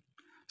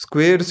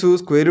ಸ್ಕ್ವೇರ್ಸು,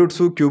 ಸ್ಕ್ವೇರ್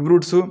ರೂಟ್ಸು, ಕ್ಯೂಬ್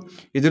ರೂಟ್ಸು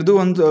ಇದ್ರದ್ದು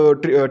ಒಂದು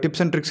ಟಿಪ್ಸ್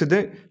ಆ್ಯಂಡ್ ಟ್ರಿಕ್ಸ್ ಇದೆ.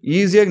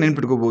 ಈಸಿಯಾಗಿ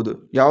ನೆನ್ಪಿಟ್ಕೋಬೋದು.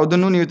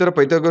 ಯಾವುದನ್ನು ನೀವು ಈ ಥರ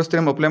ಪೈಥಾಗೊರಸ್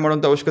ಥಿಯರಮ್ ಅಪ್ಲೈ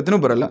ಮಾಡೋಂಥ ಅವಶ್ಯಕತೆಯೂ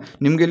ಬರಲ್ಲ.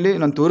 ನಿಮಗೆ ಇಲ್ಲಿ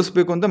ನಾನು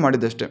ತೋರಿಸ್ಬೇಕು ಅಂತ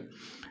ಮಾಡಿದ್ದಷ್ಟೇ.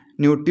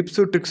 ನೀವು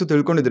ಟಿಪ್ಸು ಟ್ರಿಕ್ಸು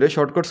ತಿಳ್ಕೊಂಡಿದ್ರೆ,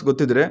 ಶಾರ್ಟ್ಕಟ್ಸ್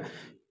ಗೊತ್ತಿದ್ದರೆ,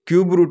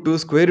 cube route,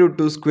 square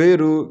route,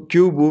 square,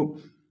 cube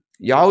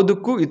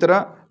ಯಾವುದಕ್ಕೂ ಈ ಥರ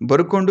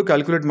ಬರ್ಕೊಂಡು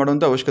ಕ್ಯಾಲ್ಕುಲೇಟ್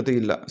ಮಾಡೋಂಥ ಅವಶ್ಯಕತೆ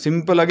ಇಲ್ಲ.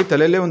 ಸಿಂಪಲ್ಲಾಗಿ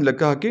ತಲೆಯಲ್ಲೇ ಒಂದು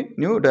ಲೆಕ್ಕ ಹಾಕಿ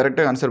ನೀವು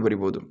ಡೈರೆಕ್ಟಾಗಿ ಆನ್ಸರ್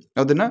ಬರಿಬೋದು.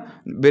 ಅದನ್ನು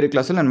ಬೇರೆ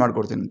ಕ್ಲಾಸಲ್ಲಿ ನಾನು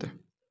ಮಾಡ್ಕೊಡ್ತೀನಂತೆ.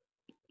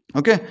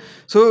 ಓಕೆ.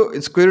 ಸೊ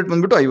ಸ್ಕ್ವೇರ್ ರೂಟ್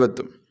ಬಂದುಬಿಟ್ಟು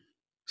 50.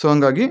 ಸೊ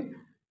ಹಾಗಾಗಿ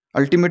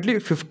ಅಲ್ಟಿಮೇಟ್ಲಿ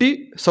 50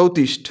 ಸೌತ್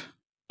ಈಸ್ಟ್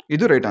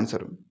ಇದು ರೈಟ್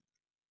ಆನ್ಸರು.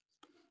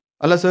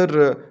 ಅಲ್ಲ ಸರ್,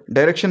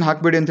 ಡೈರೆಕ್ಷನ್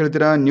ಹಾಕಬೇಡಿ ಅಂತ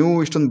ಹೇಳ್ತೀರಾ, ನೀವು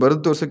ಇಷ್ಟೊಂದು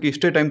ಬರೆದು ತೋರ್ಸೋಕ್ಕೆ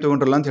ಇಷ್ಟೇ ಟೈಮ್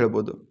ತೊಗೊಂಡ್ರಲ್ಲ ಅಂತ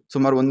ಹೇಳ್ಬೋದು.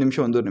 ಸುಮಾರು 1 ನಿಮಿಷ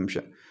 1.5 ನಿಮಿಷ.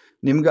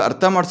 ನಿಮ್ಗೆ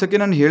ಅರ್ಥ ಮಾಡ್ಸೋಕ್ಕೆ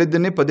ನಾನು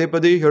ಹೇಳಿದ್ದನ್ನೇ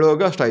ಪದೇ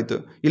ಹೇಳುವಾಗ ಅಷ್ಟಾಯಿತು.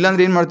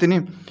 ಇಲ್ಲಾಂದರೆ ಏನು ಮಾಡ್ತೀನಿ?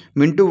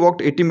 ಮಿಂಟು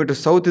ವಾಕ್ಡ್ 80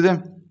 ಮೀಟರ್ಸ್, ಸೌತ್ ಇದೆ,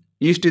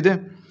 ಈಸ್ಟ್ ಇದೆ,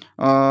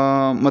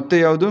 ಮತ್ತು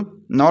ಯಾವುದು?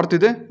 ನಾರ್ತ್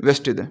ಇದೆ,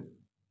 ವೆಸ್ಟ್ ಇದೆ.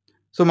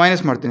 ಸೊ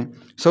ಮೈನಸ್ ಮಾಡ್ತೀನಿ.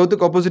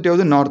 ಸೌತಕ್ಕೆ ಆಪೋಸಿಟ್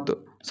ಯಾವುದು? ನಾರ್ತು.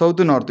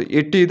 ಸೌತು ನಾರ್ತು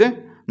 80 ಇದೆ,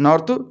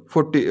 ನಾರ್ತು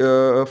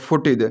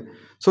 40 ಇದೆ.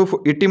 ಸೊ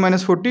 80 -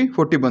 40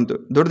 40 ಬಂತು.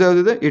 ದೊಡ್ಡದು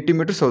ಯಾವುದಿದೆ? 80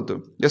 metre south,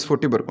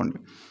 S40 ಬರ್ಕೊಂಡ್ವಿ.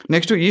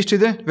 Next East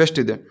ಇದೆ, ವೆಸ್ಟ್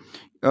ಇದೆ.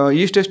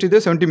 ಈಸ್ಟ್ ಎಷ್ಟಿದೆ?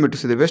 70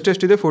 ಮೀಟರ್ಸ್ ಇದೆ. ವೆಸ್ಟ್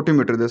ಎಷ್ಟಿದೆ? 40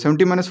 ಮೀಟರ್ ಇದೆ.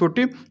 70 -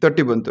 40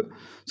 30 ಬಂತು.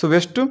 ಸೊ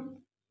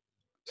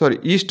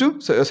ಈಸ್ಟು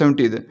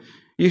 70 ಇದೆ.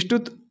 ಈಸ್ಟು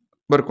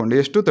ಬರ್ಕೊಂಡೆ,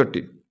 ಎಷ್ಟು?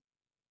 30.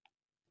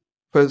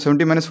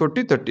 70 -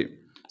 40 30.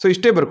 ಸೊ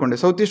ಇಷ್ಟೇ ಬರ್ಕೊಂಡೆ.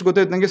 ಸೌತ್ ಈಸ್ಟ್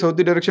ಗೊತ್ತಾಯ್ತು ನನಗೆ. ಸೌತ್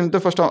ಡೈರೆಕ್ಷನ್ ಅಂತ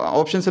ಫಸ್ಟ್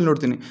ಆಪ್ಷನ್ಸಲ್ಲಿ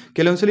ನೋಡ್ತೀನಿ.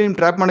 ಕೆಲವೊಂದ್ಸಲ ನಿಮ್ಮ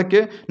ಟ್ರ್ಯಾಪ್ ಮಾಡೋಕ್ಕೆ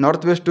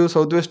north west,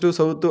 south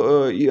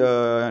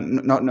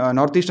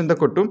north East ಅಂತ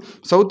ಕೊಟ್ಟು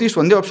ಸೌತ್ ಈಸ್ಟ್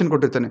ಒಂದೇ ಆಪ್ಷನ್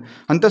ಕೊಟ್ಟಿರ್ತಾನೆ.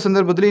 ಅಂಥ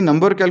ಸಂದರ್ಭದಲ್ಲಿ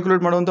ನಂಬರ್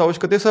ಕ್ಯಾಲ್ಕುಲೇಟ್ ಮಾಡುವಂಥ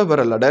ಅವಶ್ಯಕತೆ ಸಹ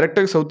ಬರಲ್ಲ.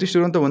 ಡೈರೆಕ್ಟಾಗಿ ಸೌತ್ ಈಸ್ಟ್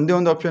ಇರುವಂಥ ಒಂದೇ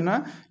ಒಂದು ಆಪ್ಷನ್ನ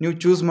ನೀವು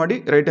ಚೂಸ್ ಮಾಡಿ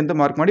ರೈಟ್ ಅಂತ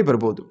ಮಾರ್ಕ್ ಮಾಡಿ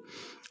ಬರ್ಬೋದು.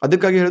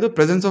 ಅದಕ್ಕಾಗಿ ಹೇಳೋದು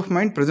presence of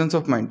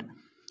mind.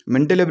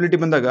 Mental ability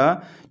ಬಂದಾಗ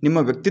ನಿಮ್ಮ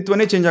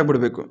ವ್ಯಕ್ತಿತ್ವನೇ ಚೇಂಜ್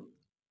ಆಗಿಬಿಡಬೇಕು.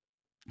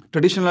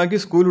 ಟ್ರೆಡಿಷನಲ್ ಆಗಿ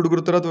ಸ್ಕೂಲ್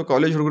ಹುಡುಗರ ಥರ ಅಥವಾ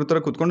ಕಾಲೇಜ್ ಹುಡುಗರ ಥರ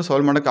ಕೂತ್ಕೊಂಡು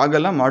ಸಾಲ್ವ್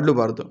ಮಾಡೋಕ್ಕಾಗಲ್ಲ,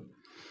 ಮಾಡಲೂಬಾರ್ದು.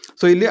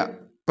 ಸೊ ಇಲ್ಲಿ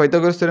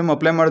ಪೈಥಾಗೊರಸ್ ಥಿಯರಮ್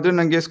ಅಪ್ಲೈ ಮಾಡಿದ್ರೆ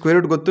ನನಗೆ ಸ್ಕ್ವೇರ್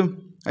ರೂಟ್ ಗೊತ್ತು,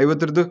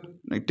 50ರದ್ದು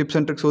ಟಿಪ್ಸ್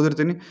ಆ್ಯಂಡ್ ಟ್ರಿಕ್ಸ್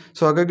ಓದಿರ್ತೀನಿ.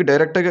 ಸೊ ಹಾಗಾಗಿ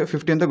ಡೈರೆಕ್ಟಾಗಿ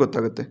 50 ಅಂತ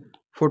ಗೊತ್ತಾಗುತ್ತೆ.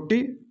 40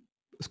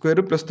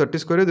 ಸ್ಕ್ವೇರು + 30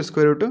 ಸ್ಕ್ವೇರ್, ಇದು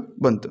ಸ್ಕ್ವೇರ್ ರೂಟು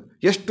ಬಂತು.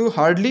 ಎಷ್ಟು?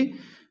 Hardly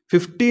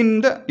 15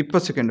 to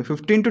 20 second,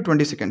 15 to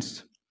 20 seconds,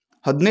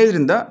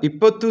 15ರಿಂದ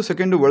 20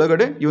 second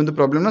ಒಳಗಡೆ ಈ ಒಂದು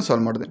ಪ್ರಾಬ್ಲಮ್ನ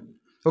ಸಾಲ್ವ್ ಮಾಡಿದೆ.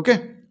 ಓಕೆ.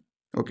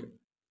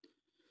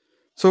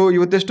 ಸೊ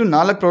ಇವತ್ತೆಷ್ಟು?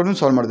 4 ಪ್ರಾಬ್ಲಮ್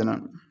ಸಾಲ್ವ್ ಮಾಡಿದೆ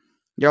ನಾನು.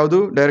 ಯಾವುದು?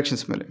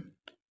 ಡೈರೆಕ್ಷನ್ಸ್ ಮೇಲೆ.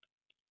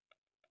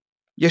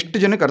 ಎಷ್ಟು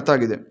ಜನಕ್ಕೆ ಅರ್ಥ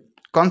ಆಗಿದೆ?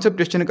 ಕಾನ್ಸೆಪ್ಟ್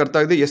ಎಷ್ಟು ಜನಕ್ಕೆ ಅರ್ಥ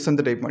ಆಗಿದೆ ಎಸ್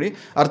ಅಂತ ಟೈಪ್ ಮಾಡಿ.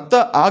 ಅರ್ಥ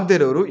ಆಗದೇ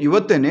ಇರೋರು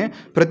ಇವತ್ತೇ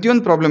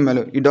ಪ್ರತಿಯೊಂದು ಪ್ರಾಬ್ಲಮ್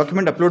ಮೇಲೆ ಈ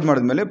ಡಾಕ್ಯುಮೆಂಟ್ ಅಪ್ಲೋಡ್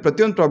ಮಾಡಿದ್ಮೇಲೆ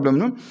ಪ್ರತಿಯೊಂದು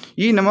ಪ್ರಾಬ್ಲಮ್ನು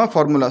ಈ ನಮ್ಮ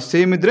ಫಾರ್ಮುಲಾ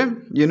ಸೇಮ್ ಇದ್ದರೆ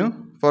ಏನು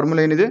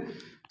ಫಾರ್ಮುಲಾ ಏನಿದೆ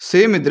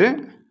ಸೇಮ್ ಇದ್ದರೆ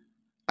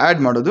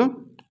ಆ್ಯಡ್ ಮಾಡೋದು,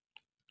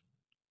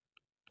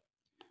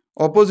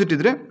 ಆಪೋಸಿಟ್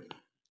ಇದ್ದರೆ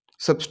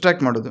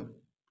ಸಬ್ಸ್ಟ್ರಾಕ್ಟ್ ಮಾಡೋದು.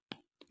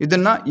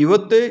 ಇದನ್ನು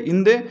ಇವತ್ತೇ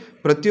ಹಿಂದೆ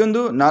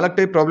ಪ್ರತಿಯೊಂದು 4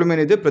 ಟೈಪ್ ಪ್ರಾಬ್ಲಮ್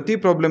ಏನಿದೆ ಪ್ರತಿ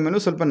ಪ್ರಾಬ್ಲಮೇನು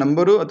ಸ್ವಲ್ಪ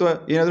ನಂಬರು ಅಥವಾ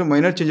ಏನಾದರೂ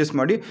ಮೈನರ್ ಚೇಂಜಸ್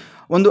ಮಾಡಿ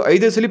ಒಂದು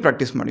 5 ಸಲ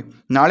ಪ್ರಾಕ್ಟೀಸ್ ಮಾಡಿ.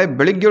 ನಾಳೆ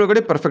ಬೆಳಿಗ್ಗೆ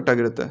ಒಳಗಡೆ ಪರ್ಫೆಕ್ಟ್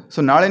ಆಗಿರುತ್ತೆ. ಸೊ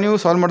ನಾಳೆ ನೀವು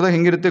ಸಾಲ್ವ್ ಮಾಡಿದಾಗ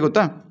ಹೆಂಗಿರುತ್ತೆ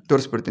ಗೊತ್ತಾ,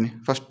 ತೋರಿಸ್ಬಿಡ್ತೀನಿ.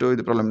 ಫಸ್ಟು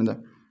ಇದು ಪ್ರಾಬ್ಲಮಿಂದ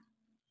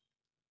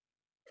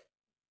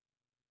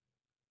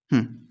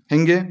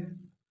ಹೆಂಗೆ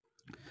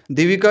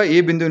ದೇವಿಕಾ ಎ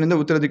ಬಿಂದುವಿನಿಂದ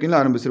ಉತ್ತರ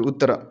ದಿಕ್ಕಿನಲ್ಲಿ ಆರಂಭಿಸಿರು.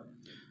 ಉತ್ತರ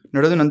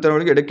ನಡೆದು ನಂತರ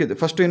ಅವಳಿಗೆ ಎಡಕ್ಕಿದೆ.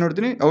 ಫಸ್ಟ್ ಏನು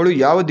ನೋಡ್ತೀನಿ, ಅವಳು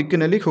ಯಾವ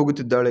ದಿಕ್ಕಿನಲ್ಲಿ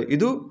ಹೋಗುತ್ತಿದ್ದಾಳೆ,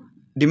 ಇದು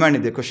ಡಿಮ್ಯಾಂಡ್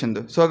ಇದೆ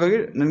ಕ್ವಶನ್ದು. ಸೊ ಹಾಗಾಗಿ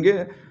ನನಗೆ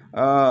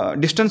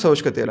ಡಿಸ್ಟೆನ್ಸ್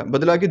ಅವಶ್ಯಕತೆ ಇಲ್ಲ,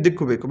 ಬದಲಾಗಿ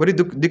ದಿಕ್ಕು ಬೇಕು. ಬರೀ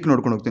ದಿಕ್ಕು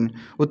ನೋಡ್ಕೊಂಡು ಹೋಗ್ತೀನಿ.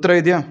 ಉತ್ತರ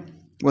ಇದೆಯಾ,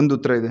 ಒಂದು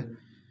ಉತ್ತರ ಇದೆ.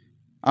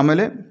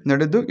 ಆಮೇಲೆ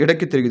ನಡೆದು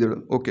ಎಡಕ್ಕೆ ತಿರುಗಿದಳು,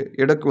 ಓಕೆ,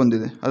 ಎಡಕ್ಕೆ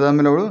ಒಂದಿದೆ.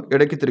 ಅದಾದಮೇಲೆ ಅವಳು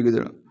ಎಡಕ್ಕೆ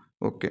ತಿರುಗಿದಳು,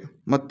 ಓಕೆ,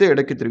 ಮತ್ತೆ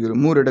ಎಡಕ್ಕೆ ತಿರುಗಿದಳು,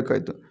 3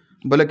 ಎಡಕ್ಕಾಯಿತು.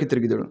 ಬಲಕ್ಕೆ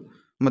ತಿರುಗಿದಳು,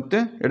 ಮತ್ತೆ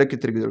ಎಡಕ್ಕೆ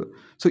ತಿರುಗಿದಳು.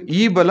 ಸೊ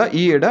ಈ ಬಲ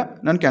ಈ ಎಡ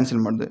ನಾನು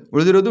ಕ್ಯಾನ್ಸಲ್ ಮಾಡಿದೆ.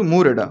 ಉಳಿದಿರೋದು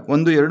 3 ಎಡ,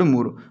 1 2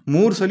 3.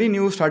 3 ಸಲ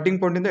ನೀವು ಸ್ಟಾರ್ಟಿಂಗ್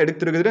ಪಾಯಿಂಟಿಂದ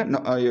ಎಡಕ್ಕೆ ತಿರುಗಿದ್ರೆ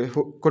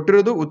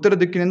ಕೊಟ್ಟಿರೋದು ಉತ್ತರ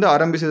ದಿಕ್ಕಿನಿಂದ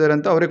ಆರಂಭಿಸಿದ್ದಾರೆ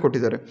ಅಂತ ಅವರೇ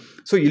ಕೊಟ್ಟಿದ್ದಾರೆ.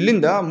 ಸೊ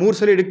ಇಲ್ಲಿಂದ 3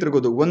 ಸಲ ಎಡಕ್ಕೆ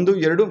ತಿರುಗೋದು, 1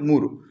 2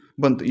 3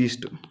 ಬಂತು.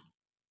 ಇಷ್ಟು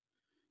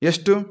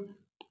ಎಷ್ಟು,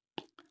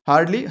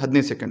 ಹಾರ್ಡ್ಲಿ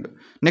 15 ಸೆಕೆಂಡು.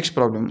 ನೆಕ್ಸ್ಟ್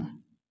ಪ್ರಾಬ್ಲಮ್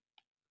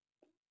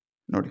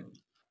ನೋಡಿ.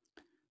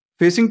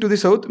 Facing to the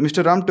south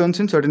mister Ram turns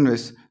in certain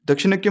ways.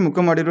 ದಕ್ಷಿಣಕ್ಕೆ ಮುಖ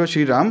ಮಾಡಿರುವ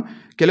ಶ್ರೀರಾಮ್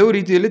ಕೆಲವು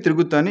ರೀತಿಯಲ್ಲಿ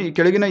ತಿರುಗುತ್ತಾನೆ. ಈ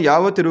ಕೆಳಗಿನ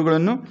ಯಾವ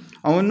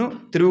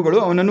ತಿರುವುಗಳು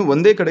ಅವನನ್ನು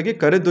ಒಂದೇ ಕಡೆಗೆ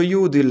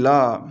ಕರೆದೊಯ್ಯುವುದಿಲ್ಲ.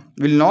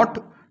 Will not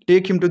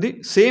take him to the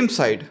same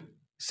side,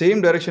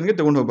 same ಡೈರೆಕ್ಷನ್ಗೆ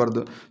ತೊಗೊಂಡು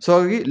ಹೋಗಬಾರ್ದು. ಸೊ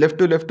ಹಾಗಾಗಿ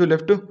left left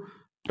left,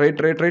 right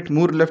right right,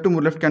 3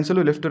 left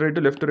cancel, left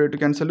right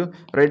cancel,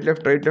 right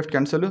left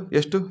cancel.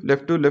 ಎಷ್ಟು,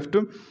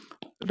 ಲೆಫ್ಟು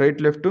ರೈಟ್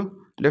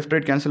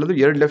ರೈಟ್ ಕ್ಯಾನ್ಸಲ್, ಅದು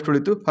 2 ಲೆಫ್ಟ್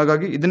ಉಳಿತು.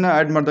 ಹಾಗಾಗಿ ಇದನ್ನು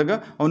ಆ್ಯಡ್ ಮಾಡಿದಾಗ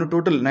ಅವನು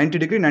ಟೋಟಲ್ 90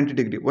 ಡಿಗ್ರಿ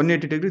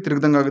 180 ಡಿಗ್ರಿ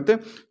ತಿರುಗ್ದಂಗೆ ಆಗುತ್ತೆ.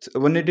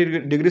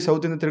 180 ಡಿಗ್ರಿ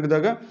ಸೌತಿಂದ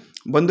ತಿರುಗಿದಾಗ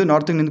ಬಂದು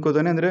ನಾರ್ತಿಗೆ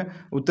ನಿಂತ್ಕೋತಾನೆ, ಅಂದರೆ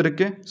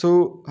ಉತ್ತರಕ್ಕೆ. ಸೊ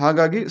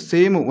ಹಾಗಾಗಿ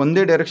ಸೇಮ್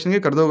ಒಂದೇ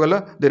ಡೈರೆಕ್ಷನ್ಗೆ ಕರೆದೋಗಲ್ಲ.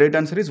 The right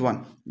answer is 1.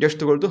 ಎಷ್ಟು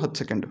ತಗೊಳ್ತು,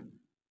 10 ಸೆಕೆಂಡು.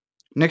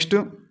 ನೆಕ್ಸ್ಟು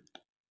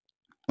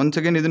 1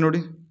 ಸೆಕೆಂಡ್ ಇದು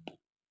ನೋಡಿ.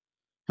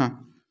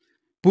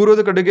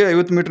 ಪೂರ್ವದ ಕಡೆಗೆ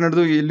 50 ಮೀಟರ್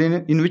ನಡೆದು ಇಲ್ಲಿ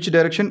in which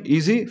direction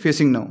easy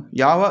facing ನಾವು,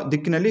 ಯಾವ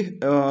ದಿಕ್ಕಿನಲ್ಲಿ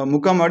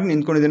ಮುಖ ಮಾಡಿ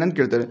ನಿಂತ್ಕೊಂಡಿದ್ದೇನೆ ಅಂತ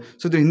ಕೇಳ್ತಾರೆ.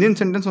 ಸೊ ಇದು ಹಿಂದಿನ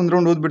ಸೆಂಟೆನ್ಸ್ ಒಂದು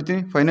round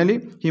ಓದ್ಬಿಡ್ತೀನಿ. Finally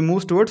he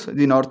moves towards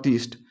the north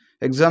East.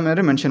 Exam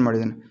ಏನಾದ್ರೆ ಮೆನ್ಷನ್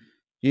ಮಾಡಿದ್ದಾನೆ,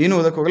 ಏನು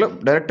ಓದಕ್ಕೆ ಹೋಗಲ್ಲ,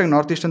 ಡೈರೆಕ್ಟಾಗಿ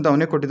ನಾರ್ತ್ ಈಸ್ಟ್ ಅಂತ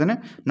ಅವನೇ ಕೊಟ್ಟಿದ್ದಾನೆ,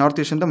 ನಾರ್ತ್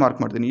ಈಸ್ಟ್ ಅಂತ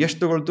ಮಾರ್ಕ್ ಮಾಡ್ತೀನಿ.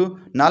 ಎಷ್ಟು ತೊಗೊಳ್ತು,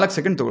 4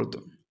 ಸೆಕೆಂಡ್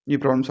ತೊಗೊಳ್ತು ಈ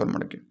ಪ್ರಾಬ್ಲಮ್ ಸಾಲ್ವ್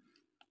ಮಾಡೋಕ್ಕೆ.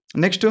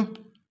 ನೆಕ್ಸ್ಟು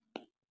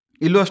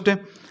ಇಲ್ಲೂ ಅಷ್ಟೇ,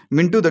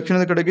 ಮಿಂಟು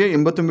ದಕ್ಷಿಣದ ಕಡೆಗೆ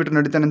 80 ಮೀಟರ್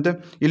ನಡೀತಾನಂತೆ.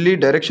 ಇಲ್ಲಿ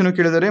ಡೈರೆಕ್ಷನು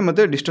ಕೇಳಿದ್ದಾರೆ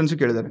ಮತ್ತು ಡಿಸ್ಟೆನ್ಸು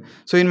ಕೇಳಿದ್ದಾರೆ.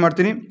 ಸೊ ಏನು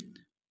ಮಾಡ್ತೀನಿ,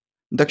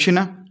 ದಕ್ಷಿಣ,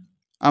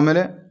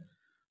 ಆಮೇಲೆ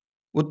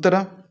ಉತ್ತರ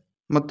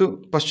ಮತ್ತು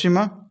ಪಶ್ಚಿಮ,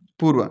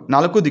 ಪೂರ್ವ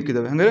 4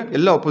 ದಿಕ್ಕಿದ್ದಾವೆ, ಹಾಗಾದರೆ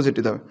ಎಲ್ಲ ಆಪೋಸಿಟ್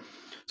ಇದ್ದಾವೆ.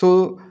 ಸೊ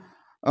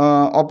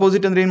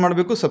ಆಪೋಸಿಟ್ ಅಂದರೆ ಏನು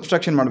ಮಾಡಬೇಕು,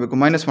 ಸಬ್ಸ್ಟ್ರಾಕ್ಷನ್ ಮಾಡಬೇಕು,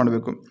 ಮೈನಸ್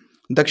ಮಾಡಬೇಕು.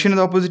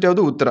 ದಕ್ಷಿಣದ ಆಪೋಸಿಟ್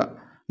ಯಾವುದು, ಉತ್ತರ.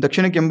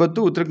 ದಕ್ಷಿಣಕ್ಕೆ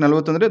 80, ಉತ್ತರಕ್ಕೆ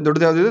 40 ಅಂದರೆ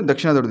ದೊಡ್ಡದು ಯಾವುದಿದೆ,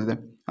 ದಕ್ಷಿಣ ದೊಡ್ಡದಿದೆ.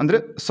 ಅಂದರೆ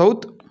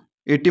ಸೌತ್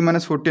 80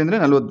 - 40 ಅಂದರೆ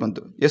 40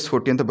 ಬಂತು, ಎಸ್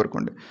 40 ಅಂತ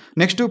ಬರ್ಕೊಂಡೆ.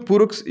 ನೆಕ್ಸ್ಟು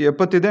ಪೂರ್ವಕ್ಕೆ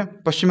 70 ಇದೆ,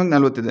 ಪಶ್ಚಿಮಕ್ಕೆ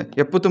 40 ಇದೆ.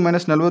 70 -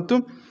 40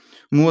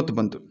 30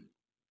 ಬಂತು.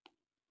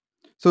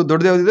 ಸೊ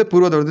ದೊಡ್ಡದು ಯಾವುದಿದೆ,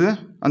 ಪೂರ್ವ ದೊಡ್ಡದಿದೆ,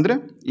 ಅಂದರೆ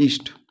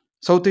ಈಸ್ಟ್.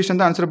 ಸೌತ್ ಈಸ್ಟ್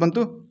ಅಂತ ಆನ್ಸರ್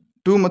ಬಂತು.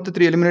 2 ಮತ್ತು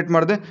 3 ಎಲಿಮಿನೇಟ್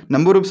ಮಾಡಿದೆ.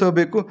 ನಂಬರ್ ಸಹ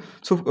ಬೇಕು.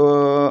 ಸೊ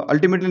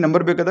ಅಲ್ಟಿಮೇಟ್ಲಿ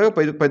ನಂಬರ್ ಬೇಕಾದಾಗ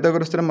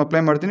ಪೈಥಾಗರಸ್ ಥಿಯರಮ್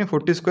ಅಪ್ಲೈ ಮಾಡ್ತೀನಿ.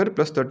 40²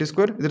 +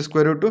 30², ಇದ್ರ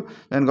ಸ್ಕ್ವೇರ್ ರೂಟು.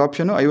 ನನಗೆ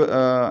ಆಪ್ಷನು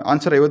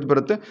ಆನ್ಸರ್ 50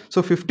 ಬರುತ್ತೆ.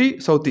 So 50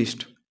 south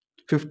East,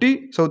 50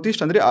 south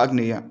East ಅಂದರೆ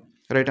ಆಗ್ನೇಯ.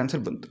 ರೈಟ್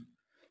ಆನ್ಸರ್ ಬಂತು.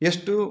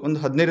 ಎಷ್ಟು, ಒಂದು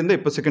 15 -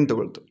 20 ಸೆಕೆಂಡ್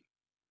ತೊಗೊಳ್ತು.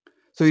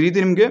 ಸೊ ಈ ರೀತಿ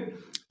ನಿಮಗೆ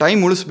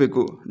ಟೈಮ್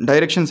ಉಳಿಸ್ಬೇಕು.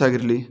 ಡೈರೆಕ್ಷನ್ಸ್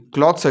ಆಗಿರಲಿ,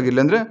 ಕ್ಲಾಕ್ಸ್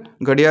ಆಗಿರಲಿ, ಅಂದರೆ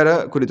ಗಡಿಯಾರ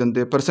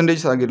ಕುರಿತಂತೆ,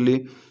 ಪರ್ಸೆಂಟೇಜ್ ಆಗಿರಲಿ,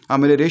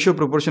 ಆಮೇಲೆ ರೇಷಿಯೋ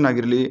ಪ್ರಪೋರ್ಷನ್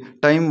ಆಗಿರಲಿ,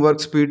 ಟೈಮ್,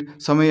 ವರ್ಕ್ ಸ್ಪೀಡ್,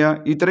 ಸಮಯ,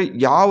 ಈ ಥರ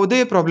ಯಾವುದೇ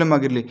ಪ್ರಾಬ್ಲಮ್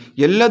ಆಗಿರಲಿ,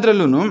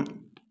 ಎಲ್ಲದರಲ್ಲೂ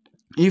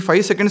ಈ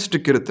 5 ಸೆಕೆಂಡ್ಸ್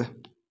ಟ್ರಿಕ್ ಇರುತ್ತೆ.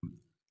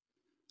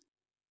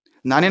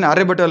 ನಾನೇನು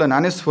ಆರ್ಯಭಟ ಅಲ್ಲ,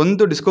 ನಾನೇ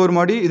ಸ್ವಂತ ಡಿಸ್ಕವರ್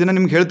ಮಾಡಿ ಇದನ್ನು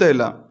ನಿಮ್ಗೆ ಹೇಳ್ತಾ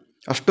ಇಲ್ಲ.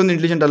 ಅಷ್ಟೊಂದು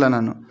ಇಂಟೆಲಿಜೆಂಟ್ ಅಲ್ಲ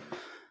ನಾನು.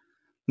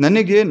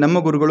 ನನಗೆ ನಮ್ಮ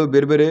ಗುರುಗಳು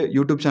ಬೇರೆ ಬೇರೆ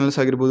ಯೂಟ್ಯೂಬ್ ಚಾನಲ್ಸ್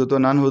ಆಗಿರ್ಬೋದು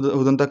ಅಥವಾ ನಾನು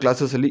ಹೋದಂಥ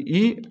ಕ್ಲಾಸಸಲ್ಲಿ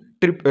ಈ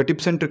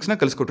ಟಿಪ್ಸ್ ಆ್ಯಂಡ್ ಟ್ರಿಕ್ಸ್ನ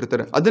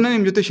ಕಲಿಸ್ಕೊಟ್ಟಿರ್ತಾರೆ. ಅದನ್ನು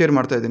ನಿಮ್ಮ ಜೊತೆ ಶೇರ್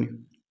ಮಾಡ್ತಾ ಇದ್ದೀನಿ.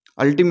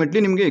 ಅಲ್ಟಿಮೇಟ್ಲಿ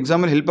ನಿಮಗೆ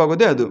ಎಕ್ಸಾಮಲ್ಲಿ ಹೆಲ್ಪ್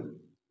ಆಗೋದೇ ಅದು.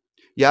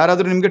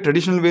 ಯಾರಾದರೂ ನಿಮಗೆ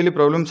ಟ್ರೆಡಿಷನಲ್ ವೇಲಿ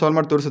ಪ್ರಾಬ್ಲಮ್ ಸಾಲ್ವ್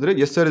ಮಾಡಿ ತೋರಿಸಿದ್ರೆ,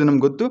 ಎಸ್ ಸರ್ ಇದು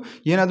ನಮ್ಗೆ ಗೊತ್ತು,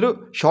 ಏನಾದರೂ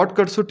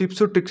ಶಾರ್ಟ್ಕಟ್ಸು,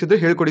 ಟಿಪ್ಸು, ಟ್ರಿಕ್ಸ್ ಇದ್ದರೆ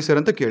ಹೇಳ್ಕೊಡಿ ಸರ್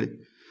ಅಂತ ಕೇಳಿ.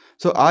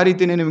 ಸೊ ಆ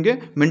ರೀತಿಯೇ ನಿಮಗೆ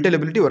ಮೆಂಟಲ್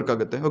ಎಬಿಲಿಟಿ ವರ್ಕ್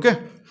ಆಗುತ್ತೆ. ಓಕೆ,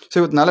 ಸೊ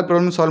ಇವತ್ತು 4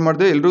 ಪ್ರಾಬ್ಲಮ್ ಸಾಲ್ವ್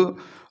ಮಾಡಿದೆ. ಎಲ್ಲರೂ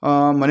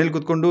ಮನೇಲಿ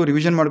ಕೂತ್ಕೊಂಡು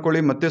ರಿವಿಷನ್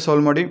ಮಾಡ್ಕೊಳ್ಳಿ, ಮತ್ತೆ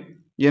ಸಾಲ್ವ್ ಮಾಡಿ.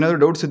 ಏನಾದರೂ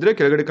ಡೌಟ್ಸ್ ಇದ್ದರೆ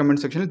ಕೆಳಗಡೆ ಕಮೆಂಟ್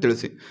ಸೆಕ್ಷನಲ್ಲಿ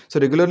ತಿಳಿಸಿ. ಸೊ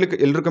ರೆಗ್ಯುಲರ್ಲಿ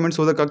ಎಲ್ಲರೂ ಕಮೆಂಟ್ಸ್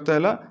ಓದೋಕ್ಕಾಗ್ತಾ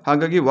ಇಲ್ಲ,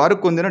 ಹಾಗಾಗಿ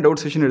ವಾರಕ್ಕೊಂದಿನ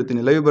ಡೌಟ್ ಸೆಷನ್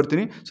ಇರ್ತೀನಿ, ಲೈವ್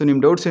ಬರ್ತೀನಿ. ಸೊ ನಿಮ್ಮ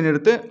ಡೌಟ್ಸ್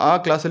ಏನಿರುತ್ತೆ ಆ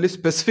ಕ್ಲಾಸಲ್ಲಿ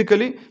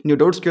ಸ್ಪೆಸಿಫಿಕಲಿ ನೀವು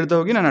ಡೌಟ್ಸ್ ಕೇಳ್ತಾ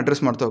ಹೋಗಿ ನಾನು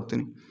ಅಡ್ರೆಸ್ ಮಾಡ್ತಾ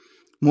ಹೋಗ್ತೀನಿ.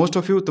 ಮೋಸ್ಟ್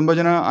ಆಫ್ ಯು ತುಂಬ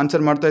ಜನ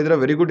ಆನ್ಸರ್ ಮಾಡ್ತಾ ಇದ್ದೀರಾ,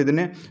 ವೆರಿ ಗುಡ್.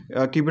 ಇದನ್ನೇ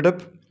ಕೀಪ್ ಇಟ್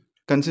ಅಪ್,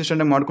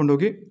 ಕನ್ಸಿಸ್ಟೆಂಟಾಗಿ ಮಾಡ್ಕೊಂಡು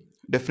ಹೋಗಿ,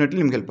 ಡೆಫಿನೆಟ್ಲಿ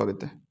ನಿಮ್ಗೆ ಹೆಲ್ಪ್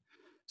ಆಗುತ್ತೆ.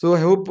 ಸೊ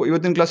ಐ ಹೋಪ್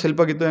ಇವತ್ತಿನ ಕ್ಲಾಸ್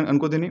ಹೆಲ್ಪ್ ಆಗಿತ್ತು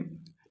ಅನ್ಕೋತೀನಿ.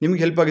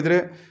 ನಿಮ್ಗೆ ಹೆಲ್ಪ್ ಆಗಿದ್ದರೆ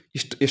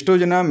ಎಷ್ಟೋ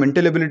ಜನ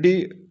ಮೆಂಟಲ್ ಎಬಿಲಿಟಿ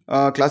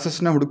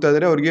ಕ್ಲಾಸಸ್ನ ಹುಡುಕ್ತಾ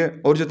ಇದ್ದಾರೆ,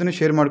 ಅವ್ರ ಜೊತೆ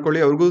ಶೇರ್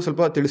ಮಾಡ್ಕೊಳ್ಳಿ, ಅವ್ರಿಗೂ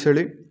ಸ್ವಲ್ಪ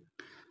ತಿಳಿಸೇಳಿ.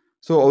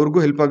 ಸೊ ಅವ್ರಿಗೂ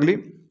ಹೆಲ್ಪ್ ಆಗಲಿ,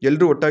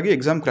 ಎಲ್ಲರೂ ಒಟ್ಟಾಗಿ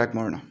ಎಕ್ಸಾಮ್ ಕ್ರ್ಯಾಕ್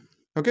ಮಾಡೋಣ.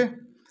 Okay,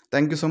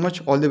 thank you so much,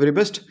 all the very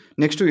best.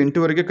 Next 8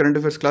 ಗಂಟೆವರೆಗೆ ಕರೆಂಟ್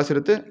ಅಫೇರ್ಸ್ ಕ್ಲಾಸ್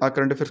ಇರುತ್ತೆ. ಆ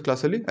ಕರೆಂಟ್ ಅಫೇರ್ಸ್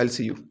ಕ್ಲಾಸಲ್ಲಿ I will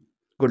see you.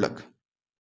 Good luck.